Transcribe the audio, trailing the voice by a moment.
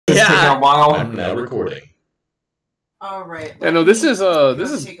taking a while. I'm now recording. All right. Yeah, no, this is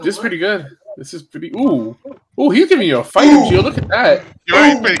pretty good. This is pretty. Ooh, he's giving you a fight, Gio. Look at that. You're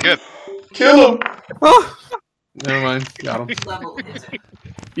right, pretty good. Kill him! Oh. Never mind, got him.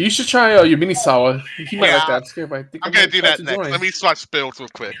 You should try your mini Sawa. He might like that. Scared, but I think I'm gonna do that to next. join. Let me swatch builds real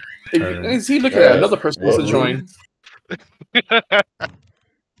quick. See, look at that. Another person wants to join.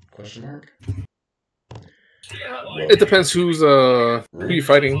 Question mark? It depends who you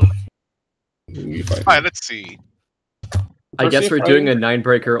fighting. Alright, let's see. I guess we're doing a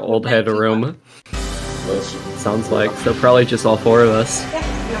Ninebreaker old head room. Sounds like so. Probably just all four of us.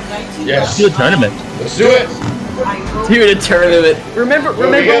 Yes. Do a tournament. Let's do it. Dude, a tournament. Remember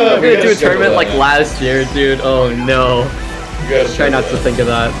when we were gonna do a tournament like last year, dude? Oh no. Try not to think of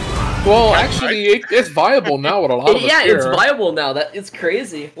that. Well, actually, it's viable now with a lot of us here. It's viable now. That it's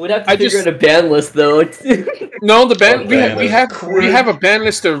crazy. We'd have to figure out a ban list though. No, the ban we have a ban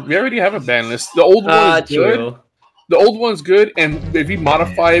list. We already have a ban list. The old one is good. The old one's good, and if you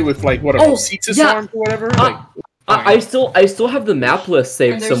modify it with like whatever seats arm or whatever. I still have the map list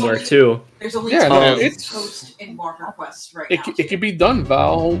saved somewhere too. There's only it's post in Marker Quest right now. It can be done,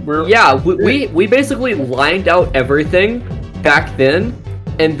 Val. We basically lined out everything back then,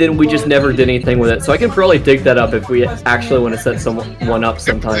 and then we just never did anything with it. So I can probably dig that up if we actually want to set someone up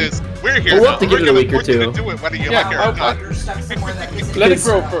sometime. We're here. We'll have to give it a week or two. Let it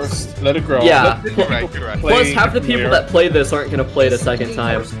grow first. Let it grow. Yeah. Plus, half the people that play this aren't going to play it a second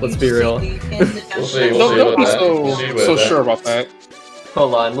time. Let's be real. We'll see. Don't be so sure about that.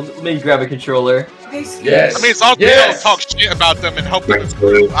 Hold on. Let me grab a controller. Yes. I mean, it's all good to talk shit about them and hope that it's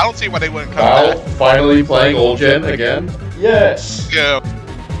true. I don't see why they wouldn't come Val back. finally playing old gen again. Yes. Yeah.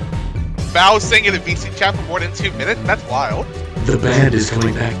 Val singing in the VC chat for more than 2 minutes? That's wild. The band is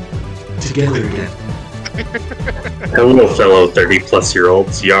coming back together again. Hello, fellow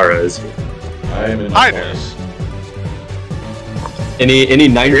 30-plus-year-olds. Yara is here. I am in Hi the there. place. Any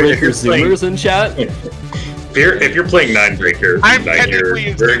Ninebreaker Zoomers in chat? If you're playing Ninebreaker, I'm technically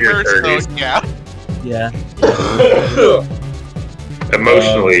a your Zoomer, 30s. so yeah. Yeah.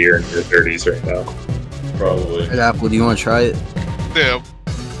 Emotionally, you're in your 30s right now. Probably. Hey, Apple, do you want to try it? Yeah.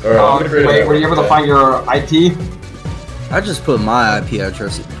 Wait, were you able to find your IP? I just put my IP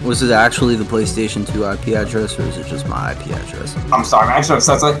address. Was it actually the PlayStation 2 IP address, or is it just my IP address? I'm sorry, I should have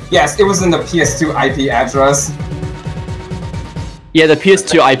said something. Yes, it was in the PS2 IP address. Yeah, the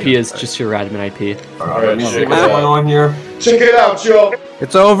PS2 IP is just your admin IP. Alright, What's going on here? Check it out, Joe!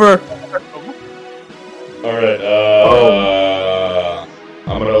 It's over! Alright,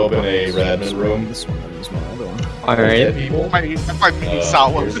 I'm gonna open a Radman room. This one is my other one. Alright. People. That's my mini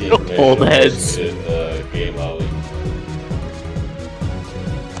Sawa. Here's the information Old heads. in the game lobby.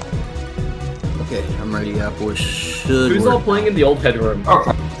 Okay, I'm ready, Apple. Should Who's all playing in the old head room?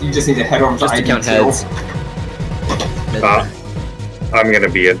 Okay, you just need to head over Just to to count ID2. heads. I'm gonna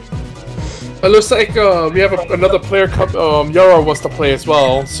be in. It looks like we have another player. Yara wants to play as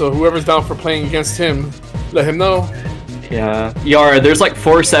well. So whoever's down for playing against him, let him know. Yeah. Yara, there's like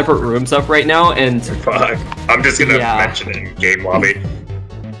 4 separate rooms up right now, and... Fuck. I'm just gonna mention it in game lobby.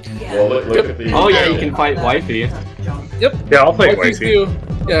 Well, look at the... Oh yeah, you can fight Wifey. Yep. Yeah, I'll play Wifey's Wifey. new.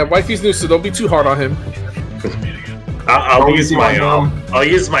 Yeah, Wifey's new, so don't be too hard on him. I'll use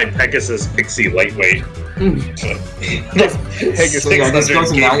my Pegasus Pixie lightweight. Pegasus. So yeah, this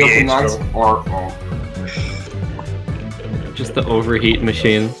goes in now, you'll connect, or... Just the overheat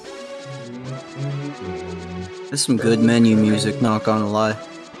machine. There's some good menu music, not gonna lie.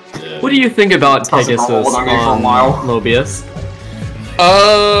 What do you think about Pegasus on Lobius?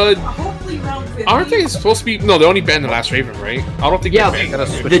 Aren't they supposed to be? No, they only banned the last Raven, right? I don't think. Yeah, they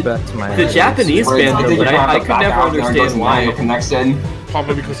banned the Japanese banned them, but I could never understand why. Connection.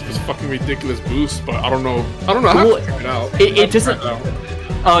 Probably because of his fucking ridiculous boost, but I don't know. I have to check it out. It doesn't.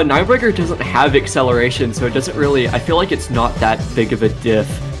 Ninebreaker doesn't have acceleration, so it doesn't really. I feel like it's not that big of a diff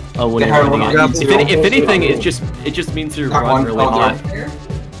when you're running it. If anything, it just means you run really hot.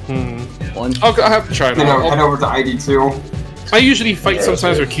 I'll have to try it out. Head over to ID2. I usually fight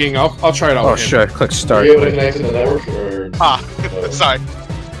sometimes with King. I'll try it out. Oh sure, click start. Are you able to connect to the network, or... Sorry.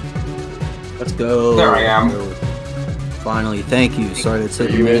 Let's go. There I am. Finally, thank you. Sorry that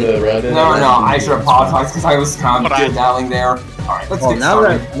took Are you in the Radman? No, I should apologize because I was kind of dialing there. Alright, let's get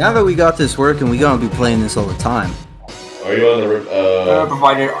started. Now that we got this working, we're gonna be playing this all the time. Are you on the...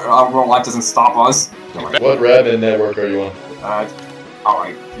 provided real life doesn't stop us. What Radman network are you on?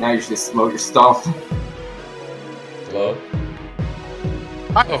 Alright, now you should just load your stuff. Hello?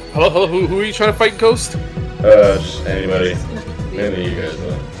 Oh, hello. Who are you trying to fight, Ghost? Just anybody. Mainly you guys,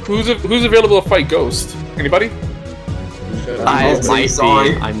 though. Who's available to fight Ghost? Anybody? Who's I might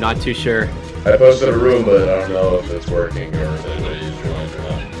be. I'm not too sure. I posted a room, but I don't know if it's working or if anybody's joined or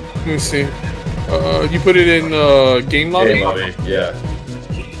not. Let me see. You put it in game lobby? Game lobby, yeah.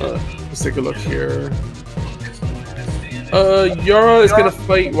 Let's take a look here. Yara is gonna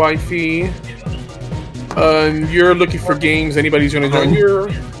fight Wi-Fi. You're looking for games. Anybody's gonna join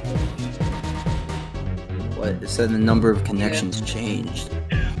your... What? It said the number of connections changed.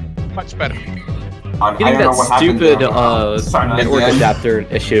 Much better. Getting that stupid network adapter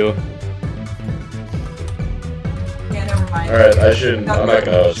issue. Alright, I'm not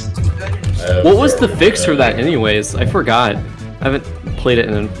gonna host. What was the fix for that anyways? I forgot. I haven't played it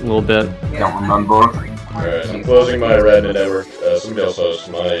in a little bit. I don't remember. Alright, I'm closing my Radnet network. Somebody else hosts.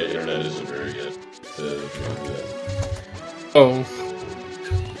 My internet isn't very good. Oh.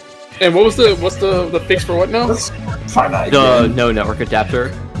 And what's the fix for what now? The no network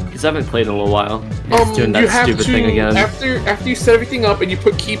adapter. Because I haven't played in a little while. It's doing that stupid thing again. After you set everything up and you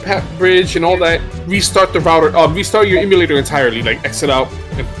put keypad bridge and all that, restart the router. Restart your emulator entirely. Like exit out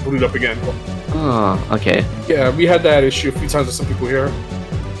and boot it up again. Oh, okay. Yeah, we had that issue a few times with some people here.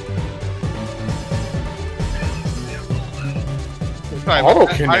 Auto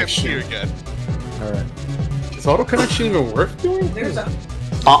connection. Alright. Is auto connection even worth doing?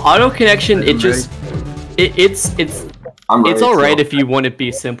 Auto connection, it's alright if you want to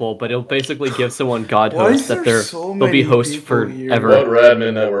be simple, but it'll basically give someone god host that they'll be host forever. What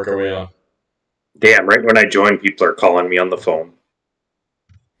Radmin network are we on? Damn, right when I join, people are calling me on the phone.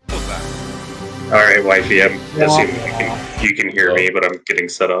 Alright, wifey, I'm assuming you can hear me, but I'm getting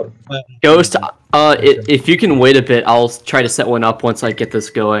set up. Ghost, if you can wait a bit, I'll try to set one up once I get this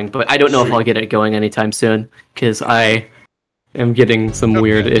going, but I don't know if I'll get it going anytime soon, because I am getting some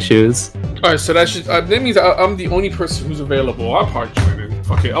weird issues. Alright, so that means I'm the only person who's available. I'll probably join in.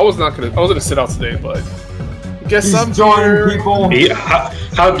 Fuck it. I was gonna sit out today, but I guess I'm joining people. Yeah,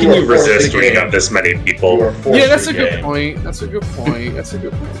 how can you resist when you have this many people? Yeah, that's a good point.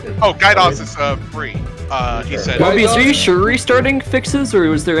 Oh, Guidos is free. He said. Mobius, are you sure restarting fixes, or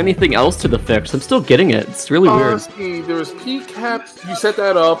was there anything else to the fix? I'm still getting it. It's really weird. There was PCAP. You set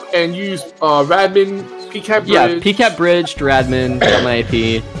that up and you used Radmin, PCAP bridge. Yeah, PCAP bridged, Radmin, my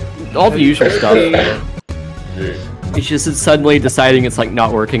IP, all the usual stuff. It's just suddenly deciding it's like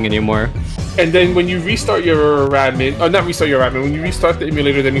not working anymore. And then when you restart your Radmin, not restart your Radmin, when you restart the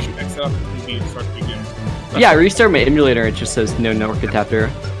emulator, then you should exit out the and start again. Yeah, I restart my emulator. It just says no network adapter.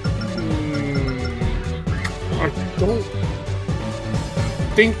 I don't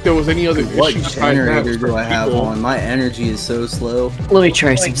think there was any other What generator do I have on? My energy is so slow. Let me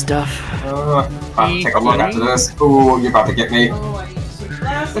try some stuff. Take a look after this. Ooh, you're about to get me.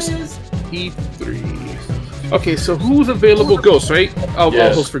 E3. Okay, so who's available? Ghost, right? I'll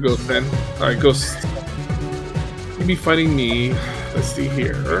host for Ghost then. Alright, Ghost. You be fighting me. Let's see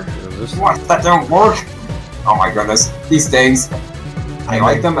here. What? That don't work? Oh my goodness. These things. I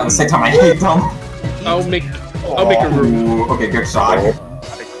like them, but at the same time I hate them. I'll make a room. Ooh, okay, good shot.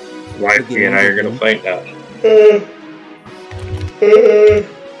 Wifey and I are gonna fight now.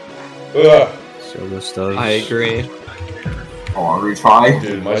 Solo stuff. I agree. Oh, I'll retry.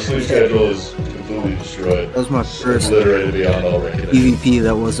 Dude, my sleep schedule is completely destroyed. That was my first obliterated beyond all recognition. PvP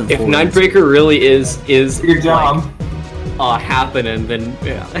that wasn't. If Ninebreaker really is good job. Like, happening, then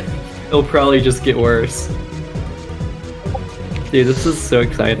yeah, it'll probably just get worse. Dude, this is so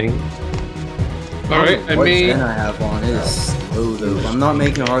exciting. Alright, I made. What I have on is slow though. I'm not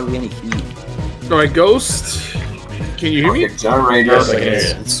making hardly any heat. Alright, Ghost. Can you hear me? Generator. Yes, I can hear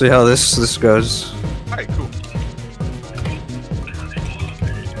you. Let's see how this goes. Alright, cool. Right.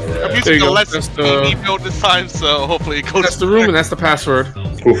 I'm using a less speedy build this time, so hopefully it goes. That's the room and that's the password.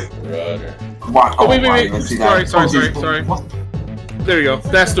 Roger. What? Oh, wait. Sorry. Sorry. There you go.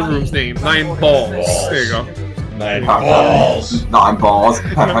 That's the room's name. 9 balls. There you go. 9 balls. 9 balls.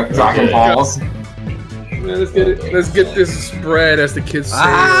 Dragon balls. Yeah, let's get this spread, as the kids say.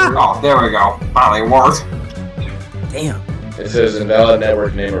 Oh, there we go. Finally worked. Damn. It says invalid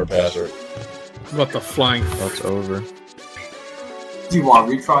network name or password. What the flying? That's over. Do you want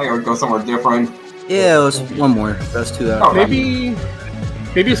to retry or go somewhere different? Yeah, let's one more. That's 2 out. Maybe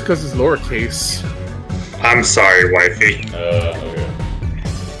it's because it's lowercase. I'm sorry, wifey. Okay.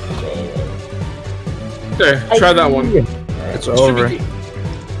 There, try that one. It's over.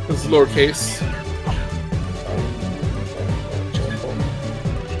 It's lowercase.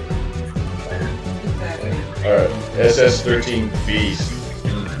 Alright, SS13 Beast.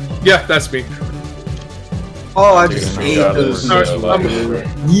 Yeah, that's me. Oh, I just hate those. Yeah.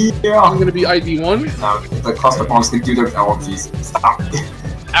 I'm gonna be ID1. The cluster bombs can do their. Oh, jeez. Stop.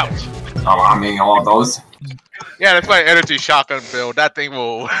 Ouch. Oh, I mean, all of those. Yeah, that's my energy shotgun build. That thing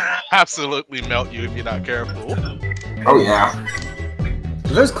will absolutely melt you if you're not careful. Oh yeah.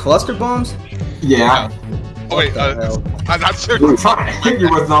 Are those cluster bombs? Yeah. Oh, wait, I'm not sure. We're trying to hit you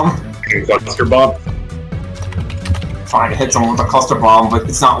with them. Cluster bomb. Trying to hit someone with a cluster bomb, but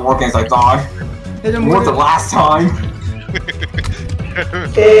it's not working as I thought. Hit him It worked the with last time.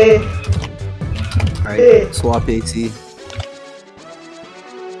 Alright, swap AT.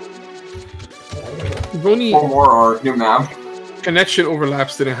 Only One more or new map. connection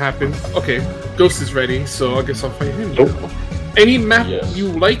overlaps didn't happen. Okay, Ghost is ready, so I guess I'll fight him. Nope. Any map Yes. you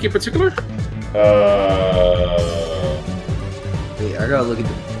like in particular? Wait, I gotta look at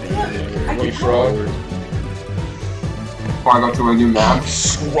the Keep scrolling. Before I go to a new map.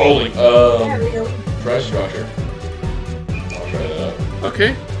 Scrolling. Try structure. I'll try that out.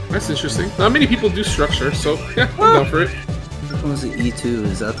 Okay, that's interesting. Not many people do structure, so yeah, I'm down for it. Which one's the E2?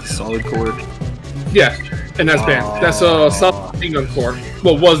 Is that the solid core? Yeah, and that's banned. That's a solid machine gun core.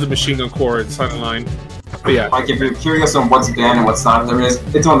 Well, was the machine gun core in Silent Line. But yeah. Like, if you're curious on what's banned and what's not,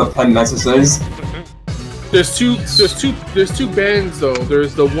 it's on the pen necessaries. There's two bands though.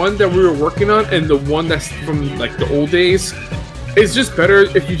 There's the one that we were working on and the one that's from like the old days. It's just better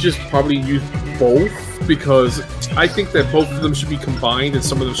if you just probably use both, because I think that both of them should be combined and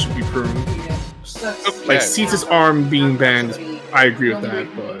some of them should be pruned. Like Cetus' arm being banned, I agree with that,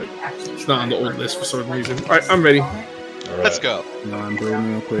 but it's not on the old list for some reason. Alright, I'm ready. Let's go. No, I'm building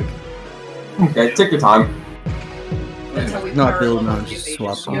real quick. Okay, take your time. Not building, I'm just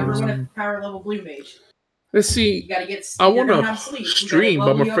swapping. You ever win a power level blue mage? Let's see. You gotta get. I want to stream, but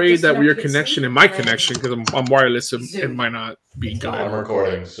I'm afraid that your connection and my connection, because I'm wireless, it might not be good. I'm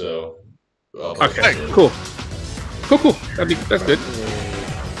recording, so. Okay, cool. Cool. That's good.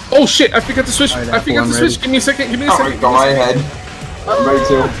 Oh shit! I forgot to switch. Right, I forgot to switch. Give me a second. Alright, go right ahead. I'm ready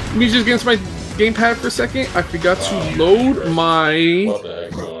to. Let me just get into my gamepad for a second. I forgot to load my What the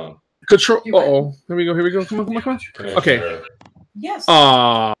heck's going on? control. Uh-oh. Here we go. Come on. Okay. Yes.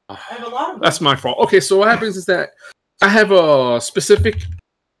 I have a lot of them. That's my fault. Okay, so what happens is that I have a specific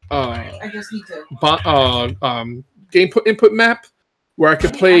I just need to. game input map where I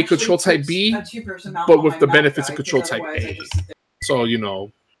can play control type B, but with the benefits of control type A. So, you know,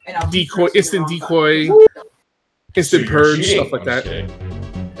 decoy, instant decoy, instant purge, stuff like that.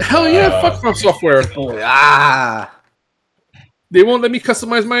 Hell yeah, fuck my software. They won't let me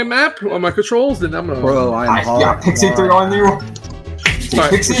customize my map or my controls, then I'm gonna... Bro, I'm hard. Yeah, Pixie 3 on you. Alright,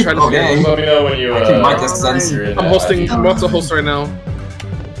 Pixie? try to Okay. Let me know when you. I'm hosting. I'm also a host right now.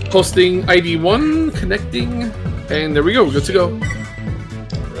 Hosting ID 1, connecting, and there we go. We're good to go.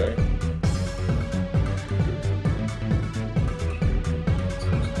 Right.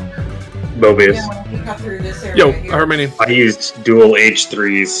 Mobius. Yo, I heard my name. I used dual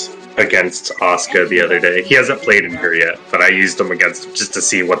H3s against Asuka the other day. He hasn't played in her yet, but I used them against him just to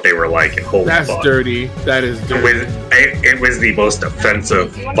see what they were like, and holy That's fuck. dirty. That is dirty. It was the most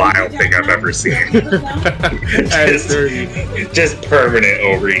offensive, vile thing I've ever seen. That's dirty. Just permanent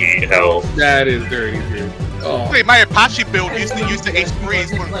overheat hell. That is dirty, dude. Oh. Wait, my Apache build used to use the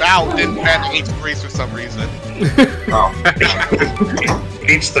H3s when Val didn't ban the H3s for some reason. Oh.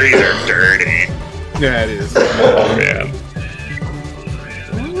 H3s are dirty. Yeah, it is. Oh man.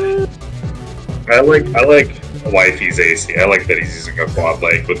 I like Wifey's AC. I like that he's using a quad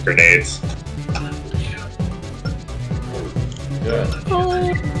leg with grenades.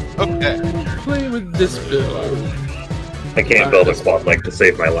 Okay. Play with this build. I can't build a quad leg to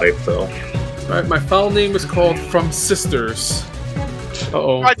save my life though. Alright, my file name is called From Sisters.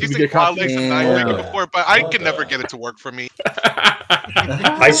 Uh-oh. I Did we used get to call copied? Legs and Ninebreaker before, but I can never get it to work for me.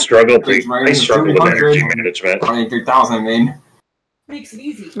 I struggle with energy management. 23,000, I mean. Makes it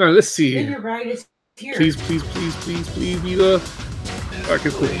easy. Alright, let's see. Then your ride is here. Please be the...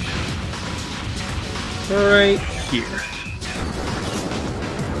 Okay, cool. Right here.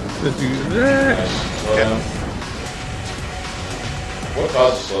 Let's do that. What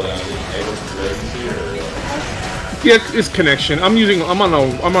caused the slowdown? Is it able to latency or? Yeah, it's connection. I'm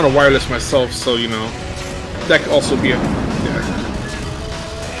on a wireless myself, so you know that could also be a. Yeah.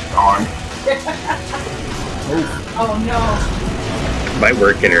 On. Oh no. My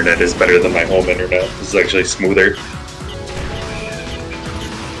work internet is better than my home internet. This is actually smoother.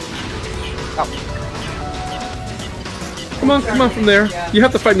 Come on from there. You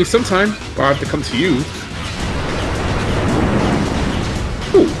have to fight me sometime, or I have to come to you.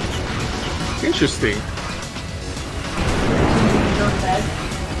 Ooh. Interesting.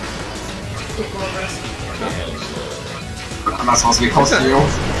 I'm not supposed to be close to you.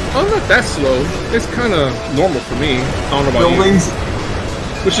 I'm not that slow. It's kind of normal for me. I don't know about Buildings. you.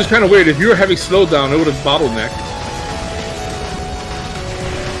 Which is kind of weird. If you were having slowdown, it would have bottlenecked.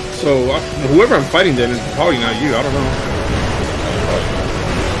 So whoever I'm fighting then is probably not you. I don't know.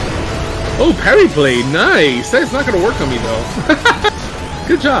 Oh, parry blade, nice. That's not gonna work on me though.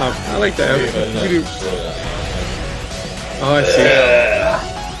 Good job. I like that. Oh, I see.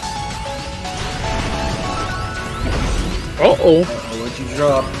 Uh-oh. I'll let you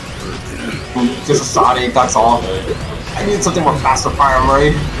drop. Just a Sonic, that's all. I need something more faster fire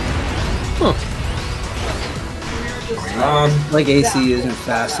rate. Huh. Like AC isn't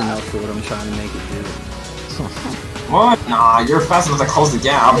fast enough for what I'm trying to make it do. What? Nah, you're fast enough to close the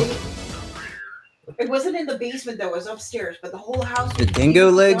gap. It wasn't in the basement though, it was upstairs, but the whole house. The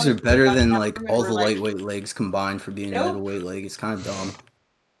dingo legs are better than like all the lightweight legs combined for being a middleweight leg. It's kind of dumb.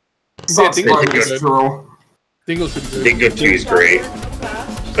 Sucks, but it's true. Dingo's pretty good. Dingo 2 is great.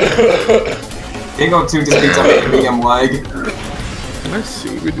 Dingo 2 just beats up a medium leg. Let's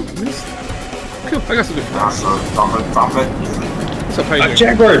see, we're doing this. Cool, I got some good Nah, so dump it. What's up, how you doing?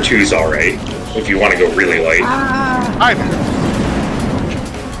 Jaguar 2's alright, if you want to go really light. Hi there.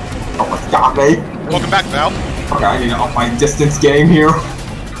 Oh my god, mate. Welcome back, Val. Okay, I need to up my distance game here.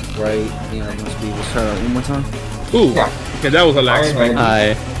 Right? Yeah, must be. Let's try that one more time. Ooh, Yeah. that was a lax.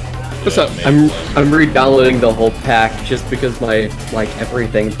 Hi. What's up? I'm re-downloading the whole pack just because my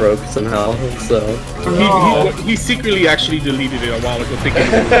everything broke somehow. So He secretly actually deleted it a while ago, thinking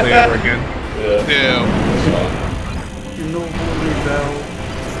it would play ever again. Yeah. You know holy bell.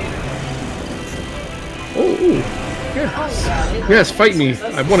 Oh, ooh. Yes. Yes, fight me.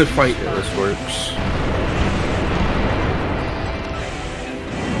 I want to fight. Yeah, this works.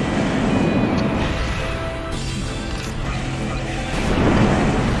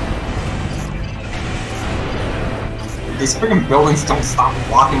 These freaking buildings don't stop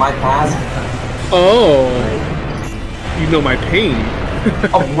blocking my path. Oh. You know my pain.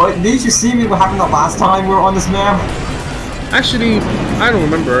 Oh, what? Didn't you see me what happened the last time we were on this map? Actually, I don't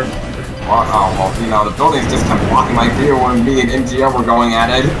remember. Well, oh, well, you know, the buildings just kept blocking my view when me and MGL were going at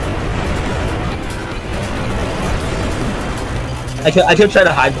it. I kept trying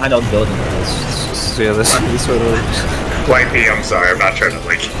to hide behind all the buildings. Yeah, this sort of works. YP, I'm sorry, I'm not trying to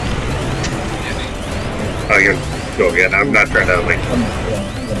like. Oh, you go again. I'm not trying to like.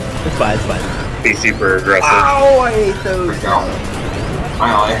 It's fine, it's fine. Be super aggressive. Oh, I hate those. There we go.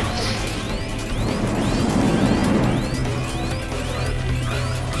 Finally.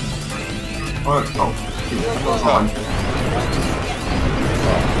 What? Oh, what's on?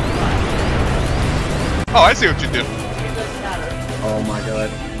 Oh, I see what you do. Oh my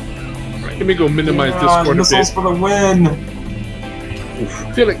god. Let me go minimize Discord a missiles bit. for the win.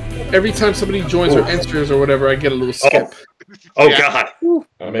 I feel like every time somebody joins or enters or whatever, I get a little skip. Oh Yeah. god.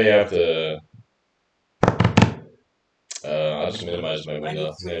 I may have to. I'll just minimize my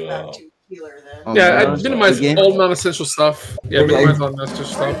window. Maybe I'll... Oh, Yeah, I no, minimize again? all non-essential stuff. Yeah, minimize all non-essential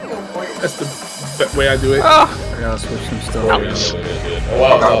stuff. That's the way I do it. I gotta switch some stuff. Oh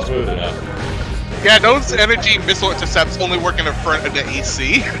wow, it's all smooth now. Yeah, those energy missile intercepts only work in the front of the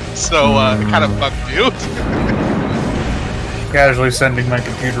AC, so it kind of bugged you. Casually sending my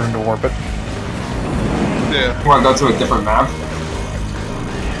computer into orbit. Yeah. You wanna go to a different map?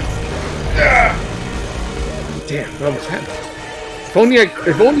 Damn, what was happening? If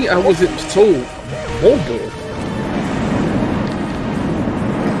only I wasn't so mobile.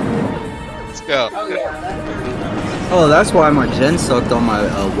 Let's go. Oh, that's why my gen sucked on my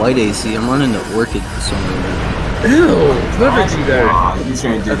white AC. I'm running the Orchid for some reason. Ew, never do that. You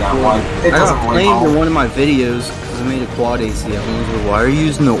shouldn't do that one. It I doesn't got really flamed in help. one of my videos because I made a quad AC. Everyone's like, why are you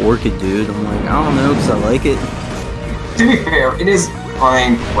using the Orchid, dude? I'm like, I don't know, because I like it. To be fair, it is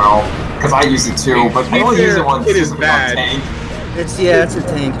fine, well, because I use it too, but I only use it once. It is bad. Tank. It's a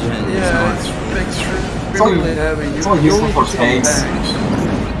tank gen. Yeah, It's it's only- really heavy. it's only useful for tanks.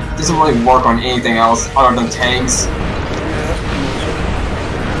 It doesn't really work on anything else other than tanks.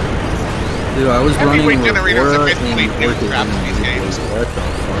 Dude, I was running Heavyweight with generators are Aura basically and new Orchid. traps in these games. What the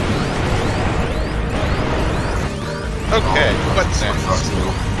fuck? Okay, what's next?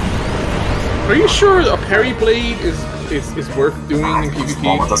 Are you sure a parry blade is worth doing in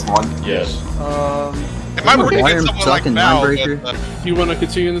Small with PvP? this one. Yes. If I were to Why get am someone like sucking Val, Ninebreaker? then, Do you want to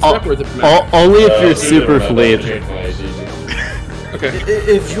continue in the step or is it matter? Only if you're super fleet. Okay.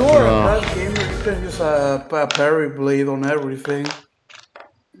 If you're a bad gamer, you can use a parry blade on everything.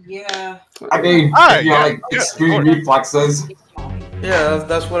 Yeah. I mean, Alright, you know, yeah, like yeah, extreme alright. reflexes. Yeah,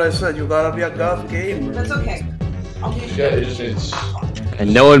 that's what I said. You gotta be a god gamer. That's okay. I'll do It just needs.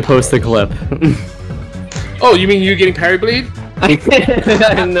 And no one posts the clip. Oh, you mean you getting parry blade?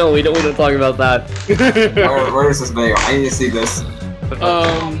 No, we don't want to talk about that. Where is this video? I need to see this.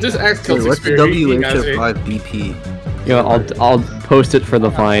 Just ask Wait, Celtic what's the Spirit. He has it. WHF5 BP? Yeah, I'll post it for the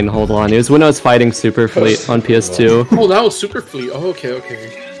Vine. Hold on. It was when I was fighting Super Fleet on PS2. Oh, that was Super Fleet. Oh,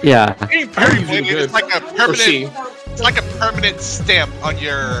 okay. Yeah. It's like a permanent. It's like a permanent stamp on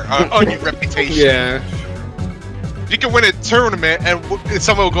your reputation. Yeah. You can win a tournament, and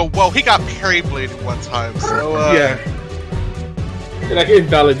someone will go, "Well, he got parry bladed one time." So yeah. Like it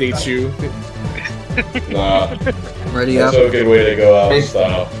invalidates you. Nah. Ready That's up. a good way to go out in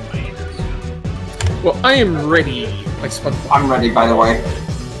style. Well, I am ready. I'm ready, by the way.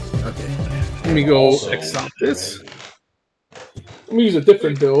 Okay. Let me go exalt this. Let me use a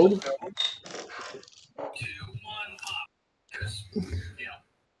different build.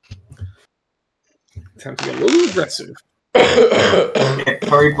 Time to get a little aggressive. If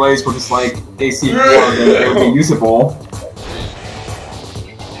Curry plays were just like AC4, then it would be usable.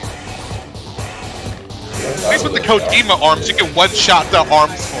 At least with the Kojima arms, you can one-shot the arm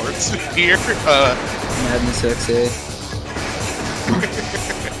swords here. Madness XA.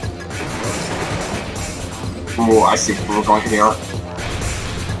 Oh, I see where we're going here.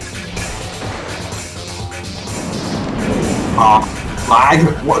 Lag?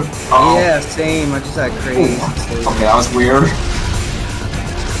 What? Oh. Yeah, same. I just had crazy. Okay, that was weird.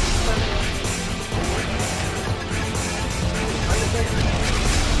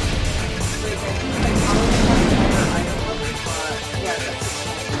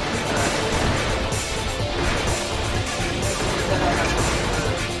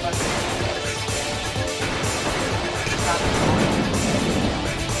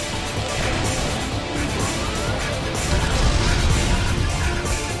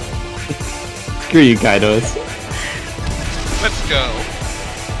 Screw you, Kaidos. Let's go.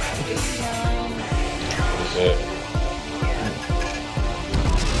 That's it.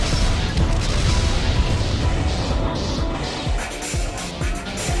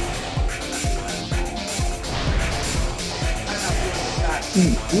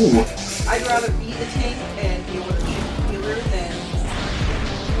 Ooh. I'd rather be the tank and be able to shoot the healer than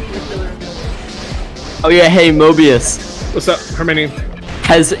be the healer and build it. Oh yeah, hey Mobius. What's up? How many?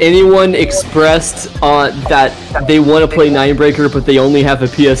 Has anyone expressed that they want to play Ninebreaker but they only have a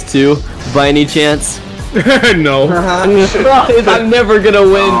PS2 by any chance? No. I'm never gonna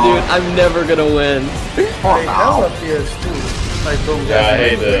win, dude. I'm never gonna win. I have a PS2. I don't Yeah, I have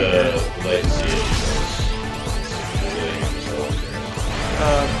hate it. the latency issues.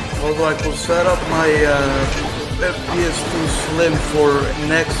 Although I could set up my PS2 Slim for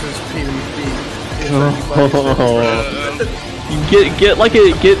Nexus PvP. If Get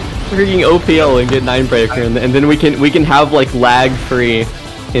freaking OPL and get Ninebreaker, and then we can have like lag free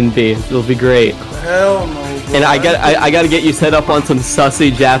in B. It'll be great. Hell no. Bro. And I gotta get you set up on some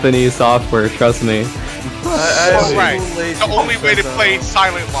sussy Japanese software. Trust me. Right. The only way to play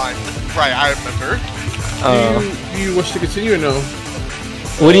Silent Line. Right, I remember. Do you wish to continue or no?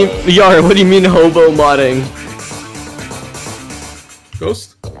 What do you, Yar? What do you mean hobo modding?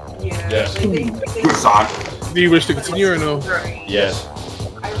 Ghost? Yes. Good song. Do you wish to continue or no? Yes.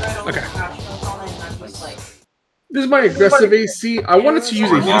 Okay. This is my aggressive AC. I wanted to use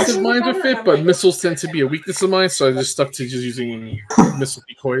adhesive mines with it, but missiles tend to be a weakness of mine, so I just stuck to just using missile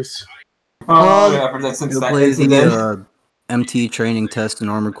decoys. Yeah, for that since You'll that play incident. the MT training test in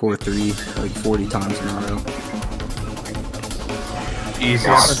Armored Core 3 like 40 times in a row. Jesus.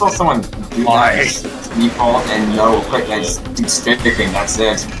 I saw someone do that just default and no quick and just do stripping, that's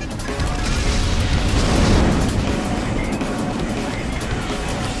it.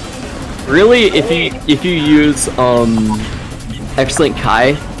 Really, if you use Excellent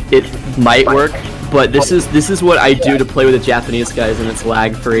Kai, it might work. But this is what I do to play with the Japanese guys, and it's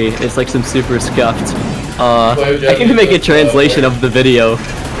lag free. It's like some super scuffed. I can make a translation of the video,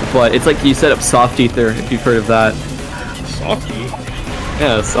 but it's like you set up Soft Ether if you've heard of that. Softy?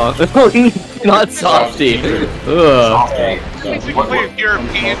 Yeah, not Softy. Ugh. If you can play with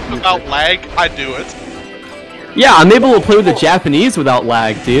Europeans without lag, I do it. Yeah, I'm able to play with the Japanese without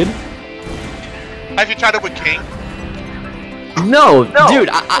lag, dude. Have you tried it with King? No, dude,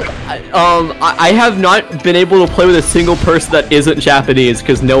 I have not been able to play with a single person that isn't Japanese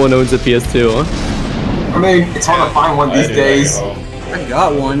because no one owns a PS2. I mean, it's hard to find one these days. I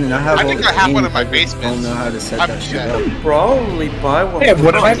got one, and I have. I think I have one in my basement. I don't know how to set that shit up. Probably buy one. Yeah,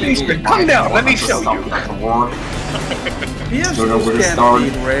 what my basement? Come down, let me show you. PS2s can be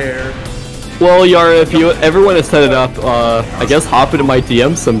rare. Well, Yara, if you ever want to set it up, I guess hop into my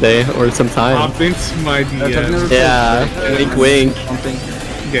DM someday or sometime. Hop into my DM. Yeah, wink wink. Something.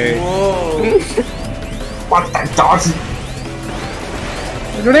 Okay. Whoa. What the dog?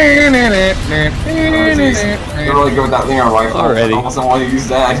 You're really good with that linear rifle. Alrighty. I almost don't want to use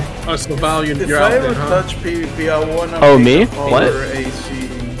that. Oh, so Val, If you're I out ever there, huh? touch PvP, I wanna Oh, make me? a What? power AC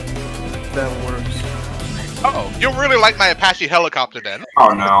that works. Oh, you'll really like my Apache helicopter then. Oh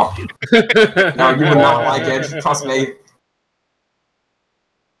no. No, you would not like it. Trust me.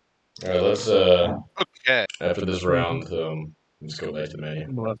 Alright, let's, Okay. after this round, let's go back to the menu.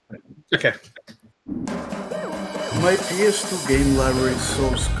 Okay. My PS2 game library is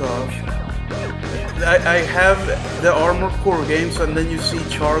so scuffed. I have the Armored Core games, and then you see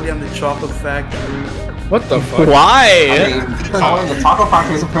Charlie and the Chocolate Factory. What the fuck? Why? I mean, the Taco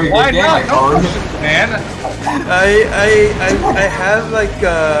Factory is a pretty good game, I heard. Man. I have like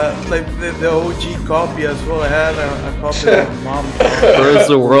the OG copy as well. I had a copy of my mom. Where's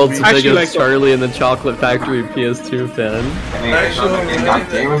the world's Actually, biggest like- Charlie and the Chocolate Factory PS2 fan? I mean, they got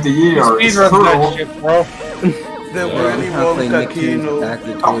Game of the Year. It's Speedrun true. that shit, bro. The Yeah, Willy I'm not playing Wonka Nick Cage Kino. Attack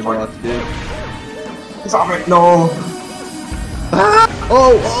the Toy Box, dude. Stop it, no.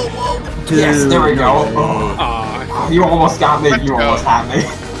 Oh, dude. Yes, there we go. Aw, You almost got me. You almost had me.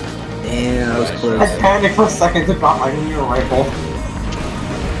 Damn, that was I close. panicked for a second to drop my linear rifle.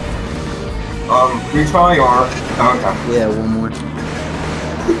 Retry or... Okay. Yeah, one more.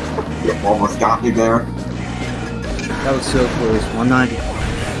 You almost got me there. That was so close. 190.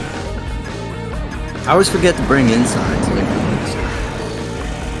 I always forget to bring insides. Like,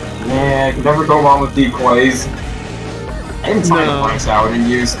 Yeah, you can never go wrong with decoys. I even tried to branch out and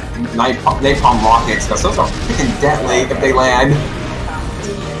use napalm rockets, because those are freaking deadly if they land.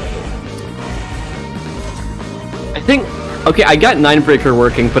 I think, okay, I got Ninebreaker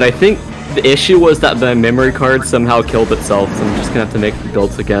working, but I think the issue was that the memory card somehow killed itself, so I'm just gonna have to make the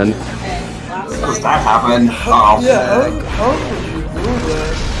builds again. How does that happen? Uh-oh. Yeah, how could you do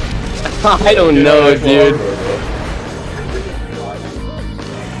that? I don't know, dude.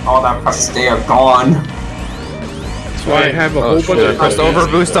 All that precious data gone. that's why I have a whole bunch of Pressed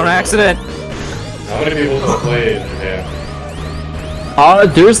overboost on accident. How many people still play in Japan?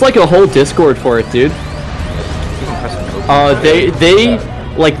 There's like a whole Discord for it, dude.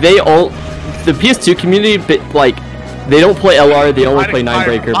 The PS2 community, but like, they don't play LR, they only play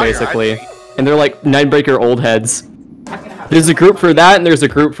Ninebreaker, basically. And they're like Ninebreaker old heads. There's a group for that, and there's a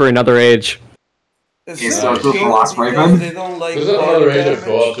group for Another Age. Is there a group for Lost Raven? They don't like Does that Another Age have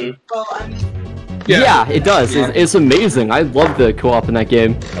co-op too? Yeah, it does. It's amazing. I love the co-op in that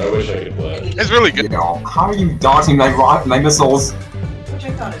game. I wish I could play it. It's really good. You know, how are you dodging my missiles?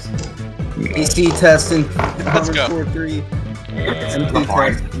 PC testing. Let's go. Armored Core 3. MP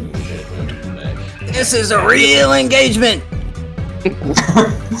test. This is a real engagement.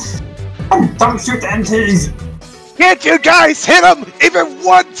 Don't shoot the MTs! Can't you guys hit him even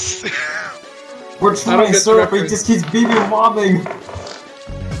once? We're trying, sir, but he just keeps beating and mobbing.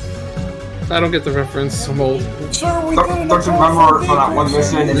 I don't get the reference. I'm old. Sir, we Don't you remember for that one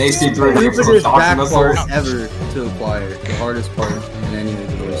mission in AC3 where you were Jupiter's dodging back part missiles? ever to acquire. The hardest part in any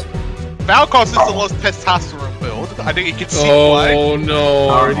of those. Valkos is the most testosterone build. I think you can see why. Oh no!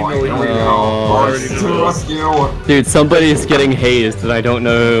 I already know what Here we you go. already Force know. to rescue. Dude, somebody's getting hazed, and I don't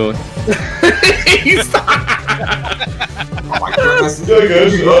know who. Oh my goodness. Yeah,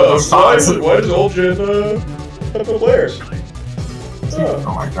 guys, You got those shots. why does Old Gen have no players?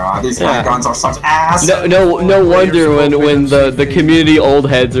 Oh my god, these guns are such ass! No wonder when the community old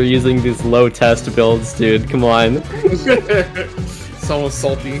heads are using these low test builds, dude. Come on. Someone's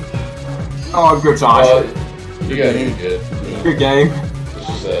salty. Oh, good Josh. You gotta be good. Good game. It's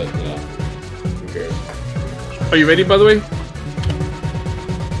just that, you know, who cares? Are you ready, by the way?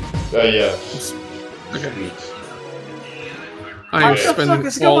 Yeah. Okay. I am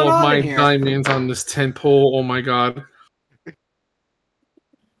spending all of my diamonds on this 10 pole. Oh my god.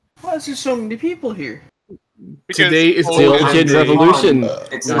 Why is there so many people here? Today is the old gen revolution.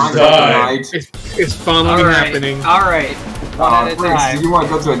 It's It's not time. tonight. It's finally happening. Alright. One at a Briggs, time. do you want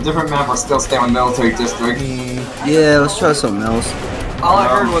to go to a different map or still stay on military district? Yeah, let's try something else. All I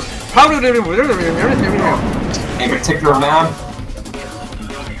heard was A particular map?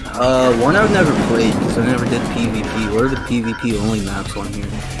 One I've never played because I never did PvP. What are the PvP only maps on here?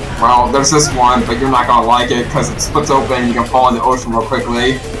 Well, there's this one, but you're not gonna like it because it splits open and you can fall in the ocean real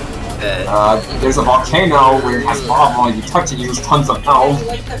quickly. There's a volcano where it has lava and you touch it, you lose tons of health.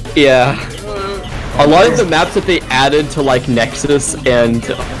 Yeah. A lot of the maps that they added to like Nexus and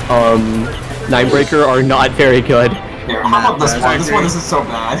Ninebreaker are not very good. Here, how about this one? This one isn't so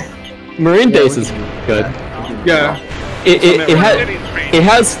bad. Marine Base is good. Yeah.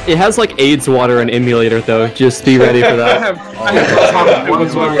 It has like AIDS water and emulator though. Just be ready for that.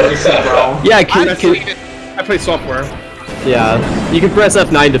 That's one where you should go. Yeah, I play software. Yeah, you can press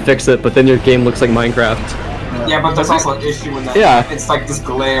F9 to fix it, but then your game looks like Minecraft. Yeah, but there's also an issue in that Yeah. it's like this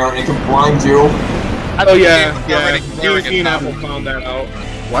glare and it can blind you. Oh yeah, yeah. Already glaring You and at Apple found that out.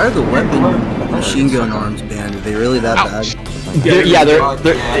 Why are the weapon machine gun arms banned? Are they really that bad?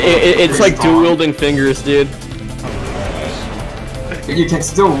 It's like dual wielding fingers, dude. You can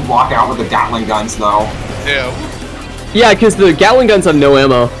still walk out with the Gatling guns though. Yeah. Yeah, because the Gatling guns have no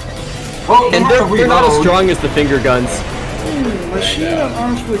ammo. Well, And they're not as strong as the finger guns. Machine gun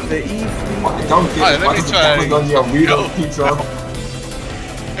arms with the E3. Don't get Alright, let why me does the try. Gatling gun be a weirdo feature?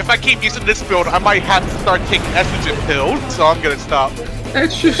 If I keep using this build, I might have to start taking estrogen pills, so I'm gonna stop.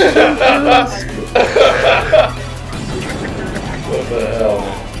 That's just What the hell?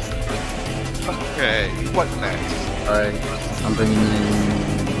 Okay, what next? Alright, I'm bringing in...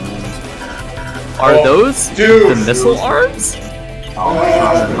 Are those dude. the missile arms? Oh my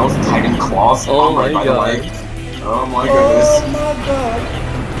gosh, those Titan claws. Oh by my the god. way. Oh my goodness. Oh my god.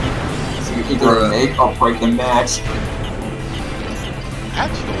 So you either make or break the match.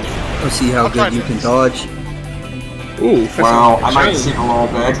 Actually, Let's see how I'll try good you this. can dodge. ooh. Well, I might cheat a little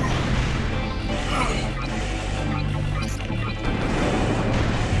bit.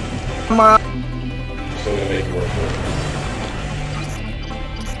 Come on. Still gonna make it work for it.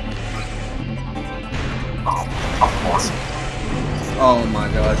 Oh, of course. Oh my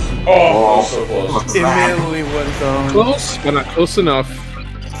gosh. Oh, so close. Immediately went down. Close, but not close enough.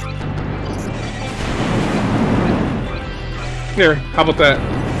 Here, how about that?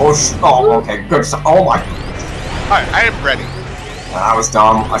 Oh, okay, good. Oh my. alright, I am ready. That was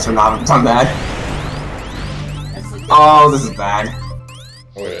dumb. I should not have done that. Oh, this is bad.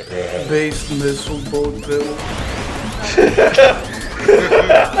 Oh, yeah, go ahead. Base missile boat build.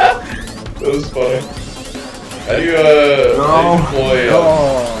 That was funny. How do you, deploy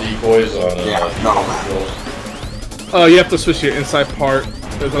decoys on, You have to switch your inside part.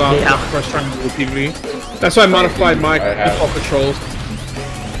 There's a lot of press triangle with PvP. That's why I modified my default controls.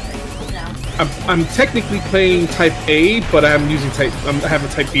 I'm technically playing Type A, but I'm using I have a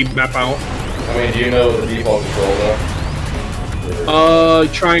Type B map out. I mean, do you know the default control though?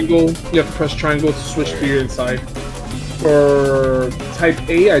 Triangle. You have to press triangle to switch to your inside. For Type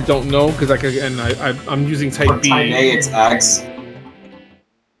A, I don't know because I'm using Type B. Type A, it's X.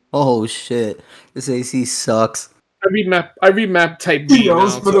 Oh shit. This AC sucks. I remap Type B now,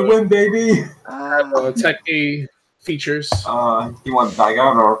 for the win, baby. Type A features. You want back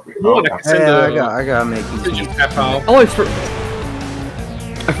out or? I gotta make these. Oh,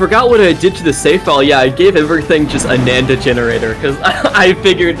 I forgot what I did to the save file. Yeah, I gave everything just a Nanda generator because I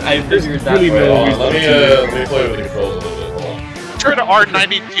figured that. Really let me play with the controls a little bit. Hold on. Turn to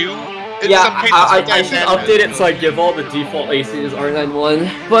R92. In Yeah, some cases, I should update it so I give all the default ACs R91,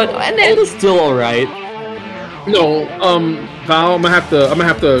 but Nanda's still alright. No, Val, I'm gonna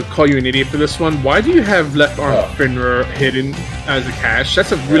have to call you an idiot for this one. Why do you have left arm Finra hidden as a cache?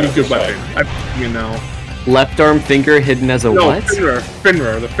 That's a really good weapon. You know. Left arm finger hidden as a what?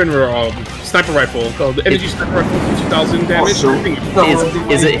 Finra, the Finra sniper rifle. The energy sniper rifle for 2,000 damage.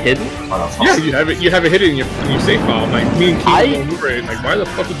 Is it hidden? Yeah, you have it hidden in your save file. Like me and Keith over it. Like, why the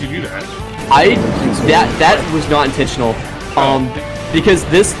fuck would you do that? That was not intentional. Because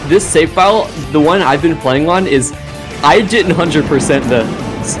this save file, the one I've been playing on is, I didn't 100%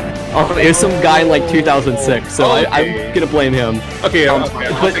 this. It was some guy in like 2006, so I'm gonna blame him. Okay,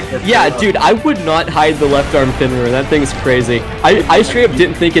 but yeah, dude, I would not hide the left arm Finra. That thing's crazy. I straight up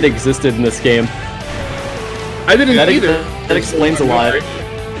didn't think it existed in this game. I didn't either. That explains a lot.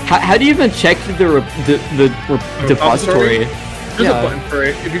 How do you even check the depository? There's a button for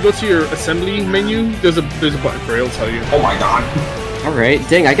it. If you go to your assembly menu, there's a button for it. It'll tell you. Oh my god. All right,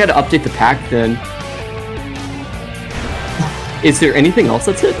 dang, I gotta update the pack then. Is there anything else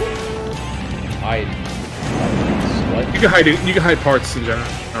that's hidden? You can hide it. You can hide parts in general.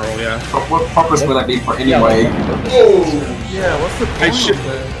 Yeah. But what purpose would that be for anyway? Yeah, what's the point of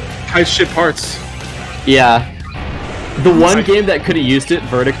that? Hide shit parts. Yeah. The one game that could have used it,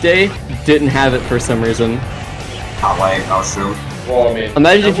 Verdict Day, didn't have it for some reason. Oh shoot. Well, I mean,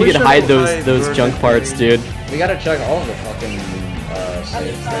 imagine if you could hide those junk parts, dude. We gotta check all of the fucking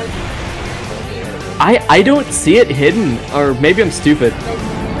saves. I don't see it hidden, or maybe I'm stupid.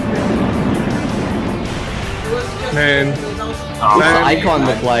 Man, what's the icon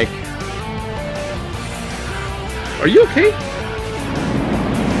look like? Are you okay?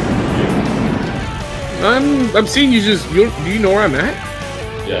 I'm seeing you just. Do you know where I'm at?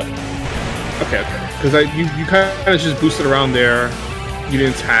 Yeah. Okay. Because you kind of just boosted around there. You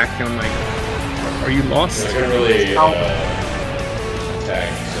didn't attack, and I'm like, are you lost? I can really attack.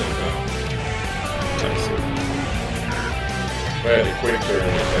 Man, the quick turn.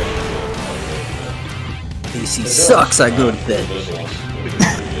 AC sucks, I go to bed.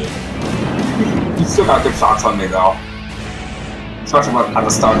 You still got good shots on me though. Especially at the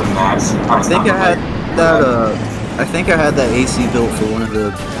start of the match. I think I had that AC built for one of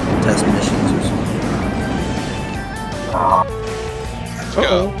the test missions or something.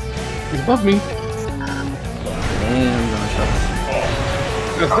 Uh-oh. He's above me. And I'm gonna shut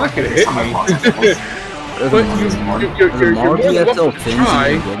That's not gonna hit me. But you're more than welcome to try.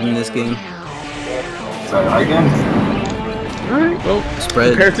 in this game. Try that again. Alright, well,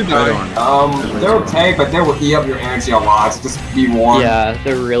 Spread to die. They're okay, but they will eat up your energy a lot. So just be warned. Yeah,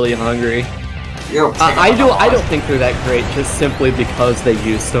 they're really hungry. I don't think they're that great, just simply because they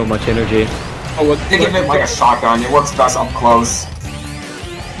use so much energy. Oh, think of it like a shotgun. It works best up close.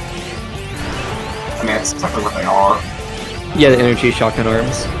 I mean, that's exactly what they are. Yeah, the energy shotgun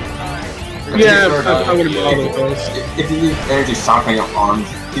arms. Yeah, I wouldn't bother with those. If you use energy shotgun arms,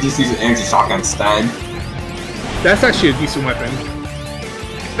 you just use an energy shotgun instead. That's actually a decent weapon.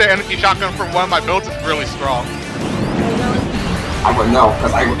 The energy shotgun from one of my builds is really strong. I would know,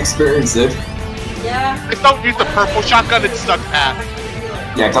 because I experienced it. Yeah. Just don't use the purple shotgun, it's stuck at.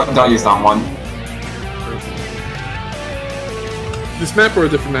 Yeah, don't use that one. This map or a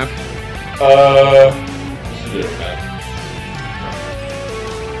different map? Different map.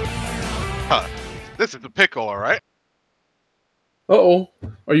 Huh. This is the pickle, alright? Uh-oh.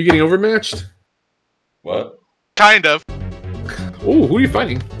 Are you getting overmatched? What? Kind of. Ooh, who are you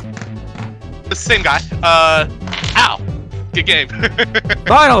fighting? The same guy. Ow! Good game.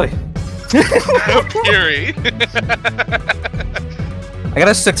 Finally! Fury. I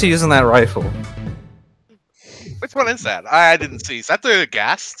gotta stick to using that rifle. Which one is that? I didn't see. Is that the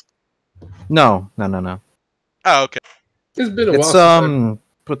ghast? No. Oh, okay. It's been a while. It's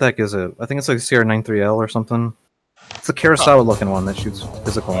what the heck is it? I think it's like CR93L or something. It's the Kurosawa looking one that shoots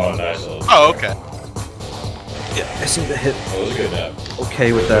physical. Oh, nice. Oh, okay. Yeah, I seem to hit. That was a good map.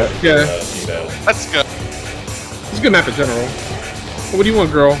 Okay with that. Yeah. That's good. It's a good map in general. What do you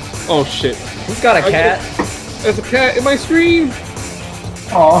want, girl? Oh shit. Who's got a cat? There's a cat in my stream.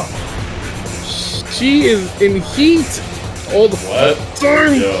 Aw. She is in heat all the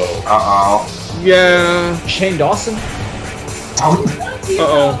time. Uh-oh. Yeah. Shane Dawson?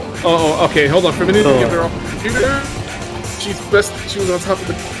 Uh-oh. Okay, hold on for a minute. Get her off the computer. She was on top of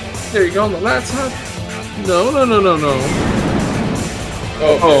the... There you go, on the laptop. No.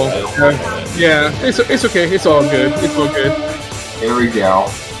 Yeah, it's okay. It's all good. It's all good. Here we go.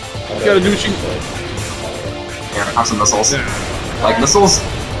 You gotta do what you... Here, have some missiles. Yeah. Like missiles?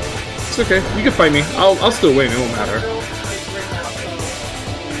 It's okay. You can fight me. I'll still win. It won't matter.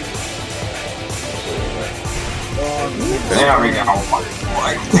 There we go.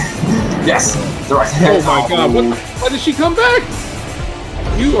 Like, yes. Direct hit. Oh my god. Why did she come back?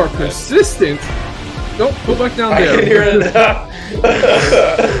 You are persistent. Don't go back down there. I can hear it now.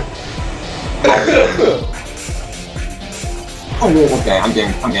 Oh, okay. I'm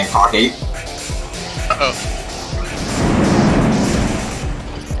getting cocky. Uh-oh.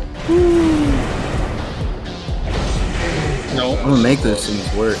 No. I'm gonna make those things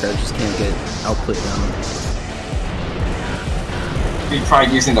work, I just can't get output down. You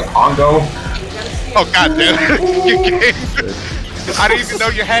tried using the Congo? Oh god damn it. You game. I didn't even know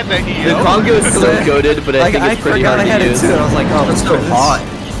you had that EO. The Congo is so goated, but I think it's pretty hard to use. I was like, oh, that's so hot. I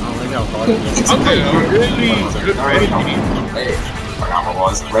don't like how hot it is. Okay, really good ready. Hey, I forgot what it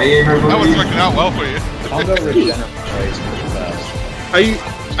was. Ray That was working out well for you. Congo regenerates pretty fast.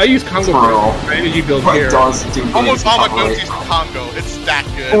 I use Congo for energy build But it here. does do Almost all my builds recovery. use Congo. It's that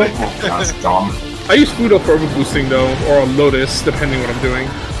good. Oh, that's dumb. I use Fudo for overboosting though, or a Lotus, depending what I'm doing.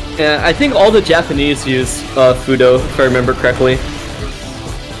 Yeah, I think all the Japanese use Fudo, if I remember correctly.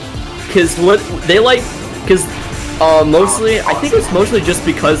 Mostly, I think it's mostly just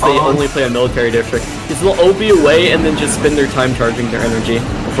because they only play a military district. Because they'll OB away and then just spend their time charging their energy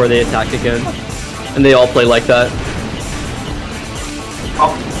before they attack again. And they all play like that.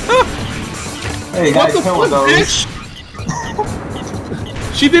 Hey, you gotta kill those. Bitch?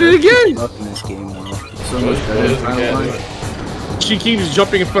 She did it again! So much better. She keeps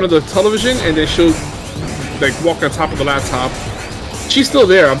jumping in front of the television and then she'll like walk on top of the laptop. She's still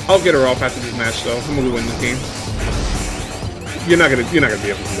there. I'll get her off after this match though. I'm gonna win this game. You're not gonna be able to do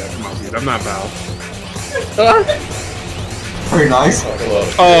that. Come on, dude. I'm not Val. Very nice.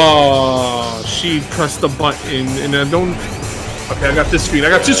 Oh, she pressed the button and I don't. Okay, I got this screen. I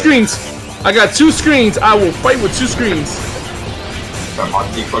got two screens. I will fight with two screens.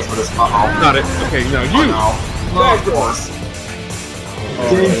 Got it. Okay, now you. Of course.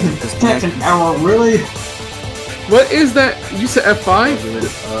 Captain Arrow, really? What is that? You said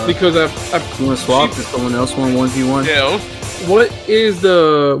F5? Because I You want to swap? Does someone else want 1v1? Yeah. What is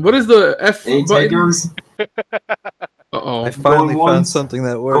the F button? Uh-oh. I finally found something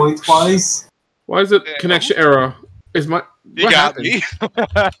that works. Going twice. Why is it connection error? Is my You got me.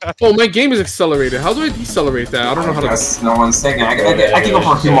 Oh, my game is accelerated. How do I decelerate that? I don't know how to. Yes, no one's taking. I can go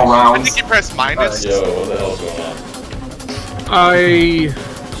for a few more I rounds. think you press minus. Yo, what the hell's going on?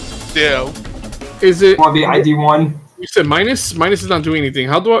 Yeah. Is it? Want the ID one? You said minus. Minus is not doing anything.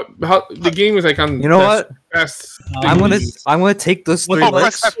 How do I? How the game is like on? You know what? I'm gonna thingies. take those 3 Oh,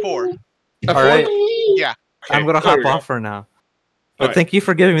 licks. press F4. All right. Yeah. I'm gonna hop off for now. But thank you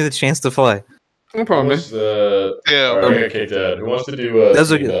for giving me the chance to play. No problem, man. Alright, I got kicked out. Who wants to do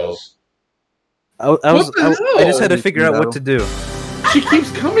team battles? I just had to figure out what to do. She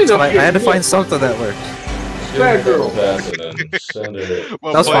keeps coming up. I had to find something that worked. Bad girl. Pass it and send it. That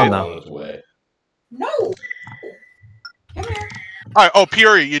was fun though. On its way. No. Come here. All right. Oh,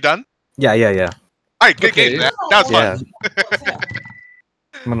 Peoria, you done? Yeah. All right. Good game. That was fun.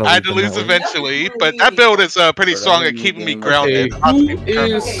 I had to lose eventually, but that build is pretty strong at keeping me grounded. Who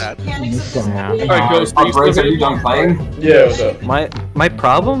is? Alright, Ghost. Are you done playing? Yeah. What's up? My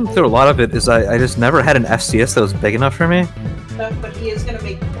problem through a lot of it is I just never had an FCS that was big enough for me. But he is going to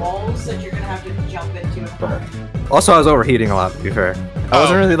make walls that you're going to have to jump into. Also, I was overheating a lot. To be fair, I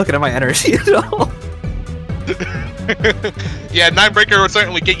wasn't really looking at my energy at all. Yeah, Ninebreaker will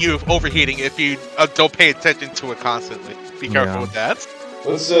certainly get you overheating if you don't pay attention to it constantly. Be careful with that.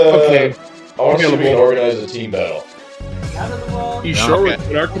 Let's Okay. I want to see if we can organize a team battle. You sure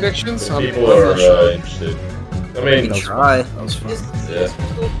with our connections? If people are interested. I mean, try. Yeah.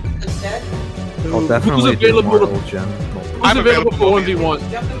 I'll definitely do more old gen. Who's available for 1v1?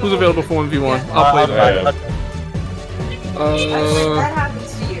 Who's available for 1v1? I'll play that. That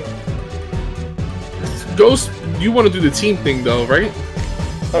happens to you. Ghost, you want to do the team thing though, right?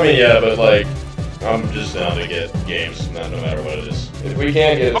 I mean, yeah, but like, I'm just down to get games, no matter what it is. If we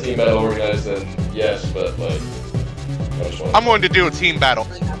can get a team battle organized, then yes, but like, I'm going to do a team battle.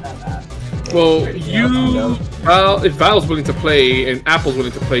 Well, if Val's willing to play and Apple's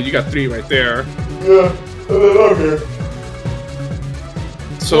willing to play, you got 3 right there. Yeah, okay.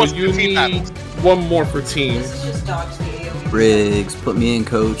 So you need 1 more for team. Briggs, put me in,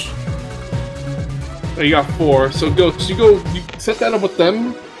 coach. Oh, you got 4. So Ghost, you set that up with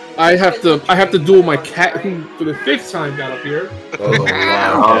them. I have to duel my cat who for the 5th time got up here. Oh,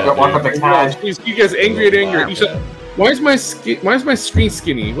 wow. You guys angry at anger. You said, why is my screen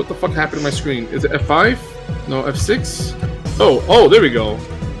skinny? What the fuck happened to my screen? Is it F5? No, F6? Oh, there we go.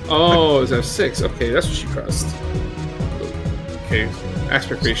 Oh, it's F6. Okay, that's what she pressed. Okay,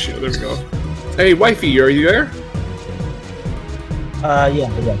 aspect ratio. There we go. Hey, wifey, are you there? Yeah.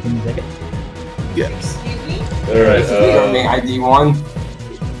 Give me a second. Yes. Alright, ID one.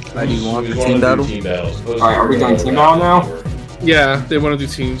 ID1 for team battle. Alright, are we doing team battle now? Yeah, they want to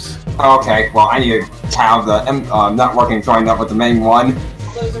do teams. Okay, well, I need to have the networking joined up with the main one.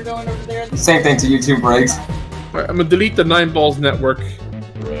 Those are going over there. Same thing to you too, Briggs. Alright, I'm gonna delete the 9 balls network.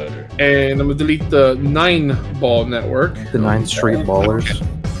 Roger. And I'm gonna delete the 9 ball network. The 9 Street Ballers.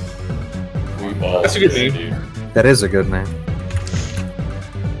 That's a good name. That is a good name.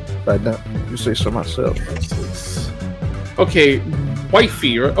 But no, you say so myself. Okay,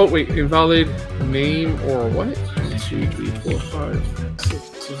 wifey. Oh wait, invalid name or what? 1, 2, 3, 4, 5,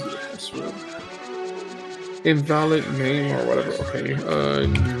 6. Password. Invalid name or whatever. Okay,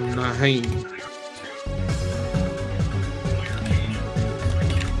 9.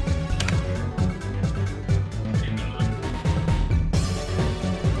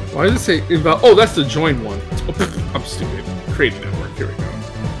 Why does it say invalid? Oh, that's the join one. Oh, I'm stupid. Create a network. Here we go.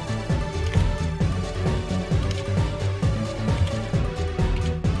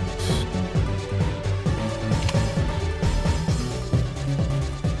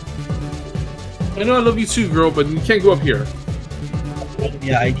 I know I love you too, girl, but you can't go up here.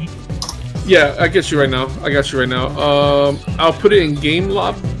 Yeah, ID. Yeah, I got you right now. I'll put it in game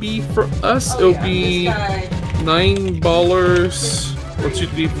lobby for us. It'll be 9 ballers. 1, 2,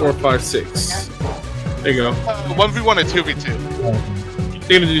 3, 4, 5, 6. There you go. 1v1 and 2v2.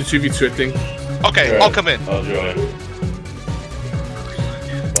 They're gonna do 2v2, I think. Okay, I'll come in. I'll join.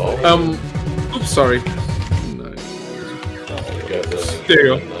 Oops, sorry. There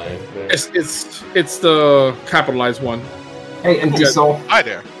you go. It's the capitalized one. Hey, Empty Soul. Hi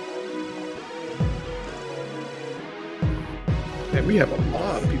there. Man, we have a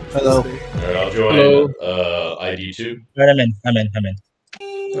lot of people. Hello. Alright, I'll join. Hello. ID2. Right, I'm in. 9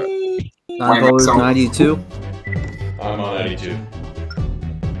 92. I'm on ID2.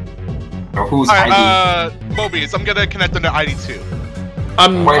 Who's Alright, ID? Mobius, I'm gonna connect them to ID2.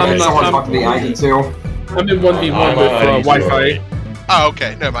 Wait, someone's about to be ID2. I'm in 1v1 with Wi-Fi. Oh,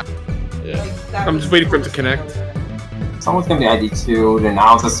 okay, never mind. Yeah. I'm just waiting for him to connect. Someone's gonna be ID2, then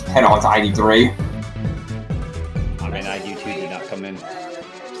I'll just head on to ID3. I mean, ID2 did not come in.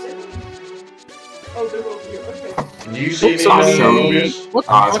 Oh, they're both here. Okay. Do you see me? It's my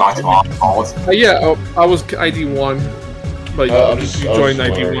fault. Yeah, I was ID1, but you joined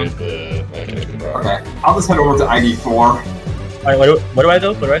ID1. Okay, I'll just head over to ID4. Alright, what do I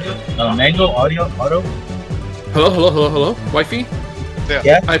do? Mango, audio, auto? Hello, Wi-Fi?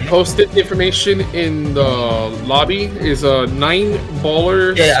 Yeah. I posted information in the lobby. Is 9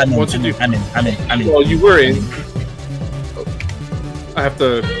 ballers. Yeah, I'm in. Well, you were in. I have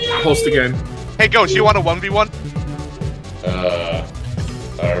to host again. Hey, Ghost, you want a 1v1?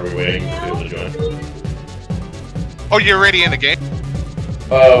 Are we waiting for people to join? Oh, you're already in the game?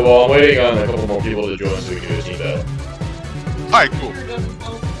 Well, I'm waiting on a couple more people to join so we can do a team battle. Alright, cool.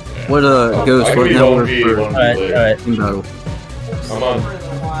 What Ghost? What network for Alright. team battle? I'm on.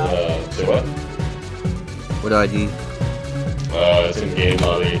 Say what? What ID? It's in game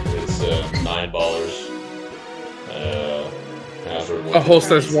lobby. It's 9 ballers. Password. A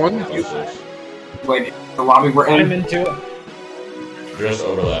host as one. Wait, the lobby we're in. I'm into it. Just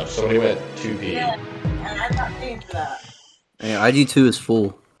overlap. Somebody went 2P. And I'm not paying for that. Hey, ID2 is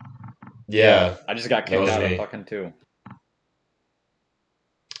full. Yeah. I just got kicked out of fucking 2.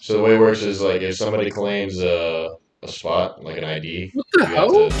 So the way it works is like if somebody claims a spot, like an ID, what the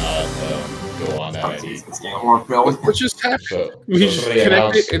hell? You have to not go on that ID. What just happened? So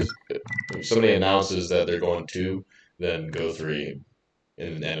somebody announces that they're going 2, then go 3,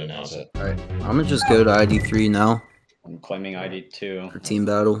 and announce it. Alright, I'm gonna just go to ID3 now. I'm claiming ID2. For team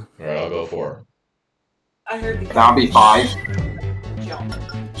battle. Alright, I'll go 4. I heard the That'll be 5.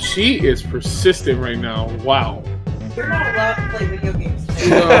 She is persistent right now. Wow. You're not allowed to play video games.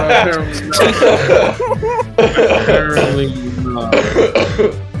 Apparently not. Apparently not.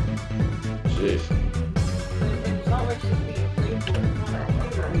 Jeez. It's not like she's being played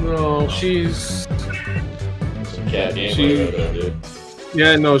for. No, she's. Some cat gameplay right there, dude.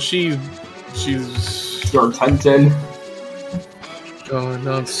 Yeah, no, she's. Your attention. Going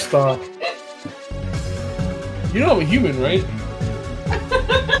non-stop. You know I'm a human, right?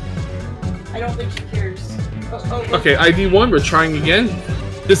 I don't think she cares. Okay, ID1, we're trying again.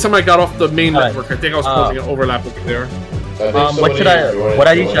 This time I got off the main network. I think I was causing an overlap over there. What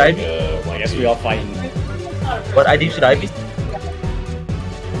ID should I be? I guess we all fighting. What ID should I be?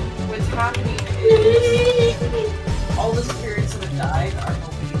 What's happening is all the spirits that have died are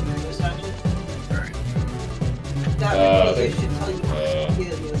helping you through this dungeon. That means they should tell you how she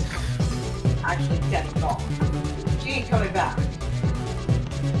is actually getting gone. She ain't coming back.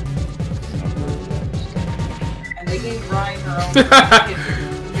 And they gave Ryan her own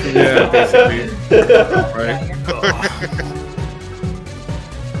yeah, basically. Right.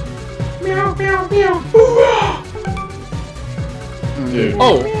 Meow, meow, meow. Dude.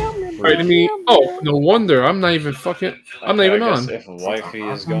 Oh, right to me. Oh, no wonder. I'm not even fucking. I'm not even on. If Wifey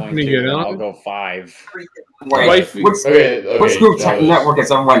is going Let me get to, on. I'll go 5. Wait, which group chat network is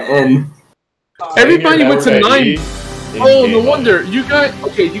everyone in? Everybody went to 9. Oh, no wonder. You guys.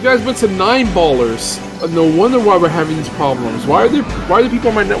 Okay, you guys went to 9 ballers. No wonder why we're having these problems. Why are there people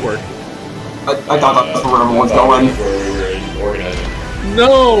on my network? I thought that's where everyone's going.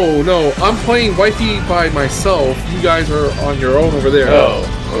 No, I'm playing Wifey by myself. You guys are on your own over there. Oh,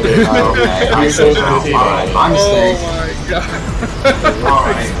 okay. I'm safe. I'm safe. Oh my god.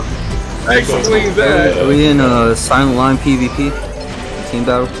 Alright. Explain that. Are we in Silent Line PvP? Team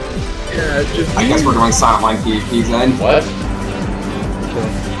battle? Yeah, just I guess we're doing Silent Line PvP then. What?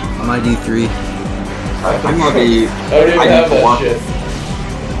 I'm ID3. I'm gonna be I don't even have that ID4. shit.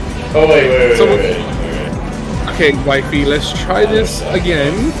 Oh, wait. Okay, Wifey, let's try this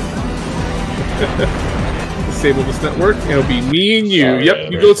again. Disable this network. It'll be me and you. Sorry,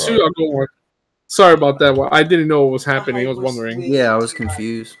 yep, you go 2, I'll go 1. Sorry about that. I didn't know what was happening. I was wondering. Yeah, I was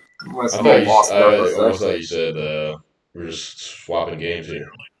confused. I thought you said we're just swapping games here.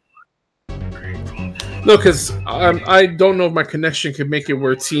 No, because I don't know if my connection could make it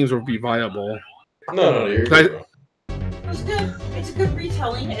where teams would be viable. No, you're good, bro. It's good. It's a good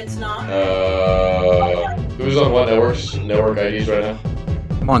retelling. It's not. Who's on what networks? Network IDs right now?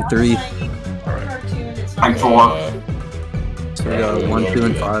 I'm on 3. I'm 4. So we got 1, 2,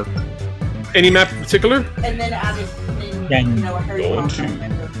 and 5. Any map in particular? And then added in, a Harry Potter.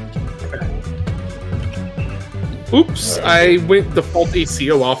 Oops, I went default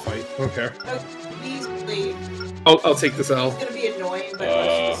ACO. I'll fight. Okay. Easily. I'll take this L. It's gonna be annoying, but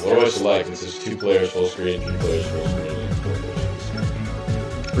What do I select? This is 2 players full screen, 3 players full screen, and 4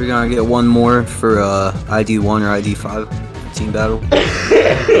 players. We're gonna get one more for ID1 or ID5 team battle.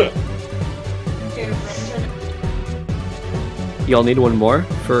 Y'all need one more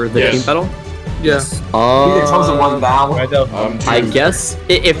for the team battle? Yes. Either chosen one now. I guess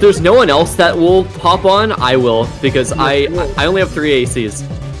if there's no one else that will hop on, I will because I only have 3 ACs,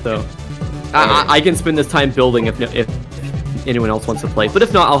 so I can spend this time building if anyone else wants to play. But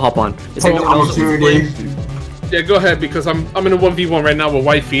if not, I'll hop on. Is Take the anyone else opportunity. Yeah, go ahead because I'm in a 1v1 right now with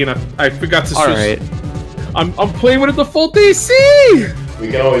Wifey and I forgot to switch. Alright. I'm playing with a default AC. We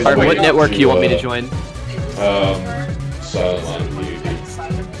can always. Alright, what network do you want me to join? Silent line PvP.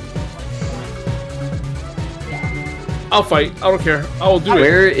 I'll fight. I don't care. I will do it.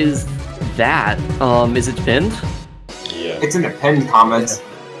 Where is that? Is it pinned? Yeah. It's in the pinned comment.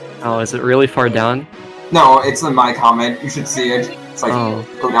 Oh, is it really far down? No, it's in my comment. You should see it. It's like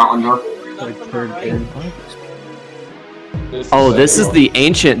go down under. Oh, this is the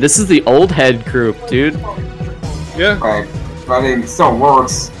ancient. This is the old head group, dude. Yeah. Right. But I mean, it still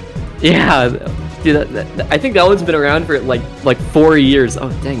works. Yeah, dude. I think that one's been around for like 4 years. Oh,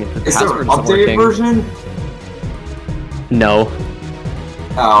 dang it! The Is there password an isn't updated working. version? No.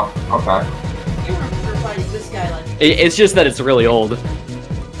 Oh, okay. It's just that it's really old.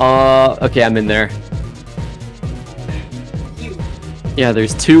 Okay, I'm in there. Yeah,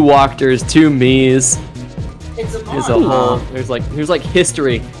 there's 2 walkers, 2 me's. There's a whole. There's like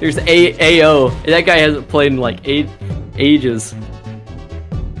history. There's AO. That guy hasn't played in like ages.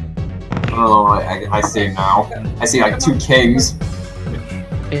 Oh, I see it now. I see like 2 kings.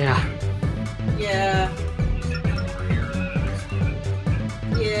 Yeah. Yeah.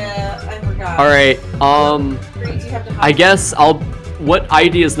 Yeah, I forgot. All right. I guess I'll. What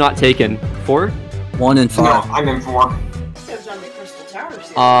ID is not taken? 4? 1 and 5. No, I'm in 4.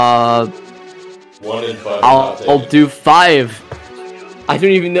 1 and 5. I'll do 5. I don't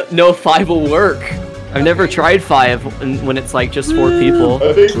even know if 5 will work. I've never tried 5 when it's like just 4 people.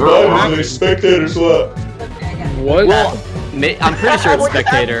 I think 5 is a spectator slot. What? Well, I'm pretty sure it's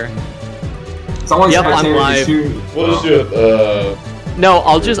spectator. Yep, I'm live. We'll just do it. No,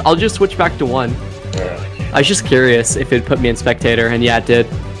 I'll just switch back to 1. Alright. I was just curious if it put me in spectator, and yeah, it did.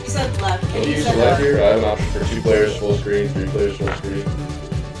 He said left. Can you use left here? I have an option for 2 players full screen, 3 players full screen. I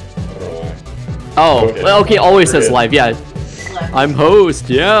don't know why. Oh, Okay. well, okay, always We're says good. live, yeah. I'm host,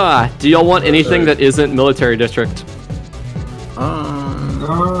 yeah. Do y'all want anything that isn't military district?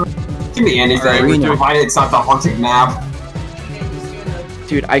 Give me anything, provided it's not the Arctic map.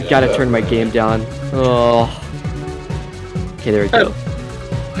 Dude, I gotta turn my game down. Oh. Okay, there we go.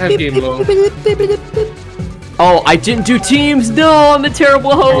 Have game low. Oh, I didn't do teams! No, I'm a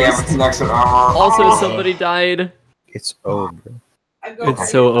terrible We have a host! connection error. Also, somebody died. It's over. It's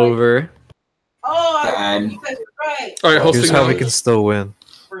so over. Oh, And you guys are right. Alright, Here's hosting how now. we can still win.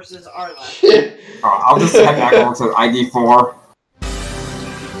 Versus our left. I'll just head back over to ID4.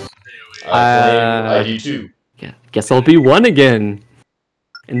 ID2. Yeah, guess I'll be 1 again.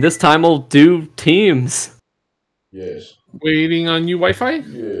 And this time I'll do teams. Yes. Waiting on you, Wi-Fi?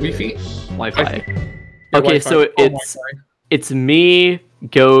 Wi-Fi? Wi-Fi. Yeah, Okay, Wi-Fi. so it's me,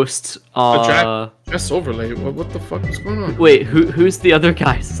 Ghost, Just overlay. What the fuck is going on? Wait, who's the other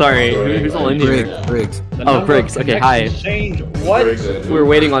guy? Sorry, who's all in here? Briggs. Oh, Briggs. Okay, hi. What? We're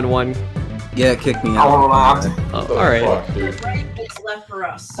waiting on 1. Yeah, kick me I out. overlapped. Oh, alright. Fuck, dude. Right is left for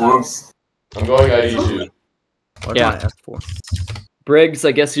us. So. Whoops. I'm going ID2. What Yeah. did I ask for? Briggs,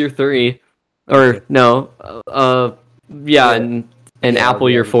 I guess you're 3. Or, no. Yeah, and Apple,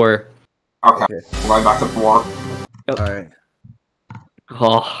 you're 4. Okay, going back to 4. Alright.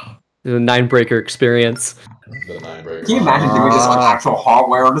 Oh, the Ninebreaker experience. The Ninebreaker. Can you imagine doing this on actual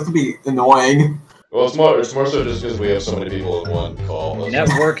hardware? This would be annoying. Well, it's more so just because we have so many people in one call.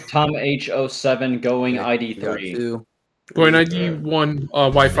 Network Tom H07 going ID3. Going ID1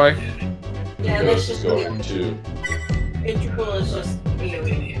 Wi-Fi. Yeah, Ghost let's is just going 2. Integral is just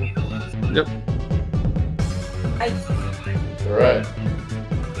me. Yep. Alright.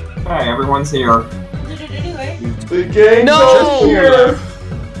 Hey, everyone's here. The game's No! here!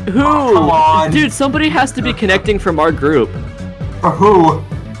 Who? Oh, come on. Dude, somebody has to be connecting from our group. For who?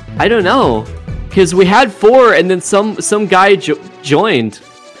 I don't know. Because we had 4 and then some guy joined.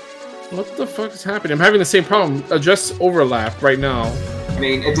 What the fuck is happening? I'm having the same problem. Just overlap right now. I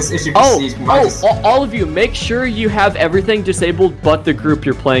mean, it just issued Oh, all of you, make sure you have everything disabled but the group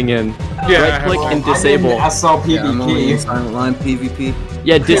you're playing in. Right click and disable. SLPVP. Yeah, Silent Line PvP.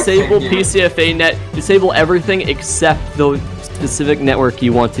 Yeah, disable Thank you. PCFA net, disable everything except the specific network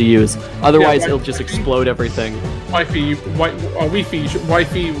you want to use. Otherwise, Yeah, it'll just explode everything. Wi-Fi,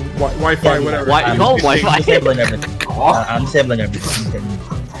 whatever. Call it Wi-Fi. Disabling everything. I'm disabling everything.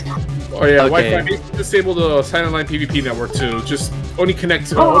 Oh yeah, Okay. Wi-Fi. Disable the Silent Line PvP network too. Just only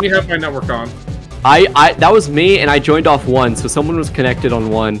only have my network on. That was me, and I joined off 1, so someone was connected on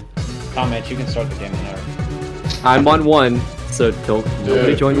 1. Comment, you can start the game whenever. I'm on 1, so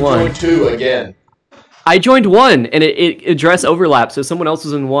nobody joined 1. Join 2 again. I joined 1, and it addressed overlap, so someone else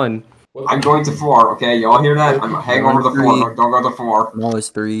was in 1. I'm going to 4, okay? Y'all hear that? I'm hang over the 4, don't go to 4. I'm always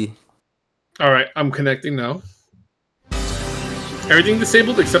 3. Alright, I'm connecting now. Everything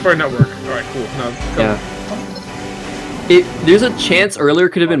disabled except our network. Alright, cool. Now, Yeah. There's a chance earlier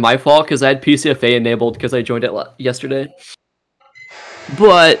could have been my fault, because I had PCFA enabled because I joined it yesterday.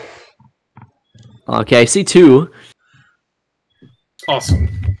 But... Okay, I see 2. Awesome.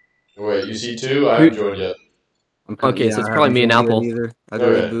 Wait, you see 2? I haven't joined yet. Okay, so it's probably me and Apple. I got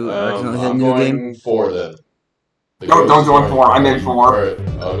a boot. I'm going 4 then. No, don't join 4. I'm in 4. Alright,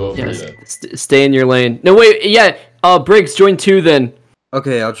 I'll go 3 Yes, then. stay in your lane. No, wait, yeah. Briggs, join 2 then.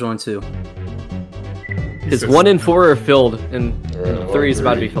 Okay, I'll join 2. Because 1 and 4 are filled, and Alright, 3 is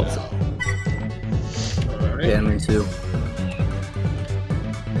about to be filled. Yeah, I'm in 2.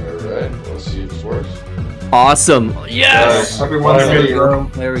 Alright, let's see if this works. Awesome. Yes! Everyone's There we here. go.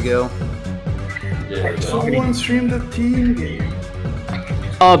 There we go. Yeah, Someone streamed a team game.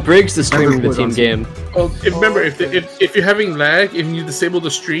 Briggs is streaming the team game. Oh, remember, if you're having lag, if you disable the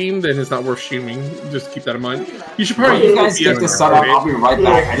stream, then it's not worth streaming. Just keep that in mind. You should probably. When you guys get this set up, I'll be right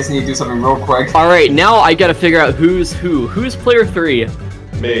back. I just need to do something real quick. Alright, now I gotta figure out who's who. Who's player 3?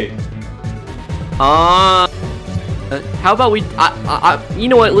 Me. How about we... you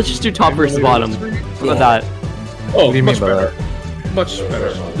know what, let's just do top versus bottom. How about that? Oh, What do you mean much by better. that? Much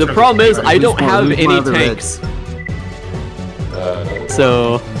better. The problem is, I don't have who's any one of the tanks.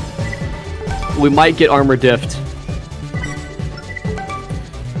 So... we might get armor diffed.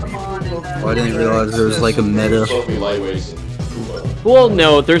 Oh, I didn't realize there was like a meta. Well,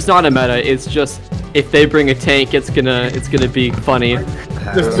 no, there's not a meta. It's just if they bring a tank, it's gonna be funny.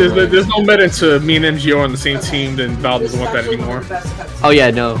 There's no meta to me and MGO on the same team, then Valve doesn't want that anymore. Oh yeah,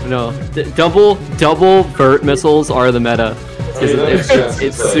 no. Double vert missiles are the meta.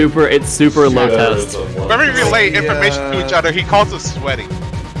 It's super low test. Whenever we relay information to each other, he calls us sweaty.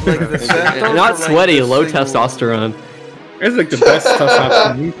 Not sweaty, low testosterone. It's like the best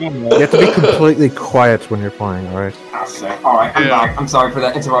testosterone. You have to be completely quiet when you're playing, alright? Alright, I'm back. I'm sorry for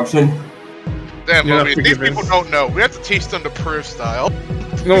that interruption. Damn, Yeah, Movie, these people don't know. We have to teach them the proof style.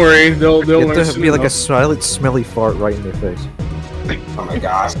 Don't worry, they'll You learn have to soon be like a enough. silent, smelly fart right in their face. Oh my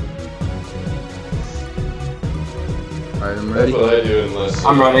gosh. Alright, I'm ready. That's what I do unless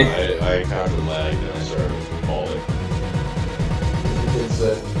I'm ready. I encounter lag and I start falling.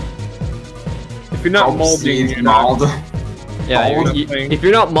 If you're not molding, you're not. Mauled. Yeah, if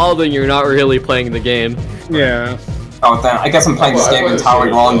you're not molding, you're not really playing the game. Yeah. Oh, then I guess I'm playing this game entirely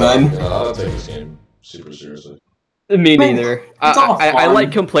wrong then. Yeah, I'll take this game super seriously. Me neither. It's all I fun.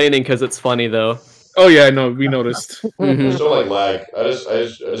 like complaining because it's funny though. Oh yeah, no, we noticed. I just don't like lag. I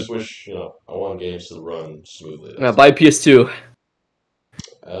just wish, I want games to run smoothly. Buy PS2.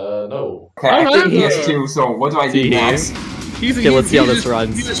 No. Okay, I think he has 2, so what do I do next? Okay, let's see how this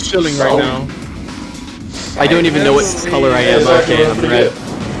runs. He's just chilling right now. I don't even know what color I am. Okay, I'm red.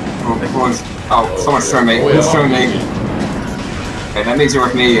 Oh, someone's showing me. Who's showing me? Okay, that means you're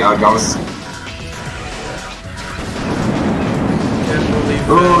with me, Ghost.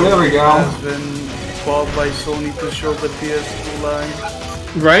 Oh, there we go. Has been bought by Sony to show the PS2 line.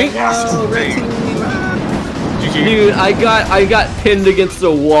 Right? Yes. Dude, I got pinned against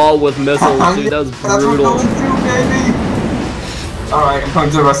the wall with missiles, dude. That was That's what brutal. I'm going to, baby. Alright, I'm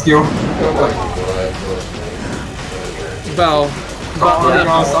coming to the rescue. Val.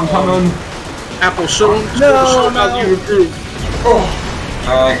 Oh, I'm coming. Apple, show him how you improve.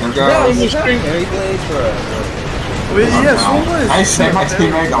 Alright, here goes. Wait, yeah, someone is. I saved my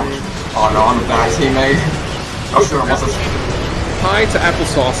teammate. Oh no, I'm a bad teammate. Oh sure, what's this? Hi to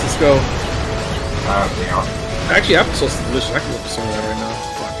applesauce. Let's go. Yeah. Actually, applesauce is delicious. I can look for some of that right now.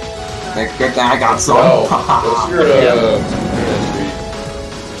 Fuck. Good thing I got some. What's your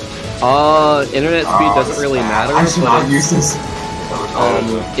Internet speed doesn't really matter. I should not but use this.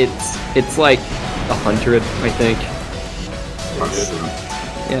 it's like 100, I think.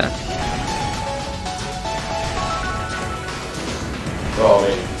 Yeah. Oh,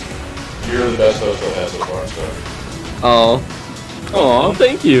 man. You're the best host I've had so far, so. Oh,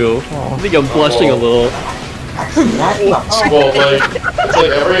 thank you. I think I'm blushing a little. Well, like, it's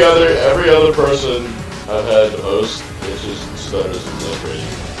like every other person I've had to host, it's just stutters and frustrating.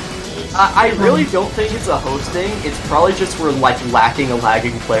 I really don't think it's a hosting. It's probably just we're like lacking a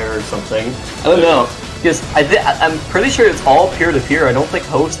lagging player or something. I don't know because I'm pretty sure it's all peer-to-peer. I don't think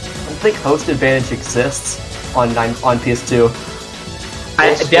host advantage exists on PS2.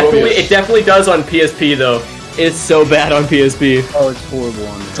 It definitely does on PSP though. It's so bad on PSP. Oh, it's horrible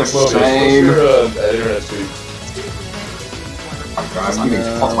on It's a shame. Internet speed. Oh, guys, I'm being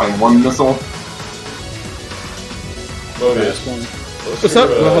pulsed by one missile. What's up?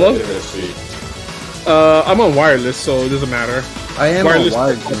 Hello? I'm on wireless, so it doesn't matter. I am wireless on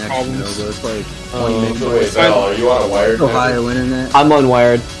wired connection though, so it's like 20 minutes. So wait, Val, are you on a wired connection? Ohio internet. I'm on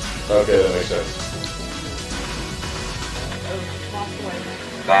wired. Okay, that makes sense.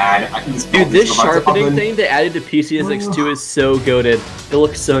 Bad. I can just Dude, this sharpening thing they added to PCSX2 is so goated. It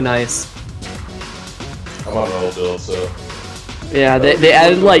looks so nice. I'm on an old build, so. Yeah, they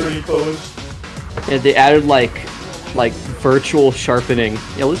added like. Yeah, they added like virtual sharpening.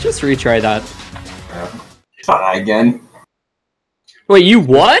 Yeah, let's just retry that. Try again. Wait, you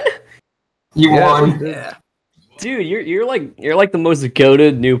won? You won. Yeah. Dude, you're like the most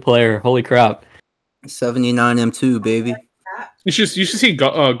goated new player. Holy crap. 79 M2, baby. You should see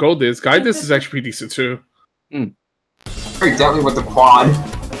Goldis. Guidance is actually pretty decent too. Very deadly with the quad.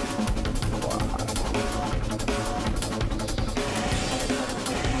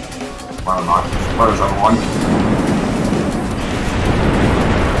 Where am I? Where is everyone?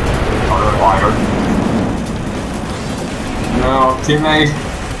 Wired. No, teammate.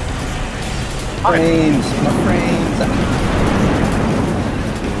 Frames, my frames.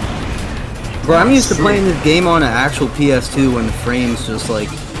 Bro, I'm used to playing this game on an actual PS2 when the frames just like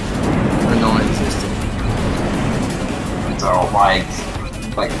are non-existent. So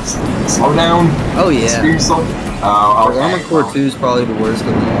like slow down. Oh yeah. Scream slow. Oh, okay. Armored Core 2 is probably the worst of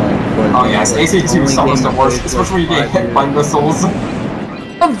them all. But oh yes, AC2 is almost the worst, especially when you get hit by missiles.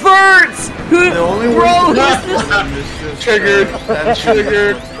 Averts! The only Bro, Triggered.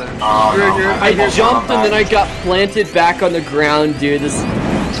 Triggered. I jumped and then I got planted back on the ground, dude.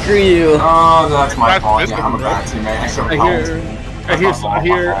 Screw you. Oh, that's my fault. Yeah, I'm a bad teammate. I should have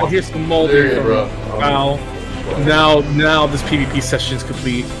I hear some molding from Val. Now this PvP session is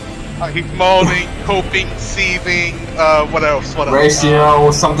complete. He's molding, coping, seething, what else? Ratio,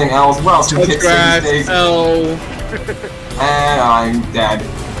 something else. What else can kick these days? And I'm dead.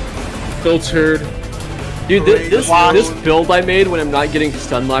 Filtered. Dude, this build I made when I'm not getting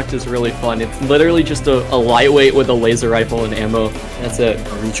stun locked is really fun. It's literally just a lightweight with a laser rifle and ammo. That's it.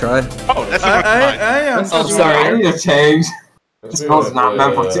 Retry. Oh, that's I'm sorry. I need to change. This build's not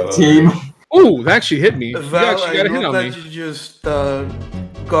meant for team. Ooh, that actually hit me. Val, You actually got a hit on me. You just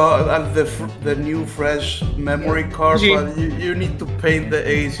got the new fresh memory card, but you need to paint the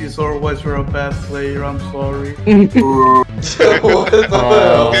aces, otherwise you're a bad player. I'm sorry. No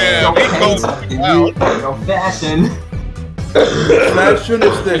fashion. Fashion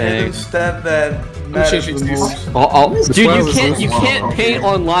is the hidden stat that matters the most. Dude, you can't paint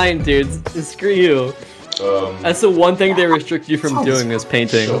online, dude. Screw you. That's the one thing they restrict you from doing is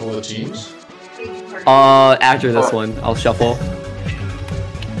painting. Shuffle the teams? After this one, I'll shuffle.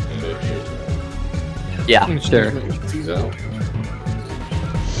 Yeah, sure.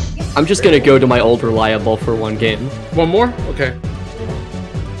 I'm just gonna go to my old reliable for one game. One more? Okay.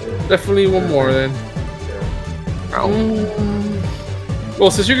 Definitely one more then. Well,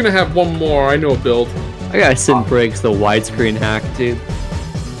 since you're gonna have one more, I know a build. I gotta Sin Briggs the widescreen hack, dude.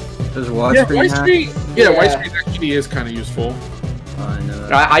 There's a widescreen hack? Yeah, widescreen actually is kind of useful. I know.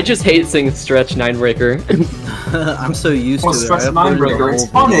 I just hate seeing Stretch Ninebreaker. I'm so used to it. Stretch Ninebreaker, it's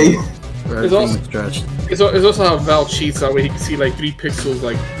funny. It's also how Val cheats, that way he can see like 3 pixels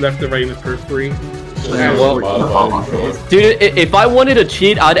like left and right in his periphery. Dude, if I wanted to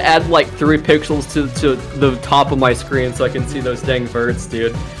cheat, I'd add like 3 pixels to the top of my screen so I can see those dang birds,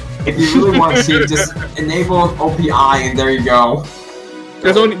 dude. If you really want to cheat, just enable OPI and there you go.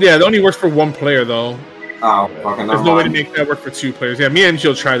 It only works for one player though. Oh, okay, there's no way to make that work for 2 players. Yeah, me and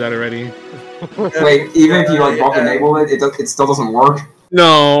Jill tried that already. Wait, even if you like both enable it, it still doesn't work.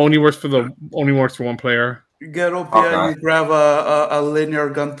 No, only works for one player. You get OPI and you grab a linear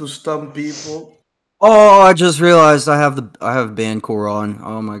gun to stun people. Oh, I just realized I have band core on.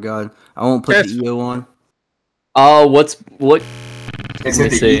 Oh my god, I won't put the EO on. What? Is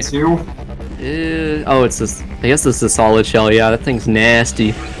it the E2? Oh, it's this. I guess this is a solid shell. Yeah, that thing's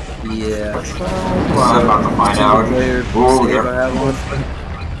nasty. Yeah. Well, I'm about to find out. Oh,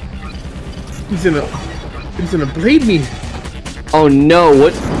 He's gonna blade me. Oh no!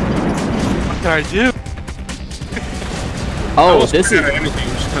 What? What can I do? Oh, this is anything,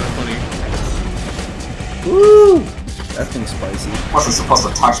 which is kind of funny. Woo! That thing's spicy. Wasn't supposed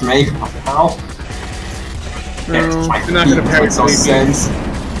to touch me. Ow. No, you're not gonna parry no sense.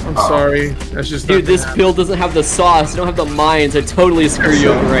 I'm sorry. That's just Dude, this build doesn't have the sauce. You don't have the mines. I totally screw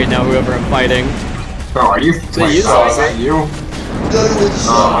you over right now, whoever I'm fighting. Bro, are you? So you is that you?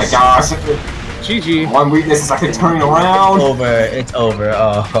 Oh my gosh. GG. One weakness is I can turn around. It's over. It's over.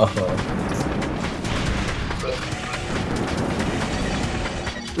 Oh.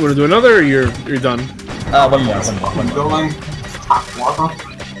 You wanna do another or you're done? One more. Building. Top walker.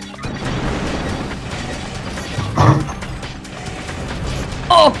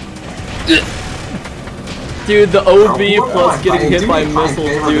 Oh! Dude, the OB plus getting hit by missiles,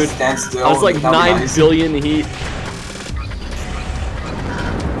 dude. I was like 9 billion heat.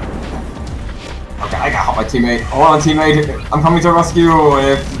 Okay, I got my teammate. Hold on, teammate. I'm coming to rescue.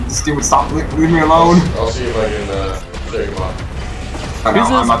 If this dude would stop, leave me alone. I'll see if I can take him off. Who's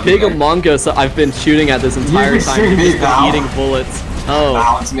this big Among Us I've been shooting at this entire time? He's just been eating bullets. Oh.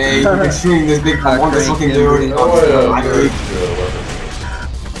 Wow, it's me. You've been shooting this big Among Us looking dude.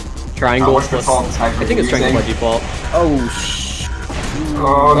 Triangle plus... I think it's triangle by default. Oh,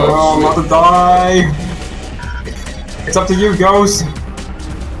 Oh no, I'm about to die. It's up to you, Ghost.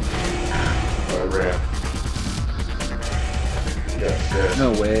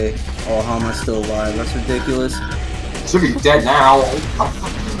 no way. Oh, how am I still alive? That's ridiculous. Should be dead now.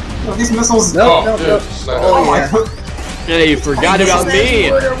 These missiles. Nope, nope, nope. Oh my god. Hey, you forgot about me.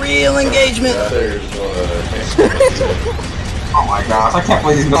 For the real engagement. Oh my gosh, I can't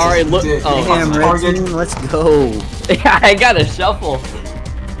believe these missiles. Alright, look. Oh, damn, red team, let's go. Yeah, I got a shuffle.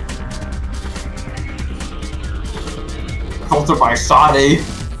 Filtered by Shoddy.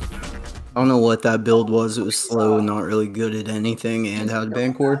 I don't know what that build was. It was slow, not really good at anything, and had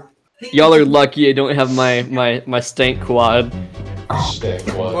Bancord. Y'all are lucky I don't have my stank quad.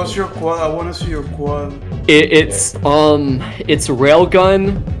 What's your quad? I want to see your quad. It's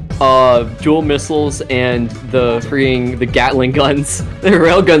railgun, dual missiles, and the Gatling guns. The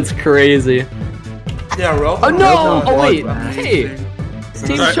railgun's crazy. Yeah, railgun. Oh no! Oh wait, hey,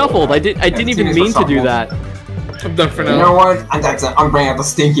 team shuffled. I didn't even mean to do that. I'm done for now. You know what? I'm bringing out the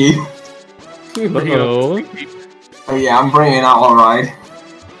stinky. No. Oh yeah, I'm bringing it out alright.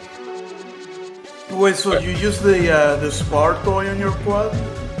 Wait, so you use the Spar toy on your quad?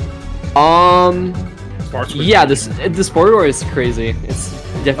 Yeah, the Sportor is crazy. It's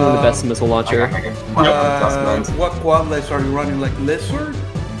definitely the best missile launcher. What quad legs are you running? Like Lizard?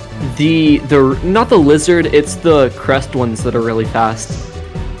 The not the Lizard. It's the Crest ones that are really fast.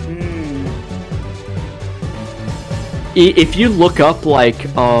 If you look up like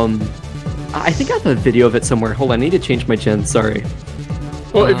I think I have a video of it somewhere. Hold on, I need to change my gen. Sorry.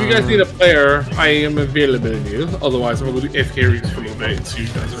 Well, if you guys need a player, I am available. Otherwise, I'm going to do FK reads for a little bit, so you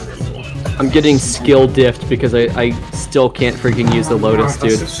guys are available. I'm getting skill diffed because I still can't freaking use the Lotus,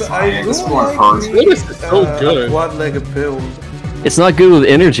 dude. This one hurts. Lotus is so good. Quad-legged build. It's not good with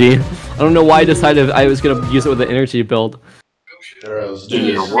energy. I don't know why I decided I was gonna use it with an energy build.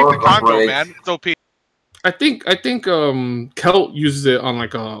 Congo, man. It's OP. I think Kelt uses it on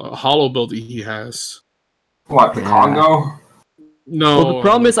like a hollow build he has. What, the Congo? No. Well, the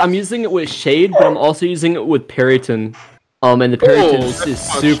problem is I'm using it with Shade, but I'm also using it with Periton. And the Periton is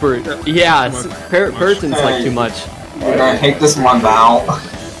super. Yeah, Periton's like too much. You're gonna hate this one, Val.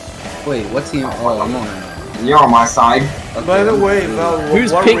 Wait, what's he? Oh, I'm on. You're on my side. By the way, Val,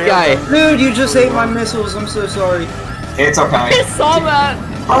 who's pink guy? Dude, you just ate my missiles. I'm so sorry. It's okay. I saw that.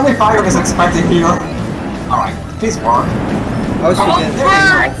 Friendly fire is expected here. Alright, please work. I was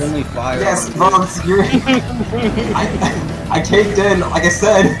forgetting only fire. Yes, Bugs, you're... I caved in, like I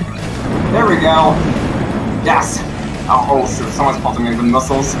said. There we go. Yes. Oh shoot, someone's pelting me with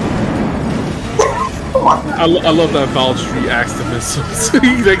missiles. I love that Val's reacts to missiles.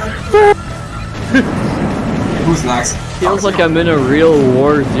 He's like... Who's next? Feels like I'm in a real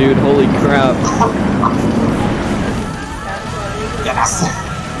war, dude. Holy crap. Yes.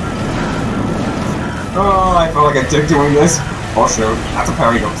 Oh, I feel like a dick doing this. Oh shoot, that's a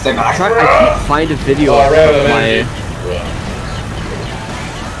parry. Go, stay back. I can't find a video of my...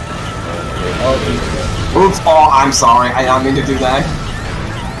 Oops, oh, I'm sorry. I don't mean to do that.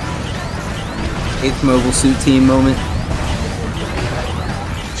 8th mobile suit team moment.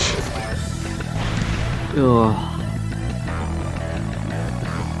 Ugh.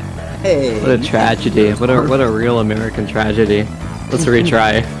 Hey. What a tragedy. What a real American tragedy. Let's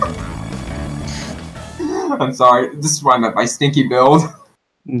retry. I'm sorry. This is what I meant by stinky build.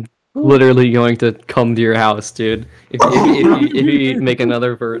 Literally going to come to your house, dude. If you make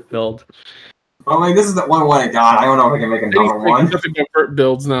another vert build. Well, like, this is the one I got. I don't know if I can make another one. Nothing but vert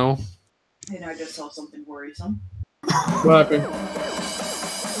builds now. And I just saw something worrisome. What happened?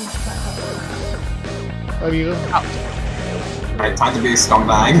 I mean, Alright, time to be a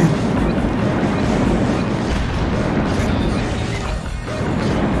scumbag.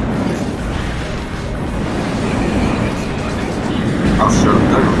 Oh sure,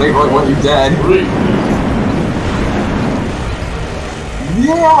 they really want you dead.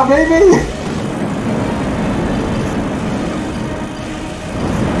 Yeah, baby!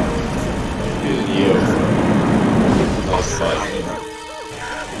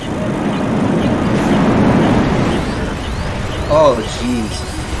 Oh, jeez.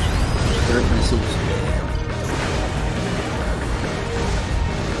 Dirt missiles.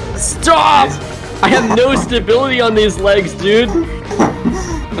 Stop! I have no stability on these legs, dude.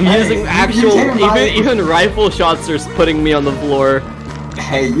 I'm using actual, even rifle shots are putting me on the floor.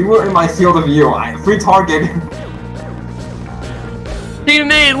 Hey, you were in my field of view. Free target.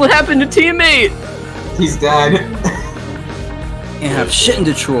 Teammate, what happened to teammate? He's dead. Can't have shit in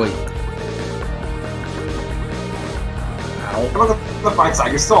Detroit. Look at the bright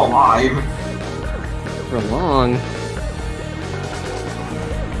side, you're still alive. For long.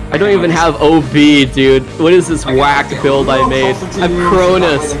 I don't even have OB, dude. What is this whack build I made? I'm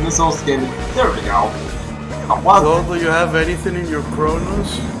Cronus. Missile skin. There we go. Well, do you have anything in your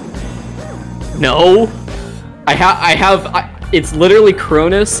Kronos? No. It's literally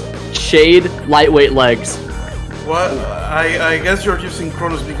Cronus, Shade, lightweight legs. What? I guess you're using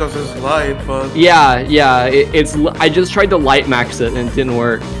Kronos because it's light, but... Yeah, I just tried to light max it and it didn't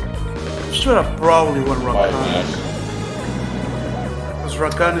work. Should have probably won Rakan. Because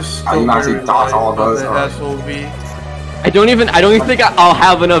Rakan is still very light all of those, SOV. I don't even think I'll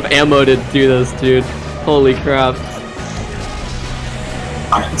have enough ammo to do this, dude. Holy crap.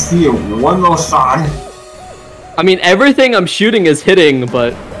 I can see you. One more shot. I mean, everything I'm shooting is hitting,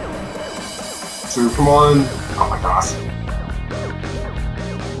 but... True, come on. Oh my gosh.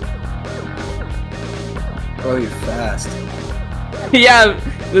 Oh, you're fast. Yeah,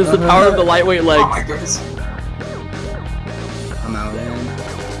 this is the power of the lightweight legs. Oh my goodness. I'm out in.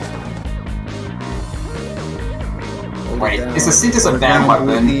 Wait, is the C just a bad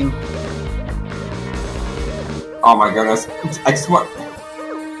weapon? Oh my goodness. I just want...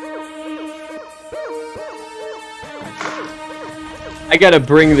 I gotta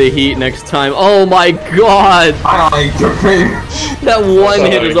bring the heat next time. Oh my god! That one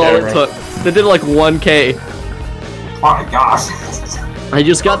hit is all it took. That did like 1k. Oh my gosh. I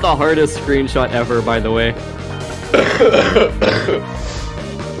just got the hardest screenshot ever, by the way.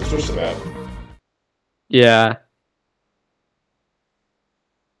 Switch the map. Yeah.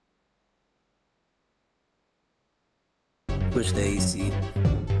 Push the AC.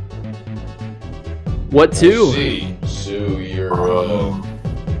 What to? Sue, you're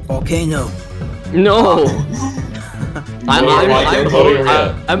Volcano. No. I'm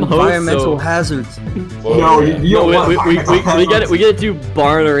host. Environmental hazards. No, we gotta do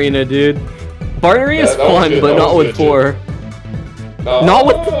Barn Arena, dude. Barn Arena is fun, but not with 4. Not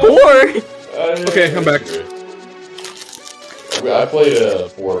with 4. Okay, I'm back. I played a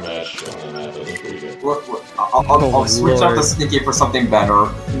 4 match on that map. That was pretty good. I'll switch out the sneaky for something better.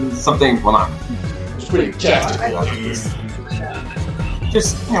 Something, well, not. It's pretty tactical.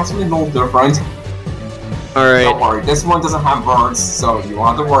 Just, you know, something a little different. Alright. Don't worry, this one doesn't have birds, so you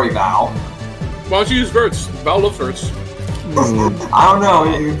won't have to worry, Val. Why don't you use birds? Val loves birds. I don't know,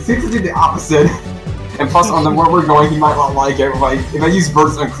 it seems to do the opposite. And plus, on the where we're going, he might not like it. Like, if I use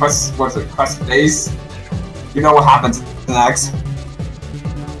birds on Quest, what's it, Quest base, you know what happens next.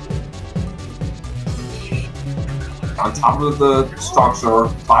 On top of the structure,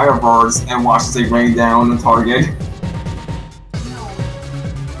 fire birds, and watch as they rain down on the target.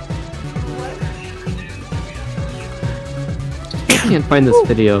 I can't find this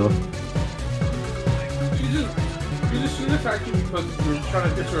video. She's just attacking because you're trying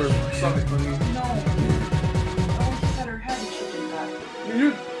to get her stomach from you. No. Oh, she said her head and she did that.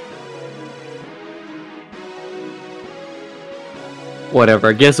 Whatever,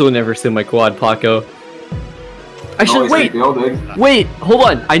 I guess we'll never see my quad, Paco. Actually, wait, hold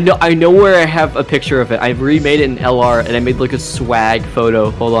on. I know where I have a picture of it. I remade it in LR and I made like a swag photo.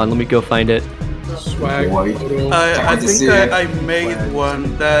 Hold on, let me go find it. Swag photo. I think I made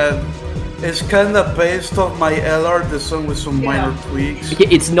one that is kind of based off my LR design with some minor tweaks. Okay,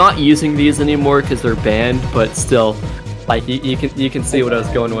 it's not using these anymore because they're banned, but still, like you can see what I was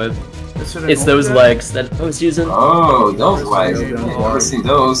going with. It's those legs that I was using. Oh, those legs. I've never seen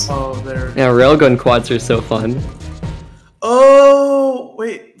those. Oh, there. Yeah, railgun quads are so fun. Oh,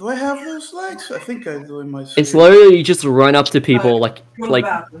 wait, do I have those legs? I think I do in my It's literally you just run up to people like You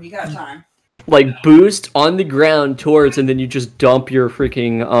got time. like boost on the ground towards, and then you just dump your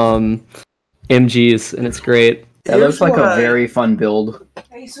freaking MGs, and it's great. That looks like a very fun build.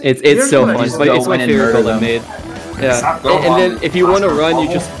 It's so fun. It's my favorite build I them. made. Yeah, and then if you want to run, you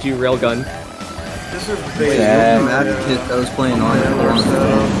just do railgun. This is Yeah, Magic Kid that was playing on it.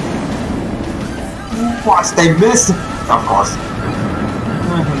 Watch, they missed! Of course.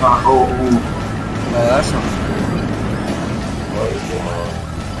 Oh, that's not.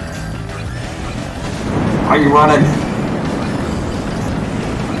 Are you running?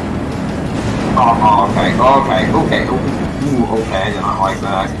 Oh, okay. Ooh, okay, I did not like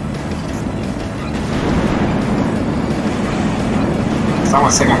that.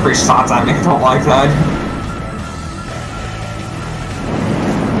 Someone's taking free shots at me, I don't like that.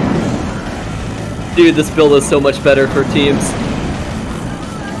 Dude, this build is so much better for teams.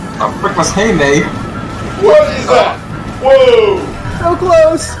 The frick was Hayday? What is that? Whoa! So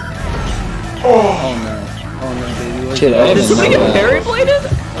close! Oh no. Oh no, baby. Shit, Did somebody get parry bladed?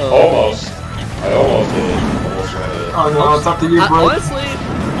 Almost. I almost did it. Almost ran it. Oh no, it's up to you, bro. Honestly,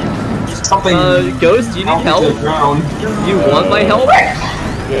 something. Ghost, do you need help? You want my help?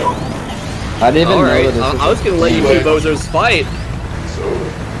 Yeah. I didn't even know Alright, that this I was gonna let you two bozos fight.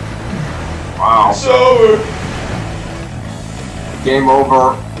 Wow. It's over. Game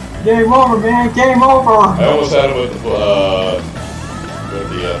over. Game over, man. Game over. I almost had him with the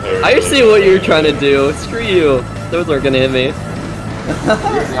I see what you're trying to do. Screw you. Those aren't gonna hit me.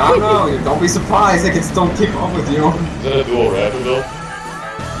 I don't know. Don't be surprised. They can still keep up with you. Is that a dual raptor build?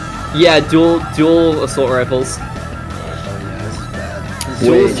 Yeah, dual assault rifles.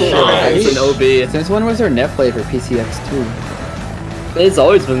 Wait, It's an OB. Since when was there net play for PCX2? It's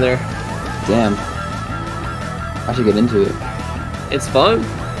always been there. Damn. I should get into it. It's fun.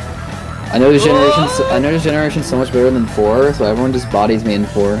 I know this generation's so much better than 4, so everyone just bodies me in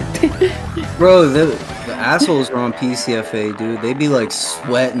 4. Bro, the assholes are on PCFA, dude. They be like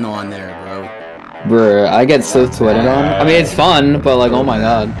sweating on there, bro. Bruh, I get so sweated on. I mean, it's fun, but like, oh my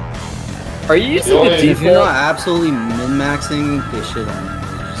god. Are you using the default? If you're not absolutely min-maxing, they shit on you.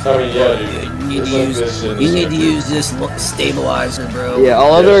 I mean, yeah, dude. You need to use this stabilizer, bro. Yeah,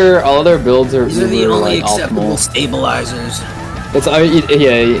 all other builds are These are the only like, acceptable optimal. stabilizers. It's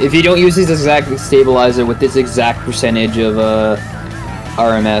yeah. If you don't use this exact stabilizer with this exact percentage of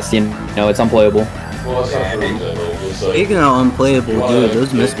RMS, you know it's unplayable. Well, that's not true, though. It's like, Speaking of unplayable, dude,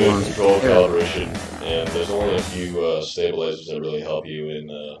 those missed ones. Control calibration, and there's only a few stabilizers that really help you in,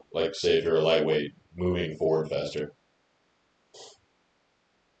 like, say if you're a lightweight, moving forward faster.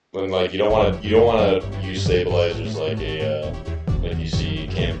 When like you don't want to use stabilizers like like you see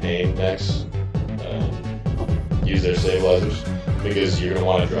campaign mechs use their stabilizers because you're gonna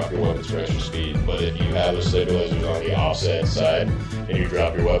want to drop your weapons for extra speed. But if you have those stabilizers on the offset side and you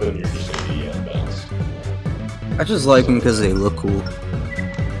drop your weapon, you're just gonna be unbalanced. I just like them because they look cool.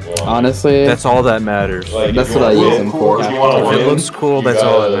 Well, honestly, that's all that matters. Like, that's what I use them for. If you want to win, it looks cool, that's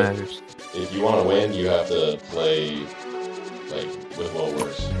all that matters. If you want to win, you have to play like with what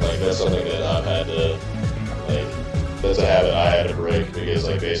works. Like that's something that I've had to like. That's a habit I had to break because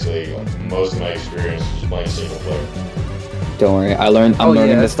like basically most of my experience was playing single player. Don't worry, I'm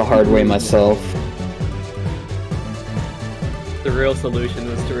learning this the hard way myself. The real solution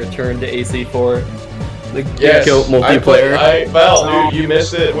was to return to AC4. The Yes, GOAT multiplayer. Val, you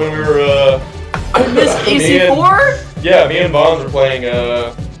missed it when we were. I missed AC4? Yeah, me and Bonds were playing.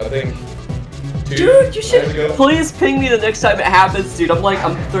 I think. Dude, you should please ping me the next time it happens, dude.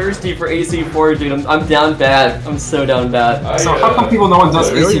 I'm thirsty for AC4, dude. I'm down bad. I'm so down bad. So how come people no one does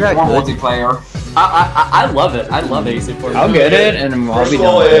AC4 multiplayer? I love it. I love AC4. I'll get it, and I'll First be of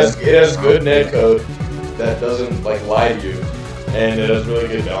all, done. it has good netcode that doesn't like lie to you, and it has really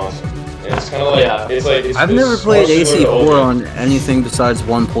good balancing. And it's kind of like it's I've never played AC4 on anything besides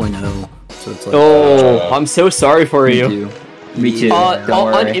 1.0. So it's like, oh, I'm so sorry for you. Me too.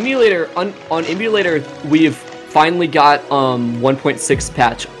 On emulator, we've finally got 1.6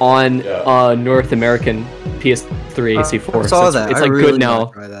 patch on North American PS3 AC4. I saw so that. It's I like really good now.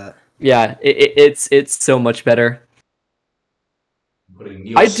 Try that. Yeah, it's so much better.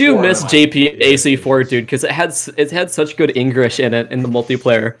 I do miss JP AC4, dude, because it had such good English in it in the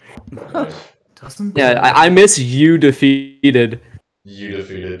multiplayer. Yeah, I miss You Defeated. You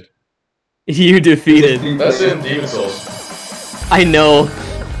defeated. You defeated. That's in Demon Souls. I know.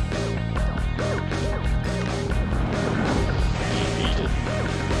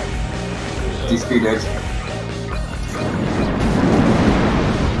 Defeated.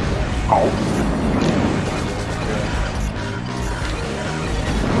 Oh.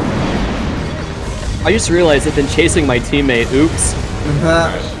 I just realized I've been chasing my teammate. Oops.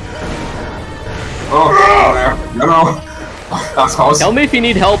 Oh, no. That's close. Tell me if you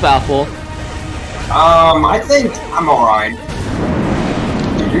need help, Apple. I think I'm alright.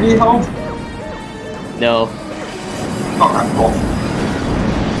 Do you need help? No. Okay, cool.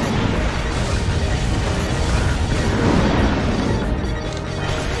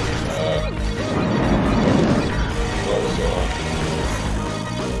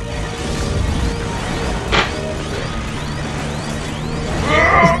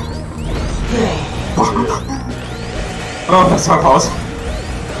 Oh, that's so close.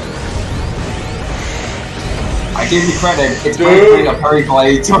 I give you credit. It's great putting a parry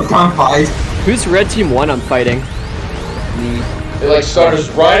play to a gunfight. Who's red team 1 I'm fighting? Me. It like starts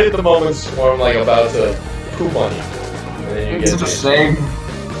right at the moments where I'm like about to poop on you. And then you it's such a shame.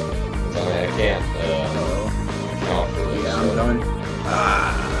 I can't account for this. Yeah, I'm done.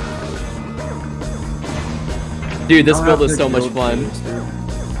 Dude, this build is so much fun.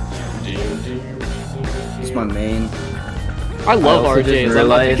 It's my main. I love RJ's. I'm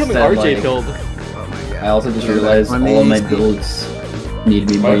becoming RJ build. I also just realized all of my builds need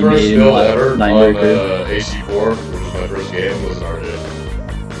to be my made first in build ever on Ninebreaker. AC4, which was my first game, was an RJ.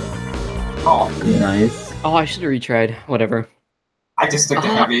 Oh, Nice. Oh, I should have retried. Whatever. I just stick to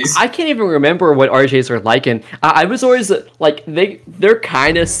heavies. I can't even remember what RJs are like, and I was always like they're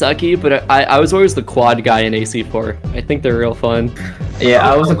kind of sucky, but I was always the quad guy in AC4. I think they're real fun. Yeah,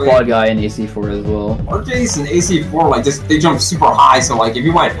 I was a quad guy in AC4 as well. RJs and AC4 like they jump super high, so like if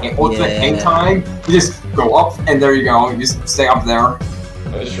you want ultimate hang time, you just go up and there you go. You just stay up there.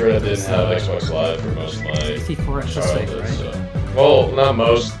 I just read I didn't have Xbox Live for most of my AC4 childhood, right? so. Well, not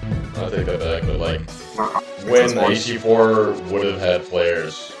most. I take that back, but like when AC4 would have had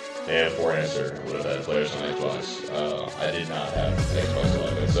players and For Answer would have had players on Xbox, I did not have Xbox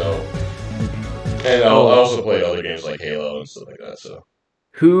Live, and so. And I also played other games like Halo and stuff like that. So.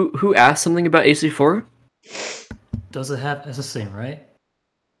 Who asked something about AC4? Does it have SSA, right?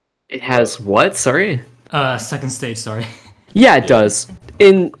 It has what? Sorry. Second stage. Sorry. Yeah, it does.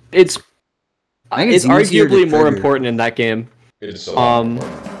 It's it's easier to arguably more trigger. important in that game. It's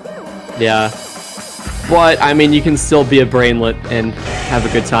Yeah. But I mean, you can still be a brainlet and have a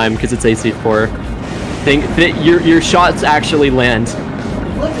good time because it's AC4. Think that your shots actually land.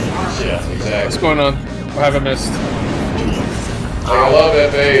 Yeah, exactly. What's going on? What have I missed? Like, I love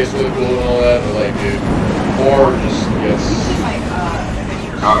FA, it's really cool and all that, but like, dude, 4 just gets.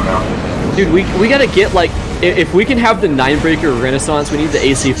 Oh no. Dude, we gotta get like if we can have the Ninebreaker Renaissance, we need the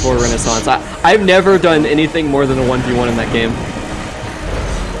AC4 Renaissance. I've never done anything more than a 1v1 in that game.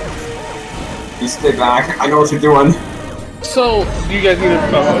 You stay back. I know what you're doing. So, do you guys need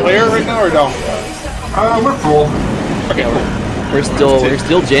a player right now or no? We're full. Okay, we're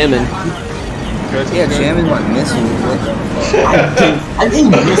still jamming. Yeah, jamming my missile. What the fuck? I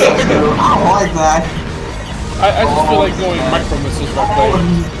didn't miss it, dude. I don't like that. I just feel like going micro missiles while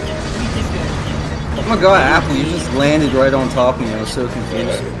playing. Oh my god, Apple, you just landed right on top of me. I was so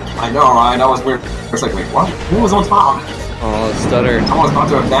confused. I know, right? That was weird. I was like, wait, what? Who was on top? Oh, stutter. I was about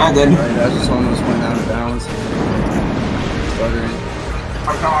to abandon. Right, I just almost went out of bounds. Stuttering.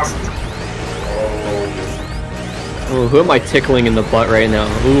 My gosh. Oh, who am I tickling in the butt right now?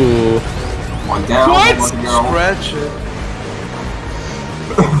 Ooh. One down. What? One to go. Scratch it.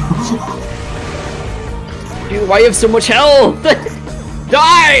 Dude, why you have so much health?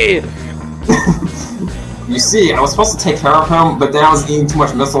 Die! You see, I was supposed to take care of him, but then I was eating too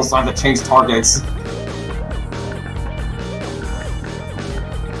much missiles, so I had to change targets.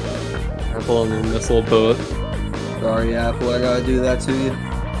 Apple and the missile boat. Sorry, Apple, I gotta do that to you.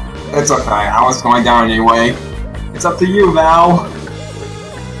 It's okay, I was going down anyway. It's up to you, Val.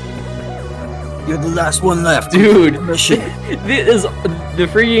 You're the last one left. Dude, this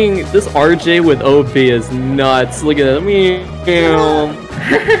RJ with OB is nuts. Look at that.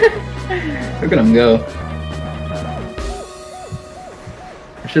 Look at him go.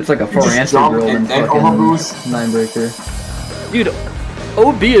 Shit's like a For Answer drill in fucking Ninebreaker. Dude,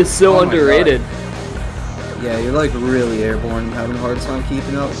 OB is so underrated. Yeah, you're like really airborne. I'm having a hard time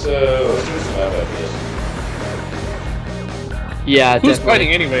keeping up. Yeah, who's definitely. fighting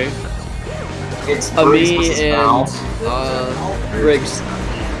anyway? It's me and Briggs.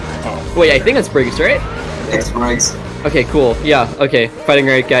 Oh. Wait, I think it's Briggs, right? It's Briggs. Okay, cool. Yeah, okay. Fighting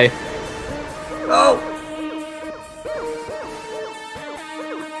right guy. Oh!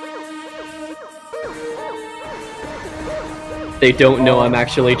 They don't know I'm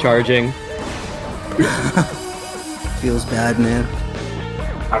actually charging. Feels bad, man.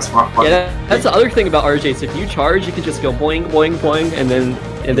 That's rough. Yeah, that's the other thing about RJs. If you charge, you can just go boing, boing, boing, and then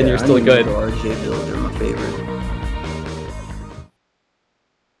you're still good. RJ builds are my favorite.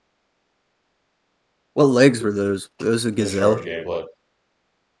 What legs were those? Those a gazelle. Gameplay.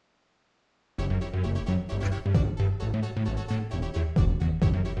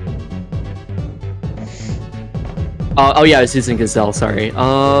 Oh yeah, I was using Gazelle. Sorry.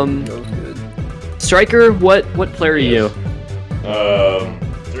 Striker, what player are you? 3.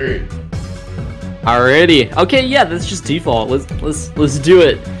 Alrighty. Okay, yeah, that's just default. Let's do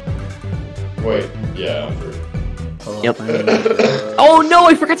it. Wait, yeah, I'm 3. Yep. Oh no,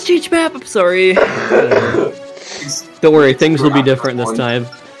 I forgot to change map. I'm sorry. Don't worry, things will be different this time.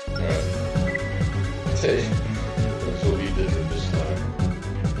 Things will be different this time.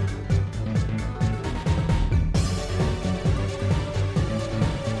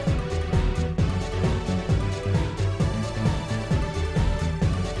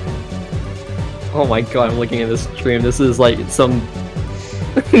 Oh my god, I'm looking at this stream. This is like some.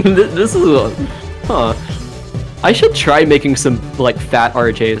 This is. Huh. I should try making some like fat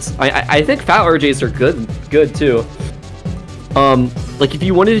RJs. I think fat RJs are good too. Like if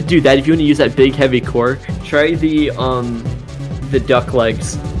you wanted to do that, if you want to use that big heavy core, try the duck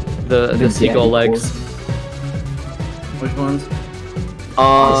legs, the seagull legs. Which ones?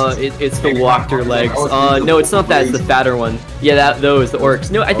 It's the Walker legs. No, it's not that. It's the fatter one. Yeah, those the orcs.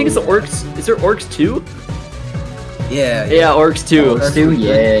 No, I think it's the orcs. Is there orcs too? Yeah. Yeah, orcs too. Orcs too,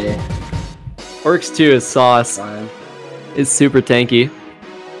 yeah. Orcs 2 is sauce. It's super tanky.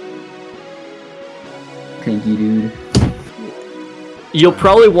 Tanky, dude. You'll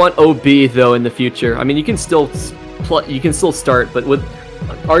probably want OB though in the future. I mean, you can still start, but with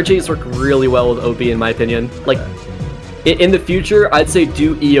RJs work really well with OB in my opinion. Like in the future, I'd say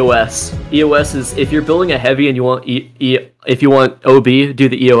do EOS. EOS is if you're building a heavy and you want if you want OB, do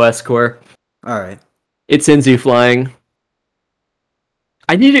the EOS core. All right. It sends you flying.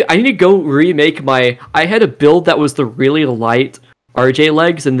 I need to go remake my. I had a build that was the really light RJ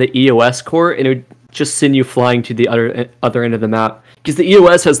legs and the EOS core, and it would just send you flying to the other end of the map because the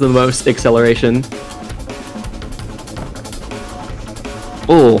EOS has the most acceleration.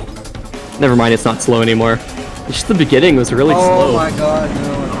 Oh, never mind. It's not slow anymore. It's just the beginning was really slow. Oh my god,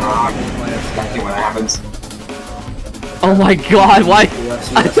 no! Exactly what happens. Oh my god! Why?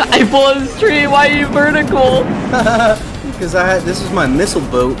 I pull on the stream. Why are you vertical? Because this is my missile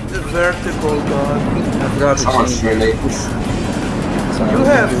boat. The vertical god. I forgot to change it. You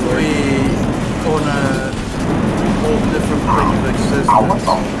have 3 on all different prefix systems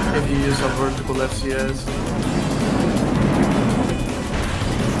if you use a vertical FCS.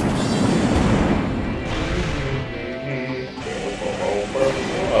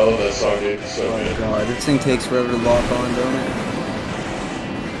 I love that song, dude. It's so good. God, this thing takes forever to lock on, don't it?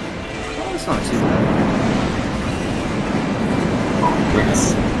 Oh, it's not too bad.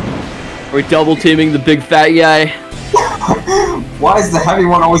 We're double teaming the big fat guy. Why is the heavy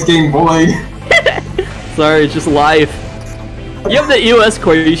one always getting bullied? Sorry, it's just life. You have the EOS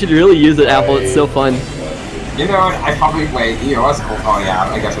core, you should really use it, Apple. It's so fun. You know what? I probably wait. EOS core. Oh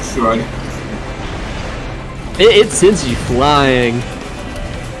yeah, I guess I should. It sends you flying.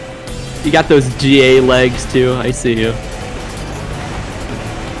 You got those GA legs too. I see you.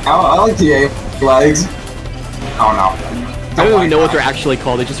 I like GA legs. Oh no. I don't even know what they're actually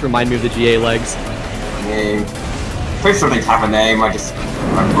called. They just remind me of the GA legs. Name. Pretty sure they have a name. I just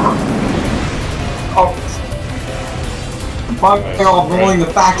remember. Oh. They're all rolling the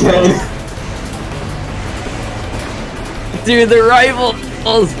back head. Dude, the rivals.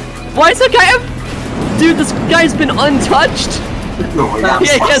 Why is that guy up? Dude, this guy's been untouched. Yeah,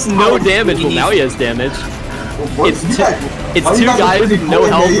 he has no damage. Well, now he has damage. It's two guys with no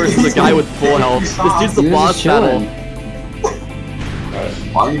health versus a guy with full health. This dude's the boss battle.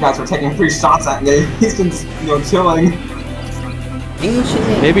 While you guys were taking 3 shots at me, he's been, chilling.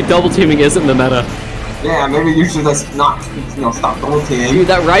 Maybe double teaming isn't the meta. Yeah, maybe you should just not, stop double teaming. Dude,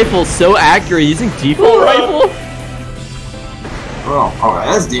 that rifle's so accurate. Using default rifle? Oh,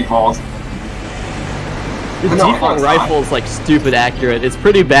 that is default. The default rifle is like stupid accurate. It's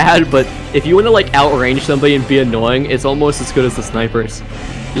pretty bad, but if you want to like outrange somebody and be annoying, it's almost as good as the snipers.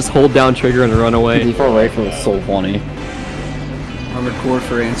 Just hold down trigger and run away. The default rifle is so funny. Armored core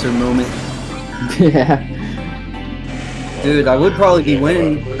for answer moment. Yeah. Dude, I would probably be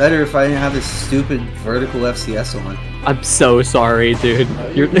winning better if I didn't have this stupid vertical FCS on. I'm so sorry, dude.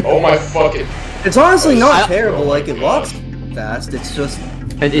 Oh my fucking. It's honestly not terrible. Like it locks fast. It's just.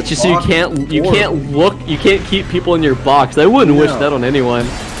 And it's just you can't keep people in your box. I wouldn't wish that on anyone.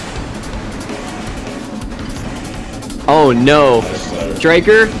 Oh no,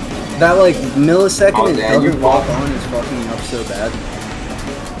 Striker. That like millisecond it doesn't lock on is fucking me up so bad.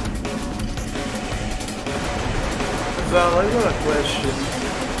 Val, I got a question.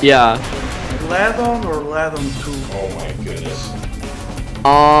 Yeah. Ladon or Ladon 2? Oh my goodness.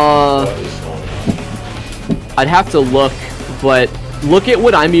 What is going on? I'd have to look, but look at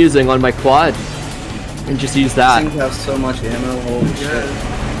what I'm using on my quad, and just use that. Things have so much ammo. Holy shit!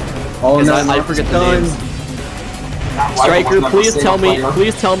 Oh no, I forget the names. Striker, please tell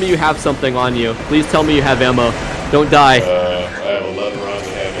me you have something on you. Please tell me you have ammo. Don't die. I have 11 rounds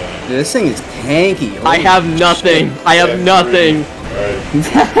of ammo. Dude, this thing is tanky. I have nothing. I have nothing.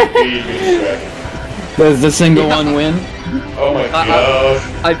 Does the single one win? Oh my god.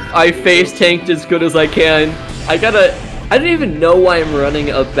 I face tanked as good as I can. I don't even know why I'm running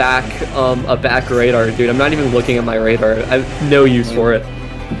a back radar, dude. I'm not even looking at my radar. I have no use for it.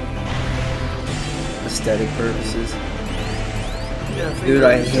 Aesthetic purposes. Dude,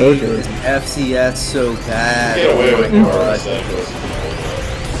 I hate this FCS so bad. Get away with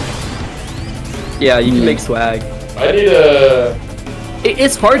Yeah, you can make swag. I need a.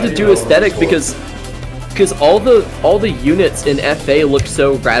 It's hard to do aesthetic because all the units in FA look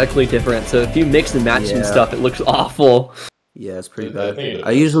so radically different. So if you mix and match some stuff, it looks awful. Yeah, it's pretty bad.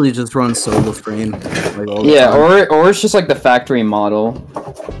 I usually just run solo frame. Like, all the Yeah, time. or it's just like the factory model,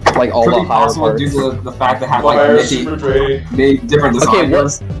 like all the higher parts. Due to the fact that have like made different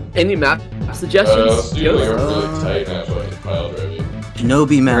designs. Any map suggestions? Let's do like a really tight map so I can pile drive you.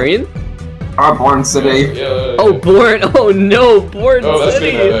 Shinobi map. Green? Born City. Oh, Born! Oh no, Born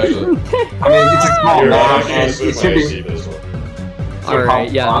City! I mean, it's a small map, and it should be.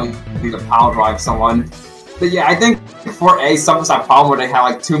 Alright, yeah. Need to pile drive someone. But yeah, I think for A, sometimes I have a problem where they have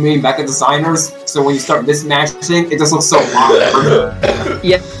like too many mecha designers, so when you start mismatching, it just looks so awkward.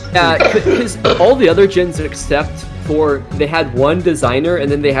 Yeah, because all the other gens except for they had one designer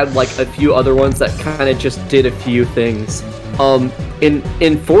and then they had like a few other ones that kind of just did a few things. In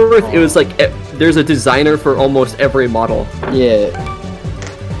 4th, it was like there's a designer for almost every model. Yeah.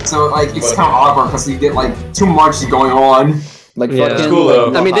 So like it's kind of awkward because you get like too much going on. Like fucking.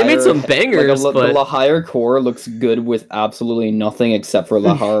 Cool, I mean, they made some bangers, like but the Lahire core looks good with absolutely nothing except for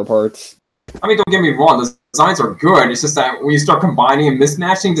Lahire parts. I mean, don't get me wrong, the designs are good. It's just that when you start combining and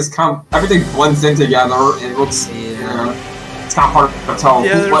mismatching, just kind of everything blends in together. And it looks, it's kind of hard to tell.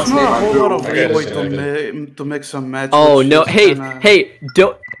 Yeah, there's what's made not a by whole who. lot of leeway to mix and match. oh which no! is Hey, kinda- hey!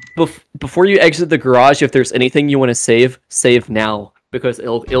 Don't before you exit the garage. If there's anything you want to save now because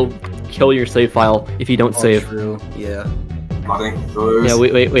it'll kill your save file if you don't save. True. Yeah. Nothing. Yeah,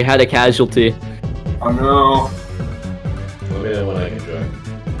 we had a casualty. Oh no. Let me know when I can join.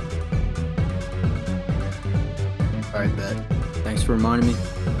 Alright, bet. Thanks for reminding me.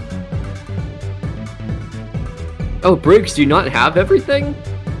 Oh, Briggs, do you not have everything?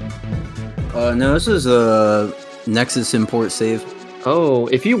 No, this is a Nexus import save. Oh,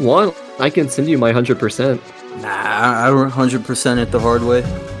 if you want, I can send you my 100%. Nah, I 100% it the hard way.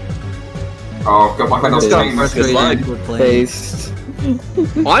 Oh, good luck on those things. Based.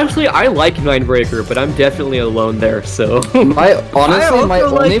 Honestly, I like Ninebreaker, but I'm definitely alone there, so... My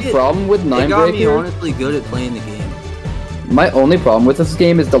only problem with It got me Ninebreaker... honestly good at playing the game. My only problem with this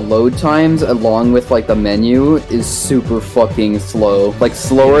game is the load times, along with like the menu, is super fucking slow. Like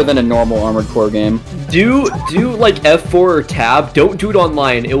slower than a normal Armored Core game. Do like F4 or Tab. Don't do it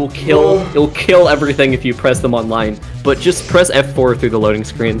online. It will kill everything if you press them online. But just press F4 through the loading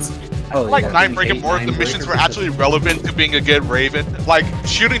screens. I like Ninebreaker more if the missions were actually relevant to being a good Raven. Like,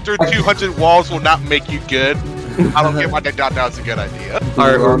 shooting through 200 walls will not make you good. I don't get why they thought that was a good idea.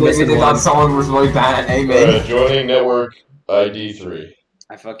 Maybe they thought someone was really bad at aiming. Joining network ID 3.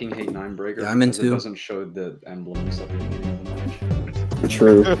 I fucking hate Ninebreaker Yeah, I'm in because it too. doesn't show the emblems at the beginning of the match.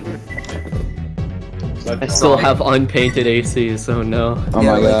 True. I still have unpainted ACs, so no. Oh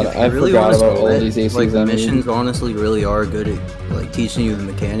my god, if you I really forgot wanna about all split, these ACs. Like, the I mean. missions honestly really are good at like teaching you the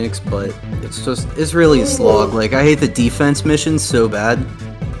mechanics, but it's really a slog. Like, I hate the defense missions so bad.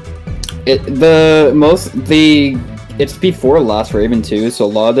 It's before Last Raven too, so a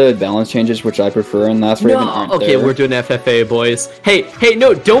lot of the balance changes which I prefer in Last Raven aren't Okay, there. we're doing FFA, boys. Hey,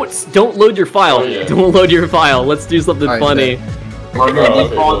 no, don't load your file. Oh, yeah. Don't load your file. Let's do something funny. We're gonna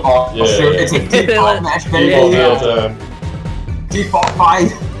default. Oh, Yeah. shoot, it's a default match, Default baby. real time. Default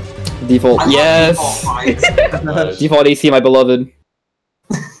fight. Default, I love yes. default fights. Default AC, my beloved.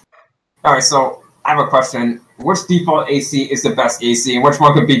 Alright, so I have a question. Which default AC is the best AC, and which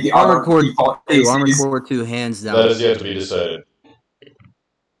one could be the other default Armored ACs? Core 2, hands down. That is yet to be decided.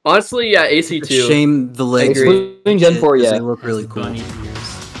 Honestly, yeah, AC2. Shame the legs. Including Gen 4, because yeah. They look really cool.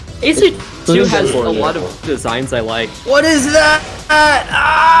 AC2 has a lot of designs I like. What is that?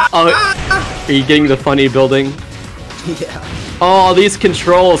 Oh, are you getting the funny building? Yeah. Oh, these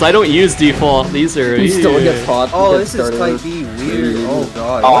controls. I don't use default. These are. You still get caught. Oh, get this is started. type B weird. Oh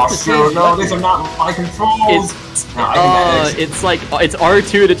god. Oh, What the sure, change no, weapon? these are not my controls. It's like it's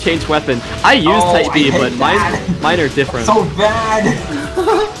R2 to change weapon. I use type B, but mine are different. So bad.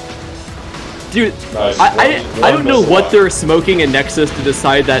 Dude, I don't know what they're smoking in Nexus to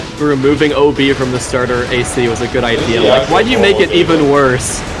decide that removing OB from the starter AC was a good idea. Like, why do you make it even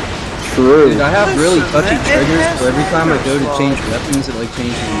worse? True. Dude, I have really touchy triggers, so every time I go to change weapons, it like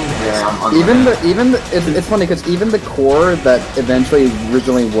changes. It's funny because even the core that eventually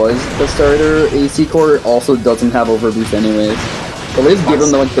originally was the starter AC core also doesn't have overboost anyways. So at least give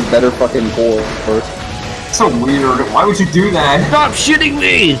them like the better fucking core first. So weird. Why would you do that? Stop shooting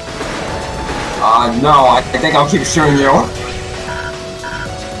me! No, I think I'll keep shooting you.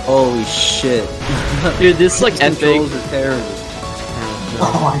 Holy shit. Dude, this is like epic. Controls are terrible.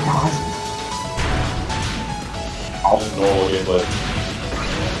 Oh my god. Just normal gameplay.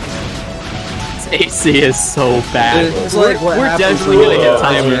 This AC is so bad. It's like what We're happens definitely when gonna you get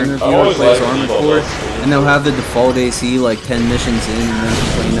play timer. Interviewer plays Armored Core, and they'll have the default AC like 10 missions in, and then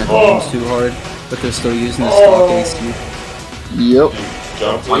complain that the game's too hard, but they're still using the stock AC. Yep.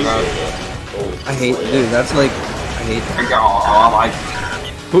 Jump, Oh my god. I hate, dude. That's like, I hate that.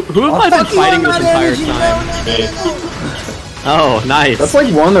 Who have I been fighting this entire time? Oh, nice. That's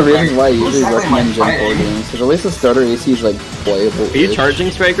like one of the reasons why I usually recommend Gen 4 games, because at least the starter AC is like playable. Are you charging,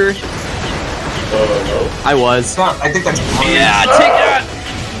 Striker? No. I was. I think that's Yeah, take that!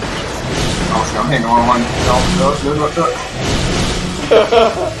 Oh, I'm hitting the wrong one.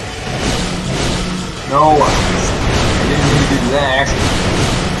 No. I didn't mean to do that.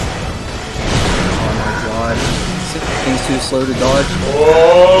 Oh my god. Things too slow to dodge.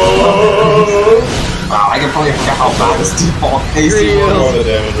 Wow, I completely forgot how bad this default AC was. The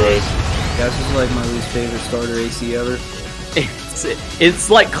damage race. This is like my least favorite starter AC ever. It's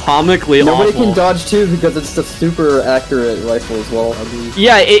like comically Nobody awful. can dodge too because it's the super accurate rifle as well.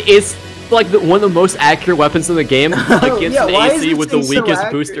 Yeah, it's like one of the most accurate weapons in the game against Yeah, the why is AC this with the thing so weakest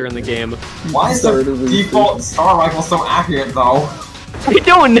accurate? booster in the game. Why is the default star rifle so accurate though? I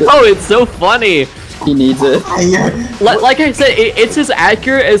don't know, it's so funny. He needs it. Like I said, it's as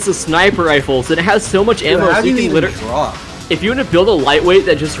accurate as the sniper rifles, and it has so much ammo. How So do you you can even literally, drop? if you want to build a lightweight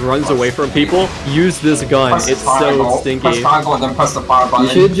that just runs away from people, use this gun. Press It's triangle. so stinky. Press triangle and then press the fire button.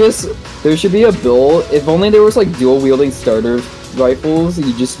 You should just, there should be a build, if only there was like dual wielding starter rifles,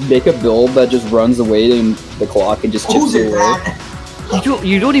 you just make a build that just runs away in the clock and just chips you away.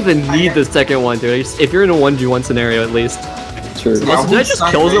 You don't even need the second one, dude. If you're in a 1v1 scenario, at least. Sure. Also, did I just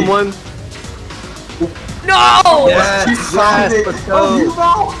kill someone? No! Yes, let's go.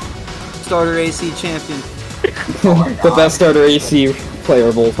 Oh, Starter AC champion. The best starter AC player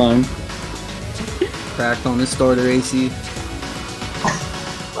of all time. Cracked on this starter AC.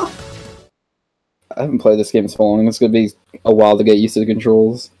 I haven't played this game so long, it's gonna be a while to get used to the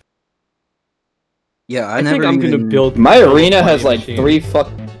controls. Yeah, I think I'm gonna build. My arena has like 3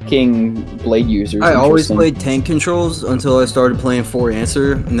 fucking blade users. I always Interesting. played tank controls until I started playing 4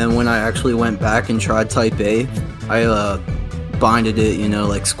 Answer, and then when I actually went back and tried Type A, I binded it, you know,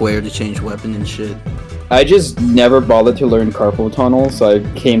 like square to change weapon and shit. I just never bothered to learn carpal tunnel, so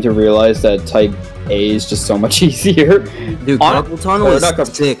I came to realize that Type A is just so much easier. Dude, carpal tunnel or is not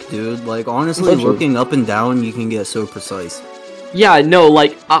sick, dude. Like, honestly, That's true. looking up and down, you can get so precise. Yeah, no,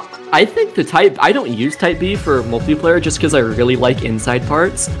 like, I think I don't use Type B for multiplayer just because I really like inside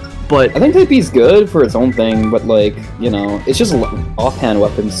parts, but... I think Type B is good for its own thing, but like, you know, it's just offhand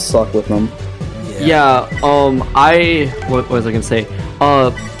weapons suck with them. Yeah, what was I gonna say?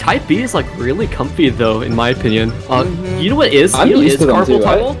 Type B is like really comfy though, in my opinion. You know what is? I'm You know what used is to them carpal too,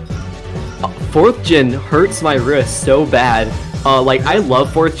 tunnel? 4th gen hurts my wrist so bad. Like I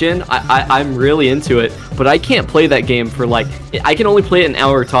love 4th gen, I'm really into it, but I can't play that game for like, I can only play it an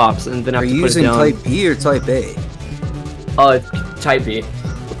hour tops, and then I Are have you to put it using down. Type B or Type A? Type B.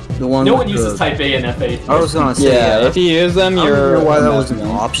 The one No with one uses the- Type A and F8. I was gonna say, Yeah, if you use them, I don't you're... know why that a was an mess,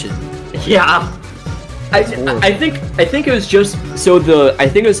 man. option. Yeah. I think it was just so I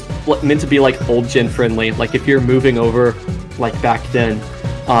think it was meant to be like old gen friendly. Like if you're moving over, like back then,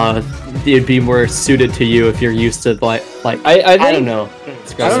 it'd be more suited to you if you're used to like I don't think- know.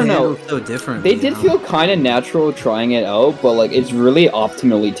 I don't know. So different. They did feel kind of natural trying it out, but like it's really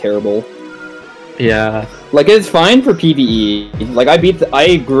optimally terrible. Yeah. Like it's fine for PvE. Like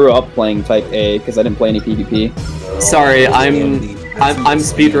I grew up playing Type A because I didn't play any PvP. Sorry, I'm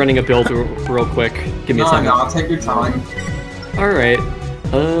speedrunning a build real quick. Give me a second. No, take your time. All right.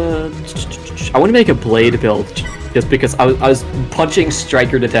 I want to make a blade build just because I was punching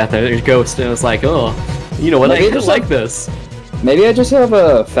Striker to death. There's Ghost, and I was like, oh, you know what? Like, I they could just like this. Maybe I just have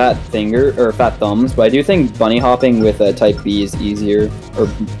a fat finger or fat thumbs, but I do think bunny hopping with a type B is easier, or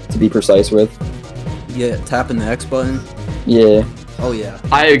to be precise with. Yeah, tapping the X button. Yeah. Oh yeah.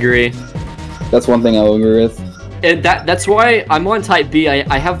 I agree. That's one thing I will agree with. And that's why I'm on type B.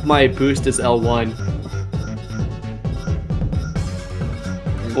 I have my boost as L1,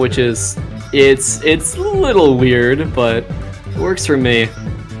 which is it's a little weird, but it works for me.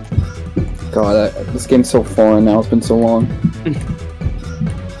 God, this game's so foreign now. It's been so long.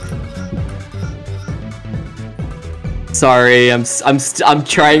 Sorry, I'm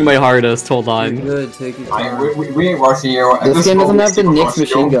trying my hardest. Hold on. You're good. Take your time. We ain't rushing you. This game doesn't have the Nyx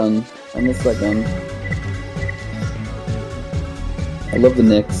machine gun. I miss that gun. I love the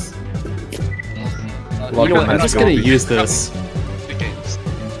Nyx. You know what? I'm just gonna use this.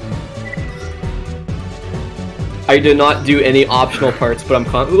 I did not do any optional parts, but I'm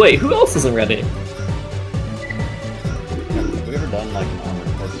wait, who else isn't ready? Have we ever done like an Armored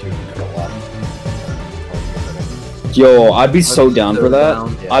Core 2 co-op? Yo, I'd be so down for that.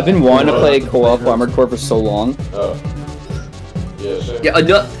 Yeah. I've been wanting to play co-op Armored Core for so long. Oh. Yeah, sure. Yeah,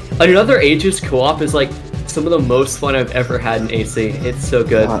 another Aegis co-op is like some of the most fun I've ever had in AC. It's so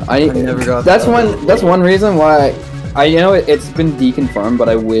good. I never got that's that. That's one reason why you know it's been deconfirmed, but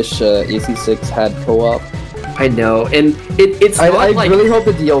I wish AC6 had co-op. I know, and it's not I like... really hope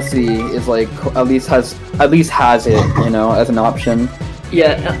the DLC is like at least has it, you know, as an option.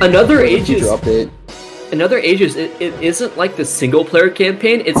 Yeah, another Aegis. Update. Another Aegis. It isn't like the single player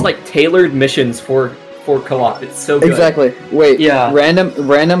campaign. It's like tailored missions for co-op. It's so good. Exactly. Wait. Yeah.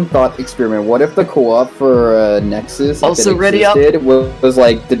 Random thought experiment. What if the co-op for Nexus also ready up was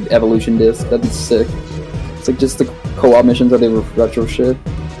like the evolution disc? That'd be sick. It's like just the co-op missions that they were retro shit.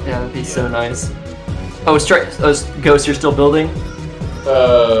 Yeah, that'd be so nice. Oh, Ghost, you're still building?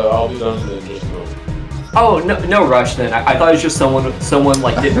 I'll be done in just a moment. Oh, no rush then. I thought it was just someone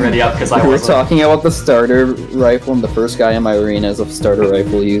like getting ready up because I was was talking about the starter rifle, and the first guy in my arena is a starter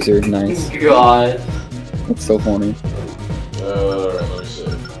rifle user. Nice. God. That's so funny. Alright, let me see.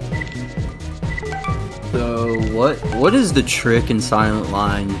 So what is the trick in Silent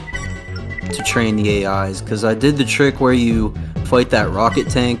Line to train the AIs? Because I did the trick where you fight that rocket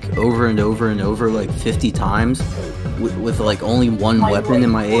tank over and over and over like 50 times with like only one weapon,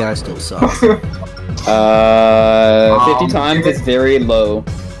 and my AI still sucks. 50 times is very low.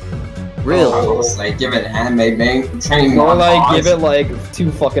 Really? I was like, give it anime training. More like give it like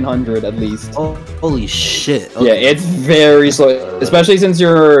 200 at least. Oh, holy shit! Okay. Yeah, it's very slow, especially since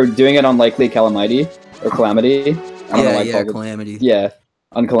you're doing it on likely Calamity or Calamity. Calamity. Yeah,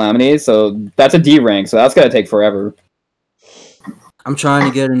 on Calamity. So that's a D rank. So that's gonna take forever. I'm trying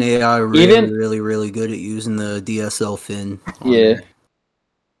to get an AI really good at using the DSL fin. Yeah.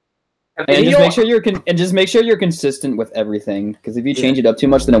 And just make sure you're consistent with everything, because if you change it up too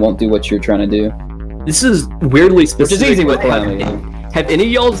much, then it won't do what you're trying to do. This is weirdly specific. Which is easy with Calamity. Have any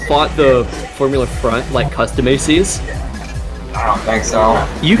of y'all fought the Formula Front like custom ACs? I don't think so.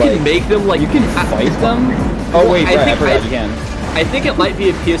 You can make them like you can fight them. Oh wait, I forgot you can. I think it might be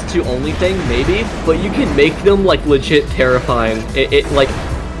a PS2 only thing, maybe, but you can make them like legit terrifying.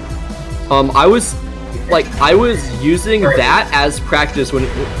 I was using that as practice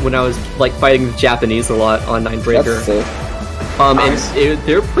when I was like fighting the Japanese a lot on Ninebreaker.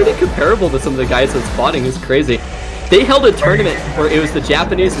 They're pretty comparable to some of the guys that's spotting. It's crazy. They held a tournament where it was the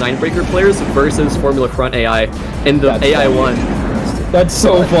Japanese Ninebreaker players versus Formula Front AI, and the AI won. That's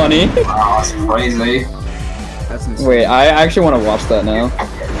so funny. Wow, that's crazy. Wait, I actually want to watch that now.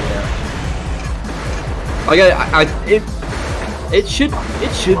 It should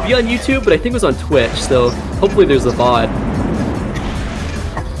be on YouTube, but I think it was on Twitch, so hopefully there's a VOD.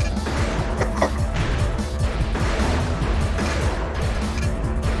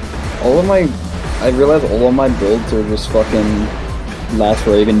 I realize all of my builds are just fucking Last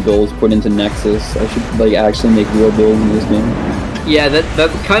Raven builds put into Nexus. I should like actually make real builds in this game. Yeah,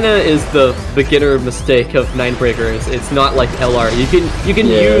 that kind of is the beginner mistake of Ninebreaker. It's not like LR. You can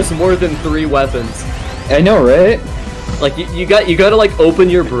use more than 3 weapons. I know, right? Like you gotta like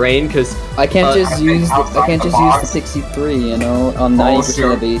open your brain, because I can't just use the 63, you know, on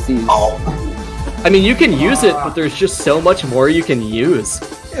 90% of ACs. I mean, you can use it, but there's just so much more you can use.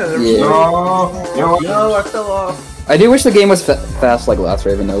 No, I fell off. I do wish the game was fast like Last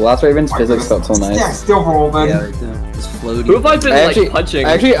Raven though. Last Raven's physics felt so nice. Yeah, still rolling. Yeah, right there. It's floating. Who have I been punching?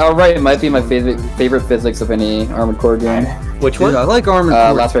 Actually, outright it might be my favorite physics of any Armored Core game. Which one? I like Armored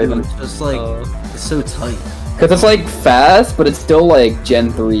Core. Last Raven. It's just like it's so tight. Cause it's like fast, but it's still like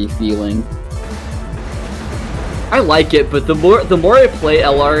Gen 3 feeling. I like it, but the more I play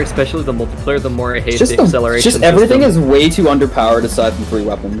LR, especially the multiplayer, the more I hate the acceleration. Just everything is way too underpowered aside from 3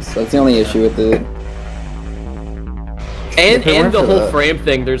 weapons. That's the only issue with it. And the whole frame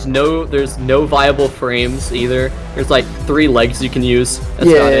thing. There's no viable frames either. There's like 3 legs you can use. That's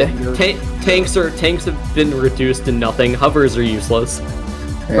about it. Tanks have been reduced to nothing. Hovers are useless.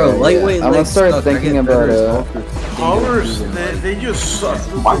 Bro, lightweight I'm gonna start thinking about Hovers, they just suck.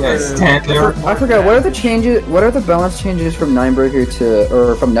 I forgot, what are the changes, what are the balance changes from Ninebreaker to,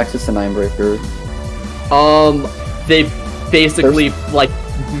 or from Nexus to Ninebreaker? They basically, like,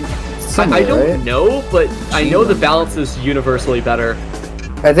 I don't right? know, but I know the balance is universally better.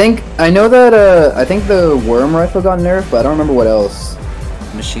 I know that, I think the worm rifle got nerfed, but I don't remember what else.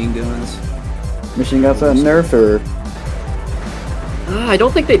 Machine guns. Machine guns got nerfed, or? I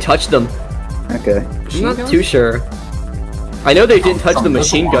don't think they touched them. Okay. I'm not too sure. I know they didn't touch the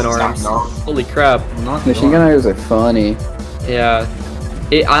machine gun arms. Holy crap. Machine gun arms are funny. Yeah.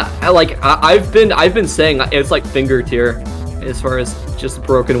 I've been saying it's like finger tier as far as just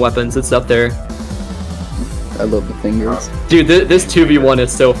broken weapons. It's up there. I love the fingers. Dude, this 2v1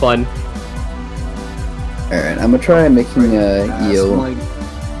 is so fun. Alright, I'm gonna try making a Eel. Like,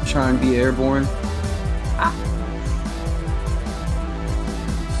 trying to be airborne.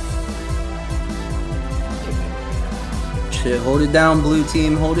 Shit, hold it down, blue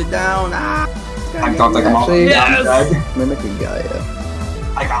team, hold it down. I don't think I'm all yes! Mimic a guy,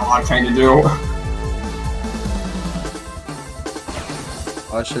 yeah. I got a lot of training to do.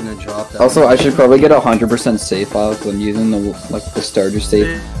 I shouldn't have dropped that. Also, I should probably get 100% save file because I'm using the starter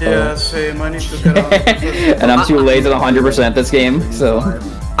save. Yeah, same. I need to get 100%. And I'm too lazy to 100% this game, so.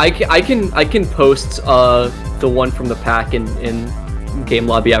 I can post the one from the pack in game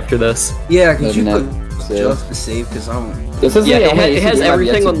lobby after this. Yeah, could you put just the save because I don't. This is it has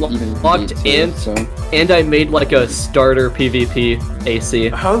everything unlocked and I made like a starter PvP AC.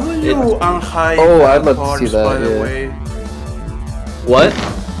 How do you unhide I'd love to parts, see that, by the yeah. way? What?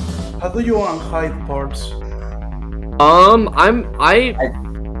 How do you unhide parts?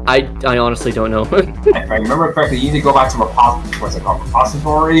 I honestly don't know. If I remember correctly, you need to go back to what's it called?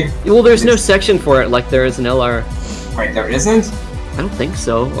 Repository? Well, there's no section for it like there is in LR. Right, there isn't? I don't think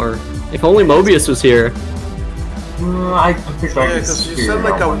so, or if only Mobius was here. I'm pretty sure I can because you said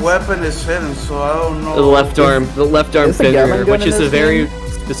like a weapon is hidden, so I don't know. The left arm finger, which is a very game?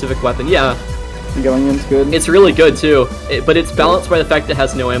 specific weapon. Yeah. Gungan's good. It's really good too, but it's balanced by the fact it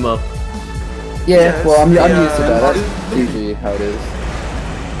has no ammo. Yeah, Yes, well, I'm used to yeah. that. That's usually how it is.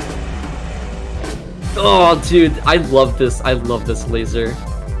 Oh, dude, I love this. I love this laser.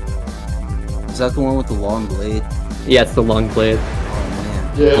 Is that the one with the long blade? Yeah, it's the long blade. Oh man.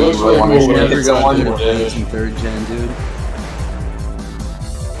 Yeah, it looks like I more never like got good more at damage. in 3rd gen, dude.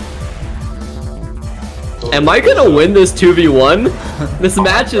 Am I gonna win this 2v1? This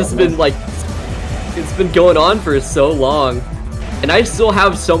match has been like, it's been going on for so long. And I still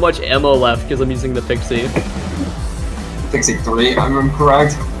have so much ammo left because I'm using the Pixie. Pixie 3, I'm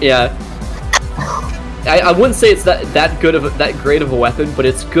correct. Yeah. I wouldn't say it's that great of a weapon, but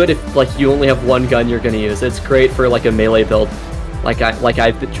it's good if like you only have one gun you're gonna use. It's great for like a melee build, like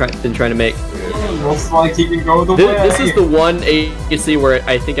I've been trying to make. Looks like he can go the way. This is the one AC where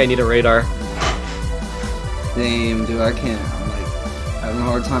I think I need a radar. Damn, dude, I can't. I'm like having a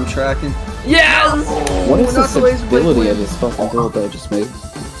hard time tracking. Yes! What is the stability of this fucking build that I just made?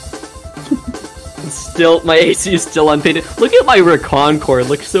 Still, my AC is still unpainted. Look at my recon core. It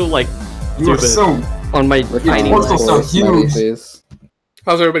looks so like You are stupid so on my tiny. torso's so huge.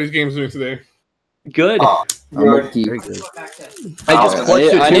 How's everybody's games doing today? Good. Very good. I just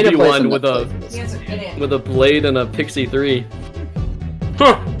clutched I need to a play 2v1 some with a blade and a Pixie 3.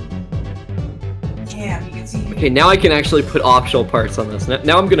 Huh. Okay, now I can actually put optional parts on this.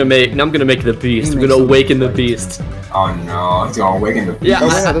 Now I'm gonna make the beast. I'm gonna awaken the beast. Oh no, it's gonna awaken the beast. Yeah, Oh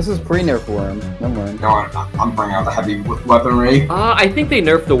yeah, this is pre-nerf worm. Never mind. No, I'm bringing out the heavy weaponry. I think they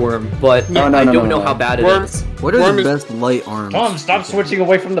nerfed the worm, but I don't know how bad it is. What are the best light arms? Tom, stop switching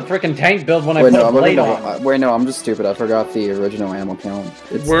away from the frickin' tank build when I Wait, put no, a blade on. wait, no, I'm just stupid. I forgot the original ammo count.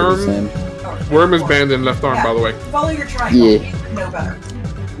 It's Worm. the same. Worm is banned in left arm, by the way. Follow your triangle. Yeah. You know better.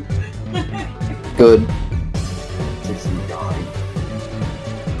 Good.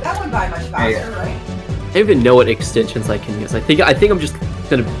 That went by much faster, right? I don't even know what extensions I can use. I think I'm just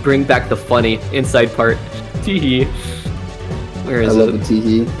gonna bring back the funny inside part. Teehee. Where is I love it? the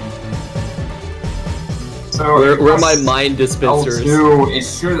teehee. So Where are my mind dispensers? L2, it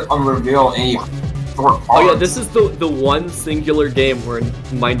should unreveal any short parts. Oh yeah, this is the one singular game where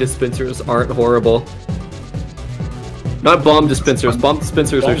mind dispensers aren't horrible. Not bomb dispensers. Bomb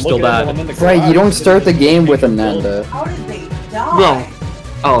dispensers are still bad. Right, you don't start the game with Ananda. How did they die? No.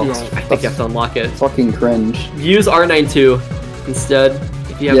 Oh, I think you have to unlock it. Fucking cringe. Use R92 instead.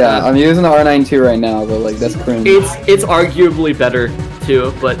 If you have Yeah, I'm using the R92 right now, but like that's cringe. It's arguably better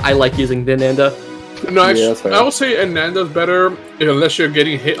too, but I like using the Ananda. No, Yeah, that's fair. I would say Ananda's better unless you're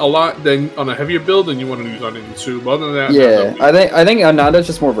getting hit a lot. Then on a heavier build, then you want to use R92. But other than that, Yeah, I think Ananda's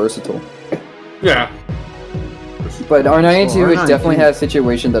just more versatile. yeah. But R92 Oh, it R92 definitely has a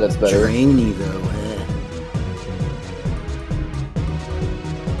situation that it's better. Drainy though.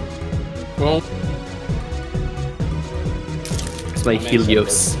 Well, It's my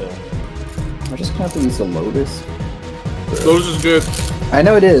Helios. I'm just gonna have to use the Lotus. Lotus is good. I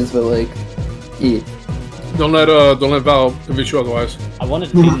know it is, but like, yeah. Don't let Val convince you otherwise. I want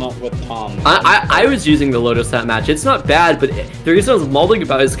to team up with Tom. I was using the Lotus that match. It's not bad, but the reason I was mulling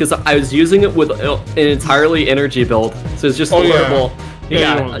about it is because I was using it with an entirely energy build, so it's just horrible.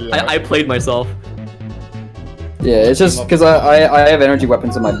 Yeah, I played myself. Yeah, it's just because I have energy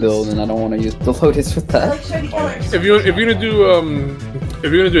weapons in my build and I don't want to use the Lotus with that. If you're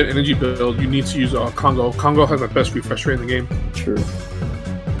gonna do an energy build, you need to use Congo. Congo has the best refresh rate in the game. True.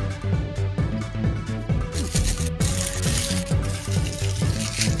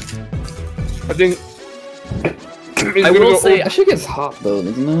 I think. I will say that shit gets hot though,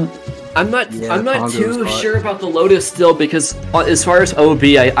 doesn't it? I'm not Congo's too hot. sure about the Lotus still because as far as OB,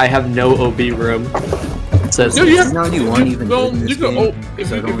 I have no OB room. It says No, yeah. Now you want even Well, good in this you can- game, oh,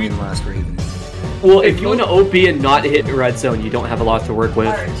 because I don't even last Raven. well, if you want to OB and not hit red zone, you don't have a lot to work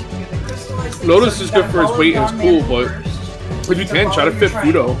with. Lotus is good for its weight and it's cool, but if you can, try to fit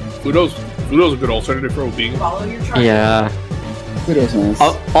Fudo. Fudo's a good alternative for OB. Yeah. Kudos, nice.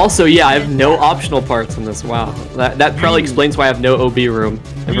 Also, yeah, I have no optional parts in this. Wow, that probably explains why I have no OB room.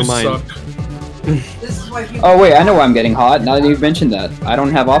 Never You mind. suck. Oh wait, I know why I'm getting hot. Now that you've mentioned that, I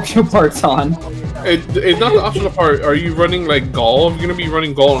don't have optional parts on. It's not the optional part. Are you running like Gaul? If you're gonna be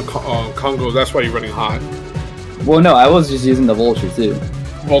running Gaul on Congo, that's why you're running hot. Well, no, I was just using the Vulture too.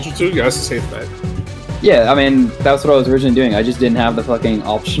 Vulture 2? Yeah, that's the same bet. Yeah, I mean, that's what I was originally doing. I just didn't have the fucking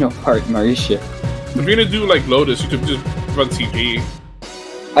optional part Marisha. If you're gonna do like Lotus, you could just run TG.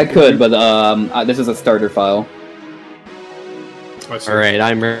 I could, but this is a starter file. All right,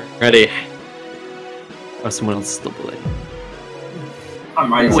 I'm ready. Oh, someone else is still building.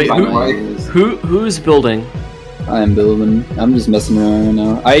 Wait, who's building? I'm building. I'm just messing around right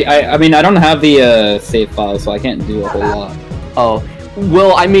now. I mean, I don't have the save file, so I can't do a whole lot. Oh,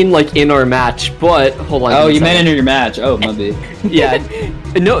 well, I mean, like in our match, but hold on. Oh, you meant in your match? Oh, maybe. Yeah,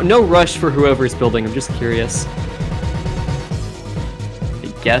 no rush for whoever's building. I'm just curious.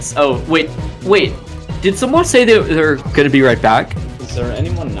 I guess. Oh, wait. Did someone say they're gonna be right back? Is there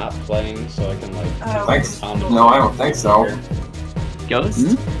anyone not playing so I can like? Thanks. No, I don't think so.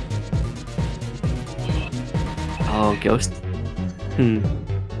 Ghost? Oh, Ghost.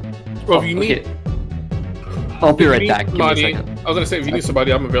 Well, if you need, I'll be if right you back. need Give me a somebody- second. I was gonna say if you need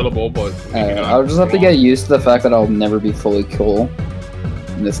somebody, I'm available, but I'll just have to get used to the fact that I'll never be fully cool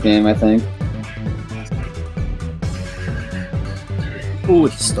in this game, I think. Ooh,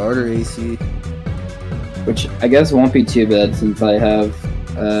 it's starter AC. Which I guess won't be too bad since I have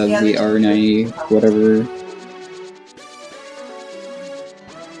the R90 whatever.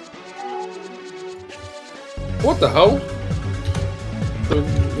 what the hell?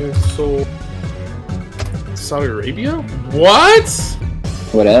 So Saudi Arabia? What?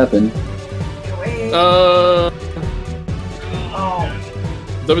 What happened?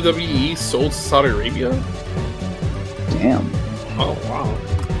 WWE sold to Saudi Arabia? Damn. Oh wow.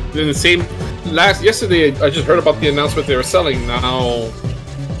 Then the same yesterday I just heard about the announcement they were selling. Now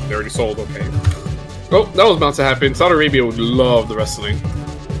they already sold. Okay. Oh, that was about to happen. Saudi Arabia would love the wrestling,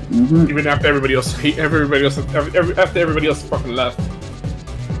 even after everybody else after everybody else fucking left.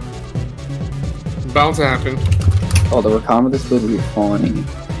 Bound to happen. Oh, the Wakanda of this would be funny.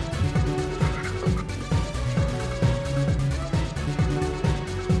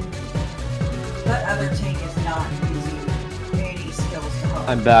 That other tank is not using any skills to help.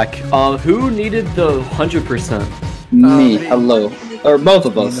 I'm back. Who needed the 100%? Me, hello. Or both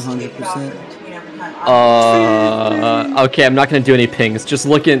of us. 100%. Okay, I'm not gonna do any pings. Just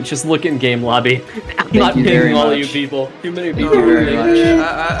look in game lobby. I'm not you very pinging all of you much. people. Too many people. Thank you very much.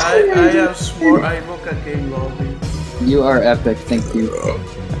 I have swore I look at game lobby. You are epic, thank you.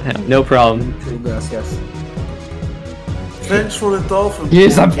 No problem. Gracias. Thanks for the dolphin.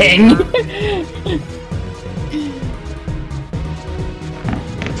 Here's a ping!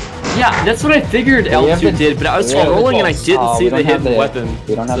 Yeah, that's what I figured We have L2 the- did, but I was we have the scrolling and I balls. didn't Oh, see we the don't have hidden the- weapon.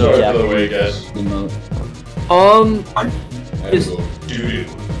 We don't have Sorry, the by the way, guys. emote.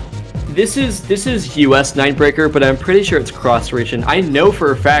 This is US Ninebreaker, but I'm pretty sure it's cross region. I know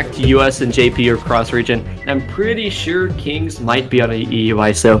for a fact US and JP are cross region. And I'm pretty sure Kings might be on a EU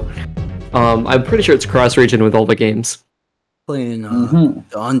ISO. I'm pretty sure it's cross region with all the games. Playing the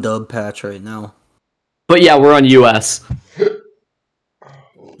undub patch right now. But yeah, we're on US.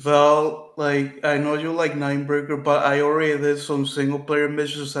 Well, like, I know you like Ninebreaker, but I already did some single player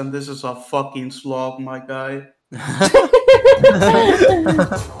missions, and this is a fucking slog, my guy.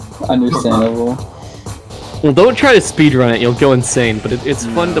 Understandable. Well, don't try to speedrun it, you'll go insane, but it's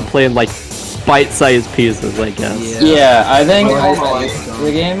fun to play in, like, bite-sized pieces, I guess. Yeah, I think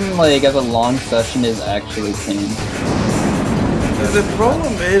the game, like, as a long session is actually tame. The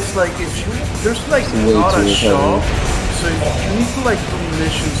problem is, like, if you, there's, like, not a shop, so you need to, like, do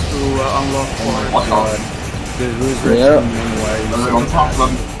missions to unlock parts. Dude, who's rich on top of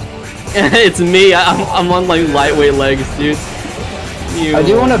them. It's me, I'm on, like, lightweight legs, dude. I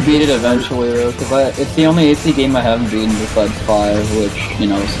do want to beat it eventually, though, because it's the only AC game I haven't beaten besides 5, which, you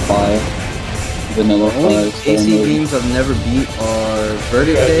know, is 5. Vanilla 5. Only AC games I've never beat are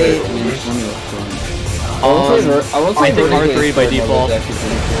Verdict Day and Formula Front. I think R3 by default.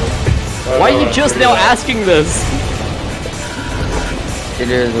 Why are you just now asking this? It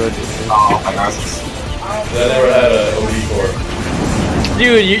is what it is. Oh my gosh. I never had a OD core.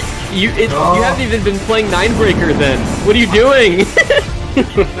 Dude, you haven't even been playing Ninebreaker then. What are you doing?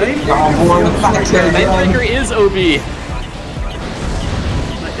 Ninebreaker is OB.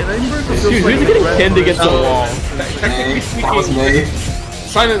 Dude, who's getting pinned against the wall? That was me.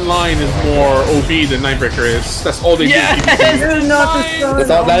 Silent Line is more OB than Ninebreaker is. That's all they do.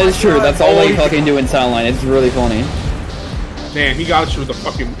 That is true. That's all they fucking do in Silent Line. It's really funny. Man, he got you with a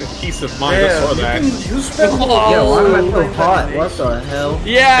fucking piece of mind. I saw that. Yeah, why am I so hot? What the hell?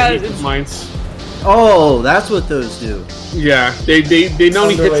 Yeah, it's mines. Oh, that's what those do. Yeah, they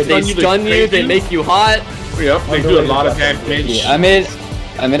not only stun you, they make you hot. Yep, they do a lot of damage. Yeah, I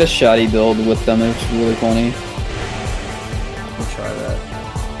made a shoddy build with them. It's really funny. We'll try that.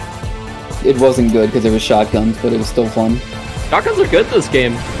 It wasn't good because it was shotguns, but it was still fun. Shotguns are good this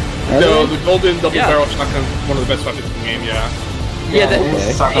game. No, the golden double barrel shotgun is one of the best weapons in the game. Yeah. Yeah,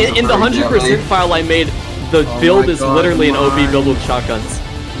 in the 100% file I made, the build is literally an OB build with shotguns.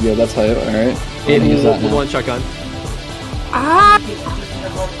 Yeah, that's how. Alright. One shotgun. I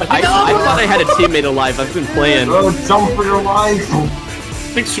thought I had a teammate alive. I've been playing. Oh, jump for your life! I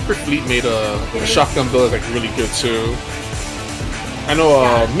think Super Fleet made a shotgun build like really good too. I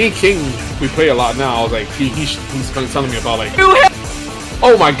know me and King, we play a lot now. Like he's been telling me about like.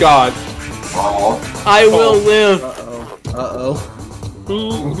 Oh my god! I will live.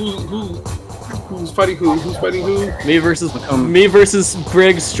 Who's fighting who? Who's fighting who? Me versus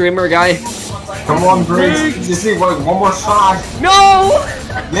Briggs, streamer guy. Come on, Briggs! Just need one more shot. No!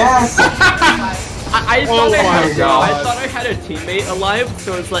 Yes! I thought I had a teammate alive,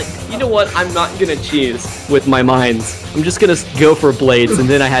 so it's like, you know what? I'm not gonna cheese with my mines. I'm just gonna go for blades, and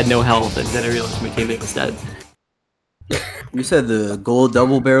then I had no health, and then I realized my teammate was dead. You said the gold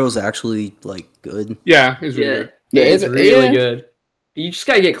double barrel is actually like good. Yeah, it's really good. Yeah, it's really good. You just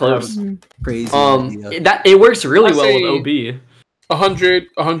gotta get close. Crazy. It works really well with OB. 100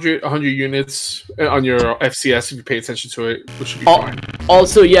 units on your FCS if you pay attention to it, which should be fine.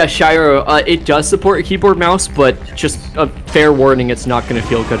 Also, yeah, Shiro, it does support a keyboard mouse, but just a fair warning, it's not going to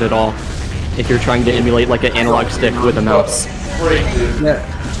feel good at all if you're trying to emulate like an analog stick with a mouse. Yeah.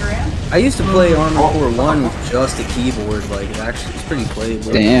 I used to play Armored Core 1 with just a keyboard, like it's pretty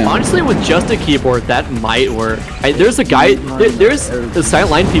playable. Damn. Honestly, with just a keyboard, that might work. There's a guy, there's the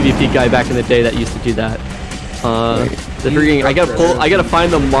Silent Line PvP guy back in the day that used to do that. I gotta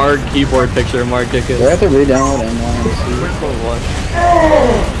find the Marg keyboard picture of Marg Dickus. Do I have to re-download M1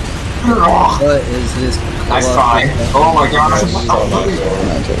 What is this? Nice try. Oh my gosh.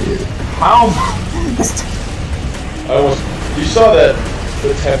 Help! You saw that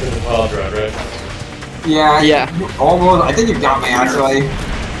attempt in the pile drive, right? Yeah. Almost. I think you got me actually.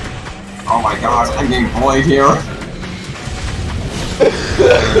 Oh my gosh, I'm getting bullied here.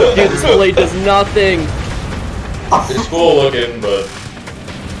 Dude, this blade does nothing. It's cool looking, but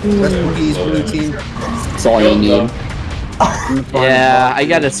He's routine. That's all you need. Yeah, I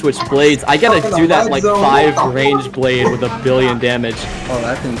gotta switch blades. I gotta do that like 5 range blade with 1 billion damage. Oh,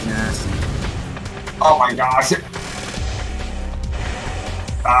 that thing's nasty. Oh my gosh.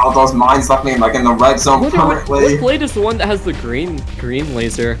 Wow, those mines left me like in the red zone permanently. What blade is the one that has the green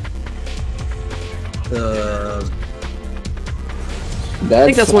laser? I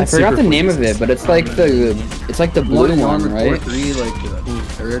think that's one. I forgot the name of it, but it's like the blue one, right? 3, like the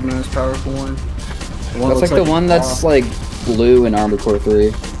third most powerful one. That's like the one that's like blue in Armored Core 3.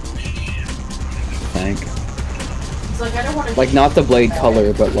 I think. It's like, I don't want to. Like not the blade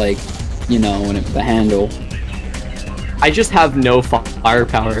color, but like, you know, when the handle. I just have no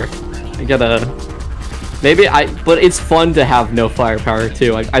firepower. I gotta... but it's fun to have no firepower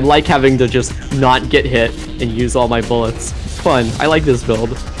too. I like having to just not get hit and use all my bullets. It's fun. I like this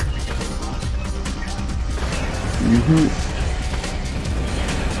build.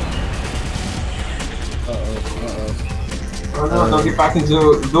 Oh no, don't get back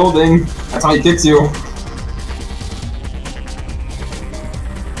into the building. That's how he gets you.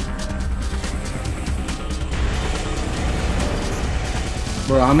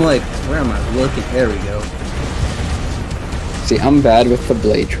 Bro, I'm like, where am I looking? There we go. See, I'm bad with the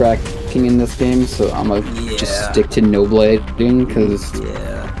blade tracking in this game, so I'm gonna just stick to no blading, because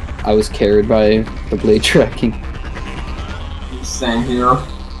I was carried by the blade tracking. Same here.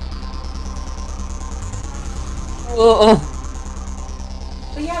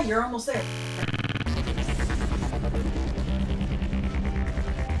 But yeah, you're almost there.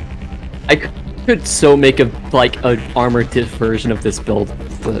 I could so make a armor diff version of this build,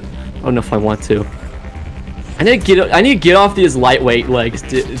 but I don't know if I want to. I need to get off these lightweight legs,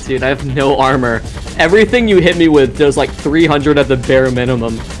 dude. I have no armor. Everything you hit me with does like 300 at the bare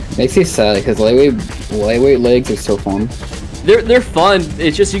minimum. Makes me sad because lightweight legs are so fun. They're fun.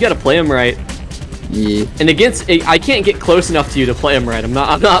 It's just you gotta play them right. Yeah. And I can't get close enough to you to play them right. I'm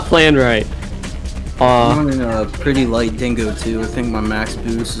not playing right. I'm running a pretty light dingo too. I think my max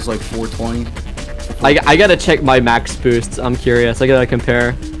boost is like 420. I gotta check my max boosts. I'm curious. I gotta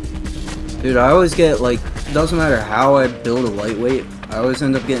compare. Dude, I always get like, doesn't matter how I build a lightweight, I always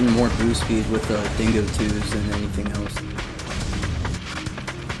end up getting more boost speed with dingo 2s than anything else.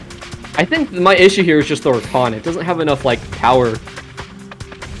 I think my issue here is just the Rakan. It doesn't have enough like power.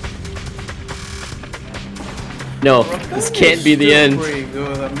 No, this can't be the end. Pretty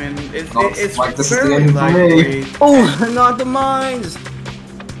good. I mean, it's like this is the very end for me. lightweight. Oh, not the mines!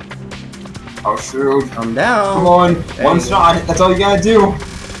 Oh shoot. I'm down. Come on, one shot. That's all you gotta do.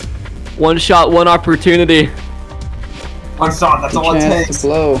 One shot, one opportunity. One shot. That's all it takes.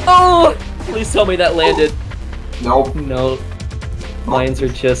 Oh! Please tell me that landed. Nope. No. Mines are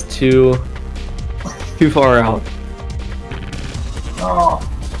just too far out. Oh.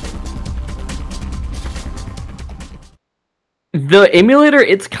 The emulator,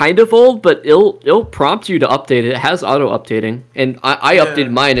 it's kind of old, but it'll prompt you to update it. It has auto updating, and I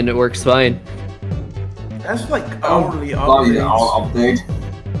updated mine and it works fine. That's like hourly updates. updates. I'll update.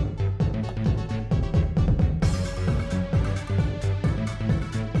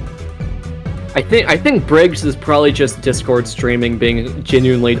 I think Briggs is probably just Discord streaming being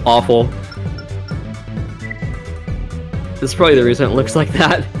genuinely awful. This is probably the reason it looks like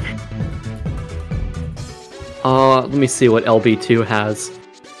that. Let me see what LB2 has.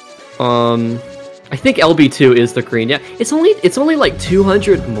 I think LB2 is the green. Yeah, it's only like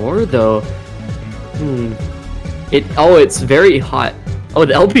 200 more though. It's very hot. Oh,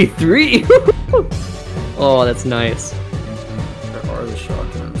 the LB3. Oh, that's nice. There are the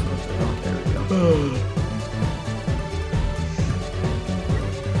shotguns. Oh, there we go.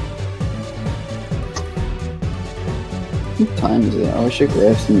 What time is it? I wish I could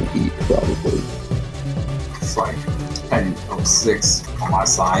have some to eat, probably. It's like 10:06 on my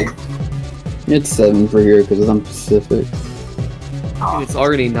side. It's 7 for here because I'm Pacific. Dude, it's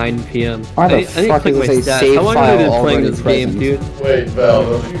already 9 p.m. Why the fuck click does my it say stats. save How long have I been file playing already this game, present? dude? Wait, Val,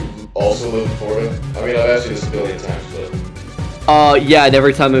 don't you also live in Florida? I mean, I've asked you this a billion times, but... Yeah, and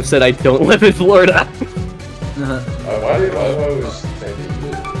every time I've said I don't live in Florida. why do I always think that you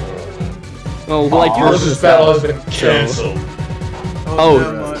live? Oh, well, I do live in Versus battle has been cancelled.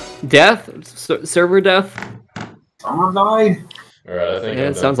 Oh, death? Server death? Summer died? Alright, I think Yeah,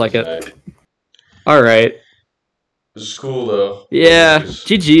 I'm it sounds done like for it. tonight. Alright. This is cool, though. Yeah,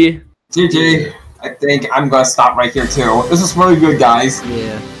 GG. GG. I think I'm gonna stop right here too. This is really good, guys.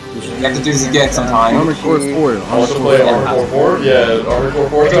 Yeah. We have to do this again sometime. Armored Core 4. Also play Armored Core 4? Yeah, Armored Core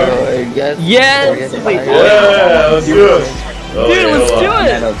 4 time? Yes! Yeah, let's do it! Dude, let's do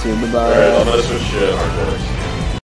it! Alright, I'm gonna switch Hardcore.